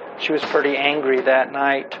did? She was pretty angry that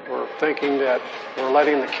night. We're thinking that we're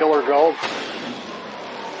letting the killer go.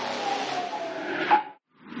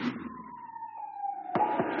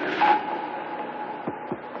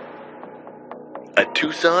 A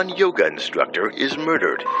Tucson yoga instructor is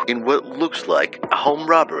murdered in what looks like a home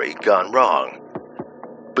robbery gone wrong.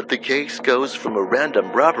 But the case goes from a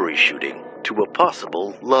random robbery shooting to a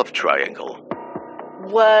possible love triangle.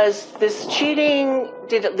 Was this cheating,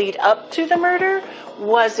 did it lead up to the murder?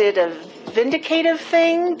 Was it a vindicative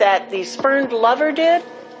thing that the spurned lover did?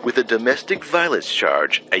 With a domestic violence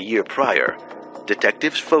charge a year prior,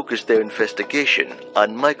 detectives focused their investigation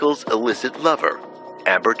on Michael's illicit lover,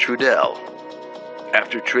 Amber Trudell.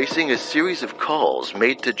 After tracing a series of calls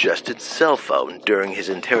made to Justin's cell phone during his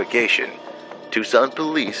interrogation, Tucson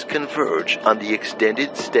police converge on the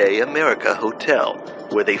Extended Stay America Hotel,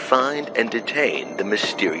 where they find and detain the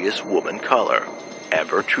mysterious woman caller,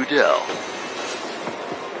 Amber Trudell.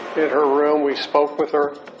 In her room, we spoke with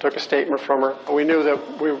her, took a statement from her. We knew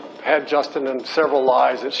that we had Justin in several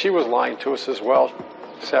lies, that she was lying to us as well.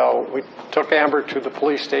 So we took Amber to the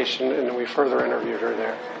police station and we further interviewed her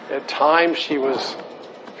there. At times, she was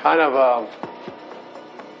kind of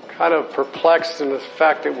perplexed in the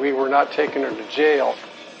fact that we were not taking her to jail.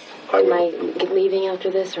 Am I leaving after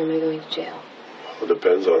this, or am I going to jail? It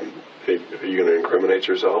depends on, are you going to incriminate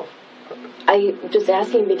yourself? I'm just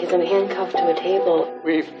asking because I'm handcuffed to a table.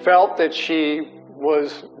 We felt that she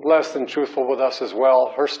was less than truthful with us as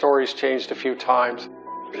well. Her story's changed a few times.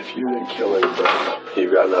 If you didn't kill anybody,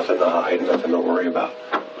 you've got nothing to hide, nothing to worry about.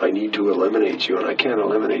 I need to eliminate you, and I can't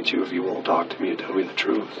eliminate you if you won't talk to me and tell me the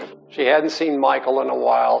truth. She hadn't seen Michael in a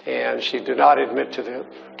while, and she did not admit to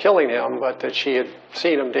killing him, but that she had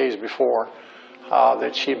seen him days before,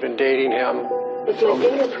 that she'd been dating him. If my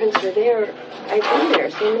fingerprints are there, I've been there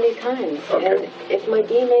so many times. Okay. And if my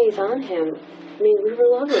DNA is on him, I mean, we were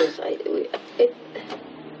lovers.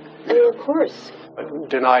 Of course. I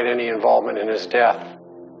denied any involvement in his death.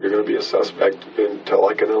 You're going to be a suspect until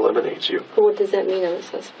I can eliminate you. Well, what does that mean, I'm a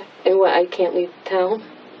suspect? And what, I can't leave town?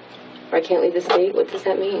 Or I can't leave the state? What does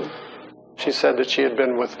that mean? She said that she had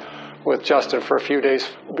been with Justin for a few days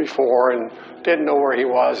before and didn't know where he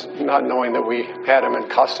was, not knowing that we had him in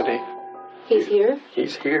custody. He's here?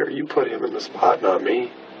 He's here. You put him in the spot, not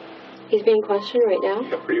me. He's being questioned right now?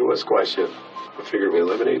 Yeah, he was questioned. I figured we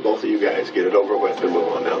eliminate both of you guys, get it over with, and move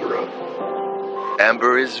on down the road.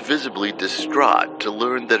 Amber is visibly distraught to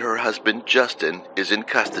learn that her husband Justin is in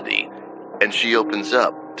custody, and she opens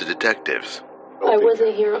up to detectives. I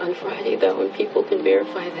wasn't here on Friday, though, and people can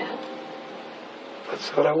verify that. That's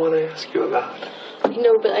what I want to ask you about.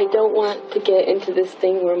 No, but I don't want to get into this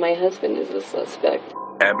thing where my husband is a suspect.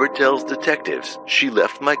 Amber tells detectives she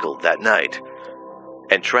left Michael that night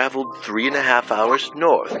and traveled 3.5 hours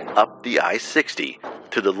north up the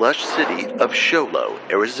I-60 to the lush city of Sholo,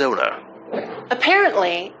 Arizona.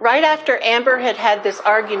 Apparently, right after Amber had had this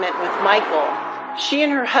argument with Michael, she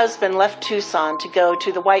and her husband left Tucson to go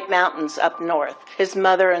to the White Mountains up north. His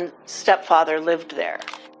mother and stepfather lived there.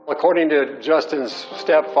 According to Justin's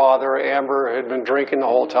stepfather, Amber had been drinking the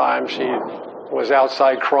whole time. She was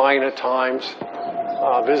outside crying at times,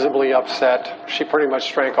 visibly upset. She pretty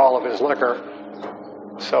much drank all of his liquor.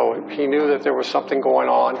 So he knew that there was something going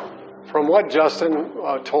on. From what Justin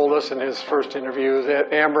told us in his first interview,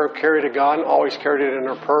 that Amber carried a gun, always carried it in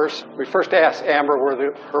her purse. We first asked Amber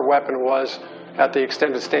where her weapon was at the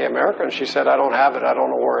extended stay America, and she said, I don't have it, I don't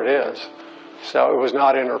know where it is. So it was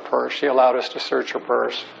not in her purse. She allowed us to search her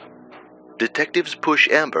purse. Detectives push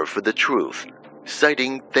Amber for the truth,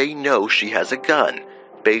 citing they know she has a gun,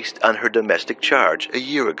 based on her domestic charge a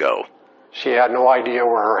year ago. She had no idea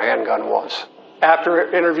where her handgun was.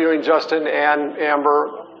 After interviewing Justin and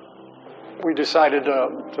Amber, we decided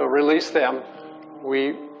to release them.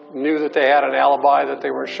 We knew that they had an alibi, that they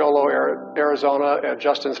were in Sholo, Arizona, at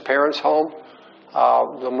Justin's parents' home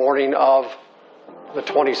the morning of the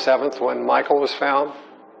 27th when Michael was found.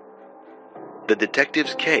 The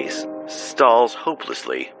detective's case stalls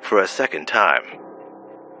hopelessly for a second time.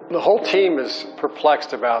 The whole team is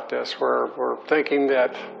perplexed about this. We're thinking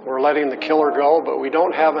that we're letting the killer go, but we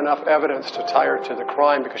don't have enough evidence to tie her to the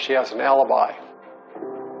crime because she has an alibi.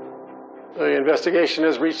 The investigation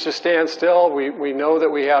has reached a standstill. We know that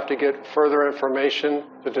we have to get further information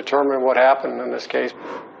to determine what happened in this case.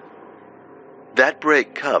 That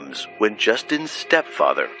break comes when Justin's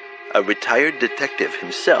stepfather, a retired detective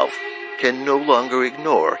himself, can no longer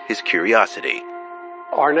ignore his curiosity.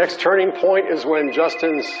 Our next turning point is when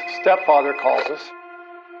Justin's stepfather calls us.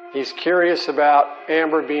 He's curious about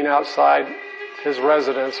Amber being outside his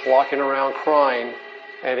residence, walking around crying,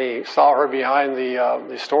 and he saw her behind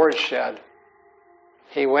the storage shed.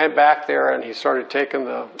 He went back there and he started taking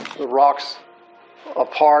the rocks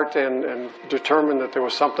apart and determined that there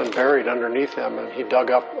was something buried underneath them, and he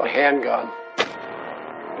dug up a handgun.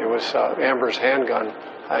 It was Amber's handgun.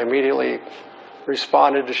 I immediately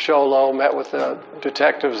responded to Sholo, met with the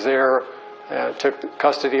detectives there, and took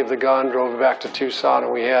custody of the gun, drove it back to Tucson,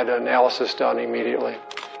 and we had analysis done immediately.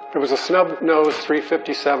 It was a snub-nosed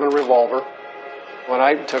 .357 revolver. When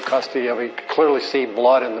I took custody of it, you could clearly see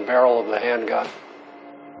blood in the barrel of the handgun.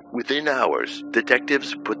 Within hours,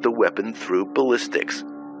 detectives put the weapon through ballistics.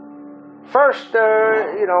 First,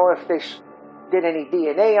 if they did any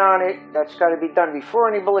DNA on it, that's got to be done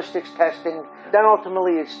before any ballistics testing. Then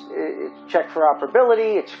ultimately it's checked for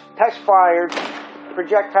operability, it's test fired,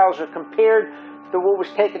 projectiles are compared to what was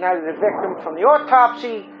taken out of the victim from the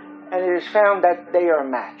autopsy, and it is found that they are a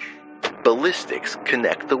match. Ballistics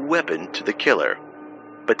connect the weapon to the killer,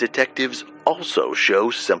 but detectives also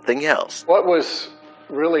show something else. What was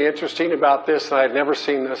really interesting about this, and I had never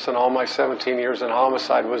seen this in all my 17 years in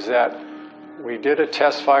homicide, was that we did a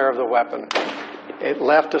test fire of the weapon. It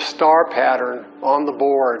left a star pattern on the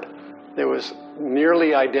board that was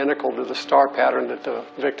nearly identical to the star pattern that the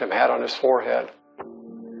victim had on his forehead.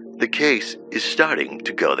 The case is starting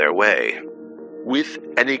to go their way. With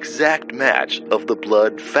an exact match of the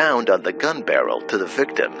blood found on the gun barrel to the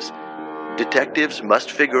victims, detectives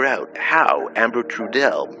must figure out how Amber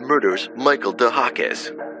Trudell murders Michael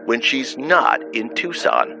DeHakis when she's not in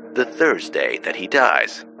Tucson the Thursday that he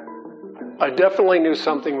dies. I definitely knew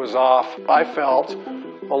something was off. I felt,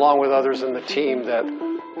 along with others in the team, that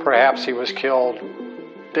perhaps he was killed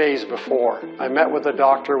days before. I met with the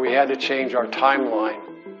doctor. We had to change our timeline.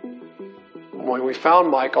 When we found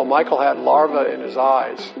Michael, Michael had larvae in his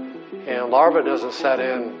eyes, and larvae doesn't set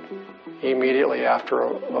in immediately after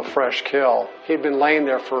a fresh kill. He'd been laying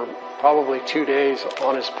there for probably 2 days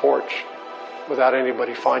on his porch without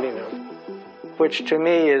anybody finding him. Which to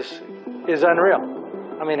me is unreal.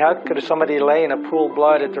 I mean, how could somebody lay in a pool of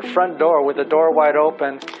blood at their front door with the door wide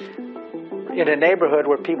open in a neighborhood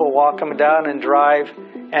where people walk them down and drive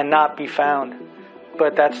and not be found?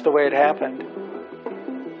 But that's the way it happened.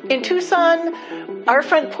 In Tucson, our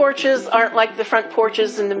front porches aren't like the front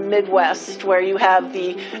porches in the Midwest where you have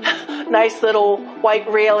the nice little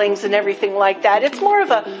white railings and everything like that. It's more of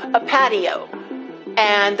a patio,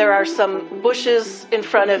 and there are some bushes in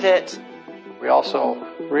front of it. We also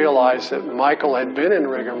realized that Michael had been in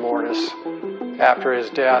rigor mortis after his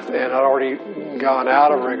death and had already gone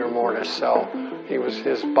out of rigor mortis, so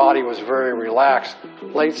his body was very relaxed.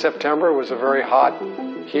 Late September was a very hot,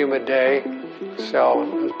 humid day,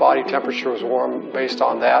 so his body temperature was warm based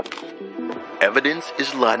on that. Evidence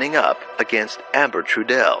is lining up against Amber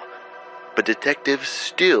Trudell, but detectives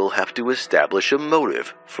still have to establish a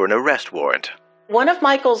motive for an arrest warrant. One of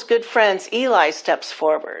Michael's good friends, Eli, steps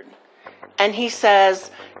forward, and he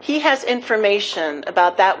says he has information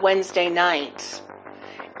about that Wednesday night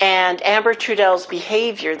and Amber Trudell's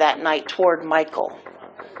behavior that night toward Michael.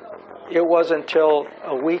 It wasn't until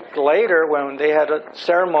a week later when they had a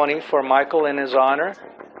ceremony for Michael in his honor.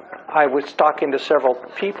 I was talking to several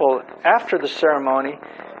people after the ceremony,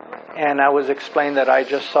 and I was explained that I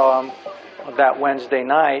just saw him that Wednesday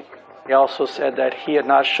night. He also said that he had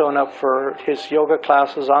not shown up for his yoga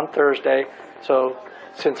classes on Thursday, so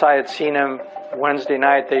since I had seen him Wednesday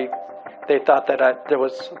night, they thought that there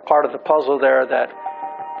was part of the puzzle there that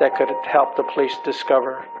could help the police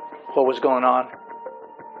discover what was going on.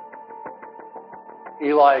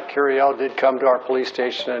 Eli Curiel did come to our police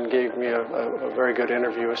station and gave me a very good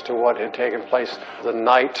interview as to what had taken place the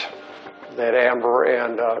night that Amber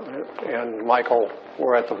and Michael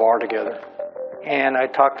were at the bar together. And I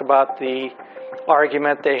talked about the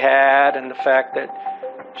argument they had and the fact that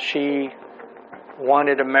she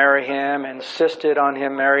wanted to marry him, insisted on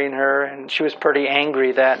him marrying her, and she was pretty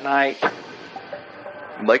angry that night.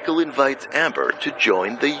 Michael invites Amber to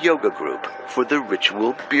join the yoga group for the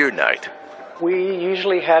ritual beer night. We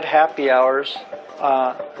usually had happy hours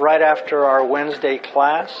right after our Wednesday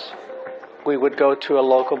class. We would go to a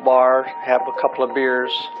local bar, have a couple of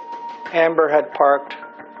beers. Amber had parked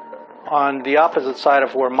on the opposite side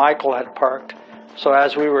of where Michael had parked. So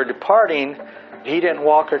as we were departing, he didn't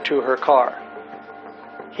walk her to her car.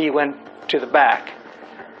 He went to the back.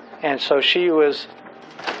 And so she was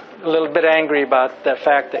a little bit angry about the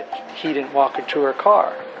fact that he didn't walk her to her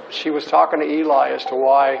car. She was talking to Eli as to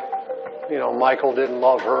why Michael didn't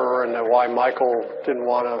love her and why Michael didn't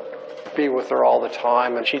want to be with her all the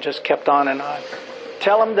time. And she just kept on and on.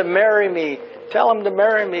 Tell him to marry me. Tell him to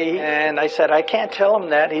marry me. And I said, I can't tell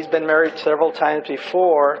him that. He's been married several times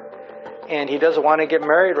before, and he doesn't want to get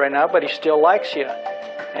married right now, but he still likes you.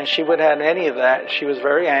 And she wouldn't have any of that. She was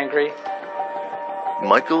very angry.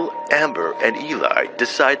 Michael, Amber, and Eli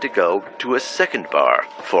decide to go to a second bar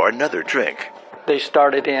for another drink. They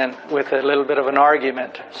started in with a little bit of an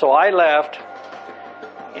argument. So I left,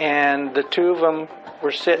 and the two of them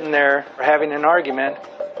were sitting there having an argument,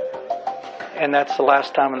 and that's the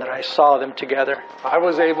last time that I saw them together. I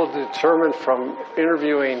was able to determine from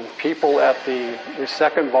interviewing people at the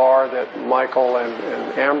second bar that Michael and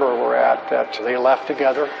Amber were at that they left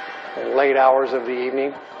together in late hours of the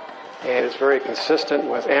evening, and it's very consistent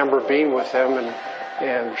with Amber being with him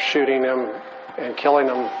and shooting him and killing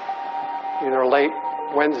him either late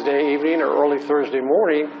Wednesday evening or early Thursday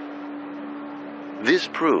morning. This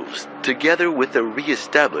proves, together with the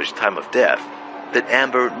re-established time of death, that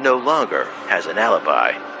Amber no longer has an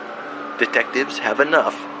alibi. Detectives have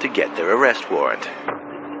enough to get their arrest warrant.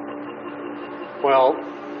 Well,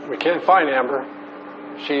 we can't find Amber.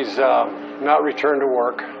 She's not returned to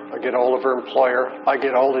work. I get hold of her employer. I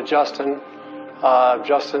get hold of Justin.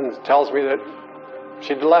 Justin tells me that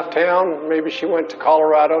she'd left town. Maybe she went to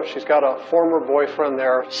Colorado. She's got a former boyfriend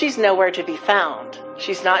there. She's nowhere to be found.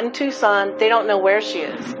 She's not in Tucson. They don't know where she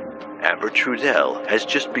is. Amber Trudell has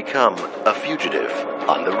just become a fugitive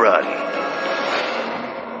on the run.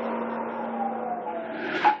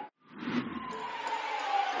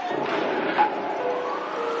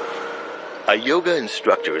 A yoga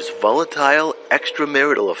instructor's volatile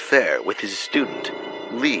extramarital affair with his student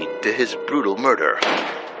lead to his brutal murder.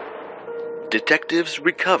 Detectives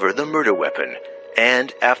recover the murder weapon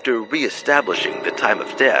and, after re-establishing the time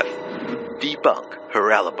of death, debunk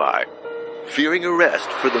her alibi. Fearing arrest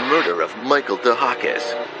for the murder of Michael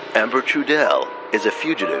DeHakis, Amber Trudell is a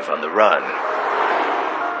fugitive on the run.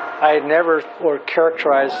 I had never or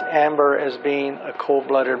characterized Amber as being a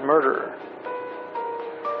cold-blooded murderer.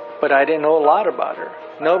 But I didn't know a lot about her.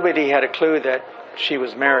 Nobody had a clue that she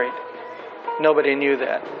was married. Nobody knew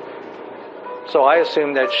that. So I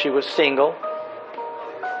assumed that she was single,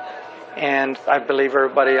 and I believe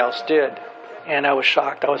everybody else did. And I was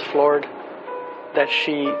shocked, I was floored that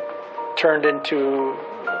she turned into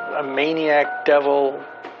a maniac, devil,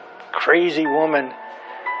 crazy woman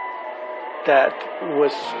that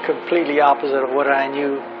was completely opposite of what I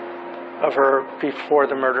knew of her before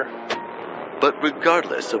the murder. But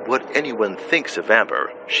regardless of what anyone thinks of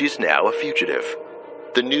Amber, she's now a fugitive.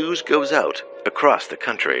 The news goes out across the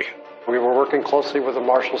country. We were working closely with the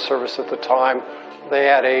Marshal Service at the time. They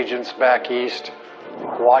had agents back east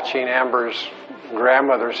watching Amber's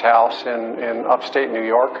grandmother's house in upstate New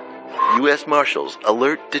York. U.S. Marshals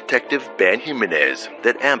alert Detective Ben Jimenez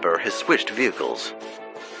that Amber has switched vehicles.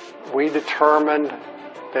 We determined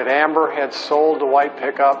that Amber had sold the white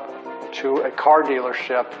pickup to a car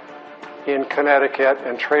dealership in Connecticut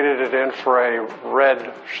and traded it in for a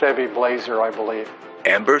red Chevy Blazer, I believe.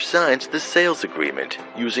 Amber signs the sales agreement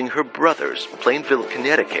using her brother's Plainville,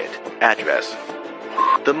 Connecticut address.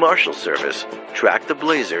 The Marshal Service tracked the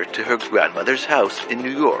Blazer to her grandmother's house in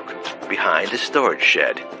New York, behind a storage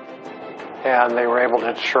shed. And they were able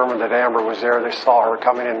to determine that Amber was there. They saw her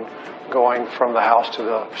coming and going from the house to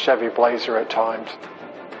the Chevy Blazer at times.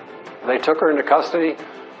 They took her into custody,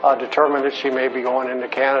 determined that she may be going into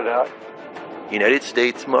Canada. United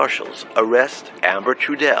States Marshals arrest Amber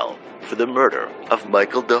Trudell for the murder of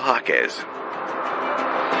Michael DeHakis.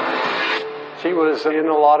 She was in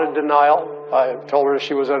a lot of denial. I told her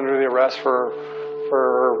she was under the arrest for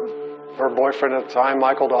her boyfriend at the time,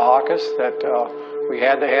 Michael DeHakis, that we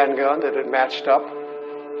had the handgun, that it matched up,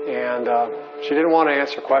 and she didn't want to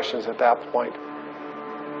answer questions at that point.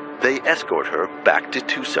 They escort her back to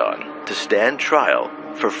Tucson to stand trial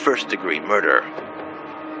for first-degree murder.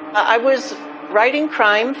 I was writing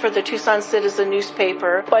crime for the Tucson Citizen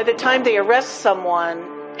newspaper. By the time they arrest someone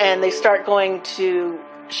and they start going to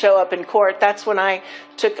show up in court, that's when I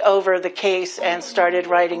took over the case and started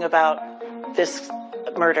writing about this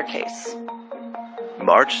murder case.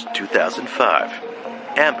 March 2005.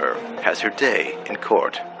 Amber has her day in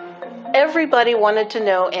court. Everybody wanted to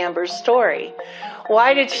know Amber's story.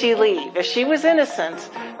 Why did she leave? If she was innocent,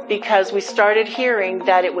 because we started hearing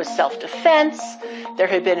that it was self-defense, there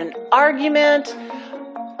had been an argument.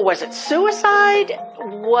 Was it suicide?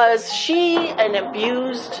 Was she an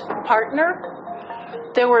abused partner?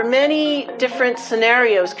 There were many different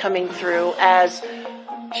scenarios coming through as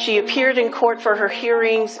she appeared in court for her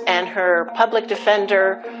hearings and her public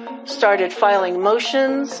defender started filing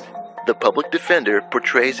motions. The public defender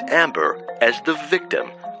portrays Amber as the victim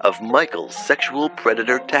of Michael's sexual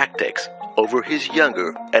predator tactics over his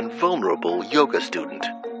younger and vulnerable yoga student.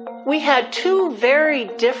 We had two very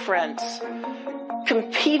different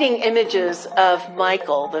competing images of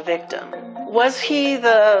Michael, the victim. Was he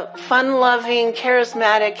the fun-loving,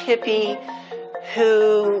 charismatic hippie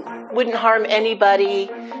who wouldn't harm anybody,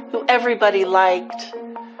 who everybody liked?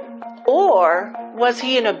 Or was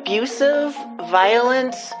he an abusive,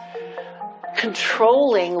 violent,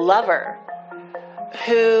 controlling lover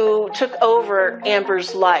who took over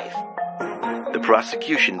Amber's life? The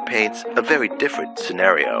prosecution paints a very different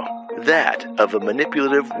scenario, that of a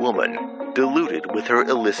manipulative woman deluded with her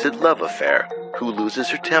illicit love affair who loses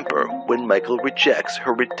her temper when Michael rejects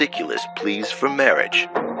her ridiculous pleas for marriage.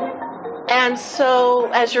 And so,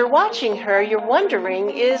 as you're watching her, you're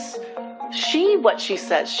wondering, is she what she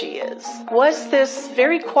says she is? Was this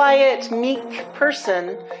very quiet, meek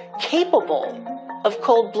person capable of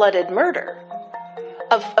cold-blooded murder?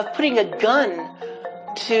 Of putting a gun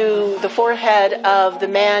to the forehead of the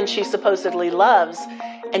man she supposedly loves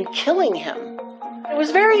and killing him? It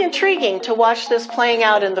was very intriguing to watch this playing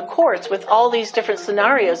out in the courts with all these different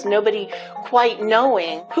scenarios, nobody quite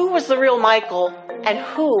knowing who was the real Michael and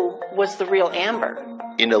who was the real Amber.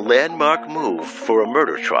 In a landmark move for a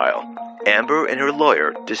murder trial, Amber and her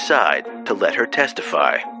lawyer decide to let her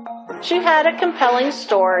testify. She had a compelling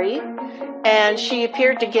story, and she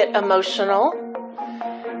appeared to get emotional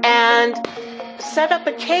and set up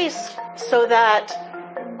a case so that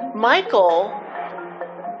Michael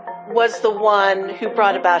was the one who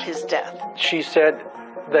brought about his death. She said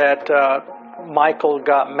that Michael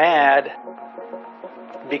got mad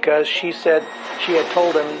because she said she had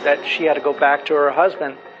told him that she had to go back to her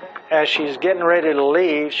husband. As she's getting ready to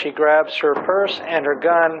leave, she grabs her purse and her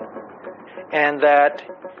gun, and that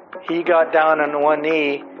he got down on one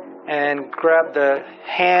knee and grabbed the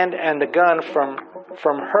hand and the gun from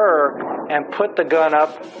her and put the gun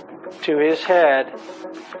up to his head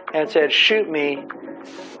and said, "Shoot me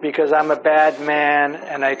because I'm a bad man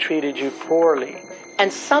and I treated you poorly."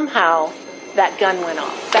 And somehow that gun went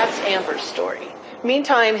off. That's Amber's story.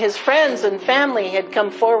 Meantime, his friends and family had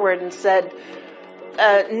come forward and said,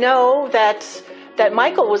 no, that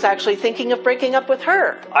Michael was actually thinking of breaking up with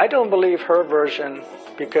her. I don't believe her version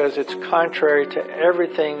because it's contrary to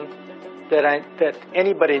everything that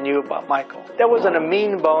anybody knew about Michael. There wasn't a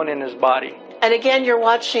mean bone in his body. And again, you're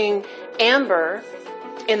watching Amber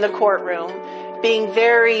in the courtroom being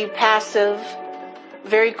very passive,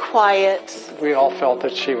 very quiet. We all felt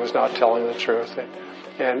that she was not telling the truth.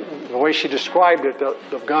 And the way she described it,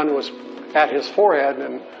 the gun was at his forehead,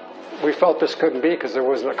 and we felt this couldn't be because there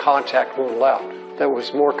wasn't a contact wound left that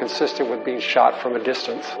was more consistent with being shot from a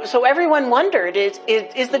distance. So everyone wondered,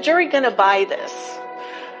 is the jury going to buy this?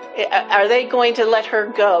 Are they going to let her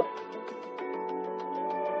go?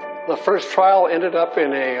 The first trial ended up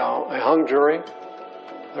in a hung jury.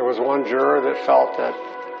 There was one juror that felt that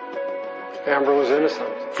Amber was innocent.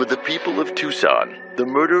 For the people of Tucson, the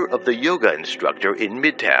murder of the yoga instructor in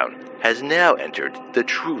Midtown has now entered the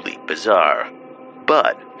truly bizarre.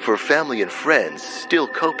 But for family and friends still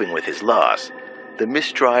coping with his loss, the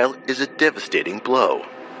mistrial is a devastating blow.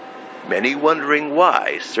 Many wondering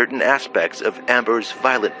why certain aspects of Amber's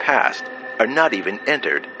violent past are not even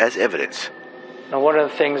entered as evidence. Now, one of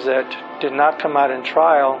the things that did not come out in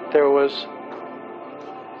trial, there was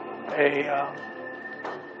a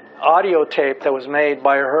audio tape that was made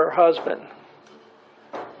by her husband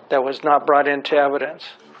that was not brought into evidence.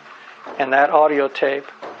 And that audio tape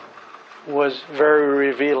was very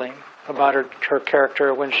revealing about her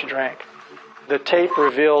character when she drank. The tape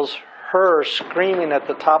reveals her screaming at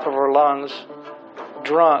the top of her lungs,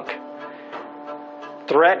 drunk,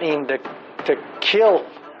 threatening to kill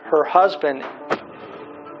her husband.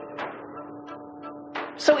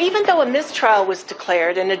 So even though a mistrial was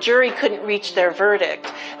declared and a jury couldn't reach their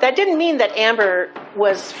verdict, that didn't mean that Amber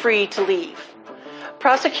was free to leave.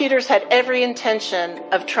 Prosecutors had every intention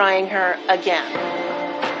of trying her again.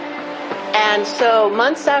 And so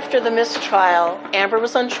months after the mistrial, Amber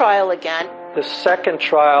was on trial again. The second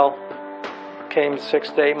trial came 6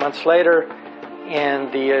 to 8 months later,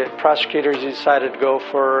 and the prosecutors decided to go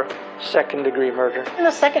for second-degree murder. In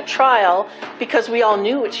the second trial, because we all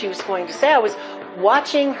knew what she was going to say, I was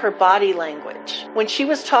watching her body language. When she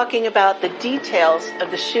was talking about the details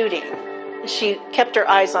of the shooting, she kept her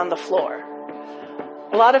eyes on the floor.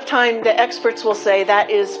 A lot of time, the experts will say that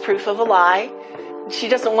is proof of a lie. She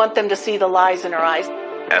doesn't want them to see the lies in her eyes.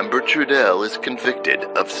 Amber Trudell is convicted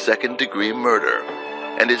of second-degree murder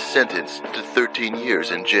and is sentenced to 13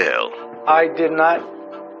 years in jail. I did not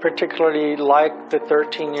particularly like the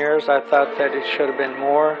 13 years. I thought that it should have been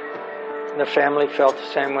more. The family felt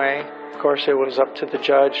the same way. Of course, it was up to the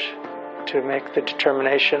judge to make the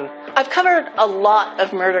determination. I've covered a lot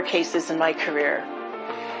of murder cases in my career.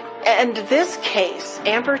 And this case,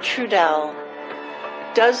 Amber Trudell,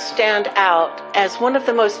 does stand out as one of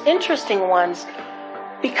the most interesting ones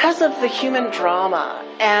because of the human drama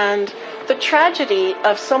and the tragedy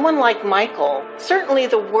of someone like Michael. Certainly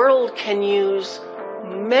the world can use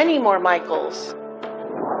many more Michaels.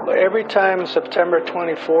 Every time September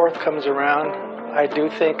 24th comes around, I do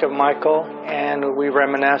think of Michael, and we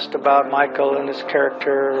reminisced about Michael and his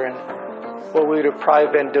character and what we would have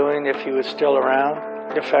probably been doing if he was still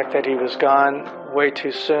around. The fact that he was gone way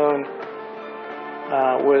too soon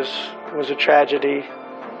was a tragedy,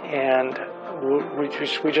 and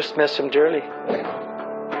we just miss him dearly.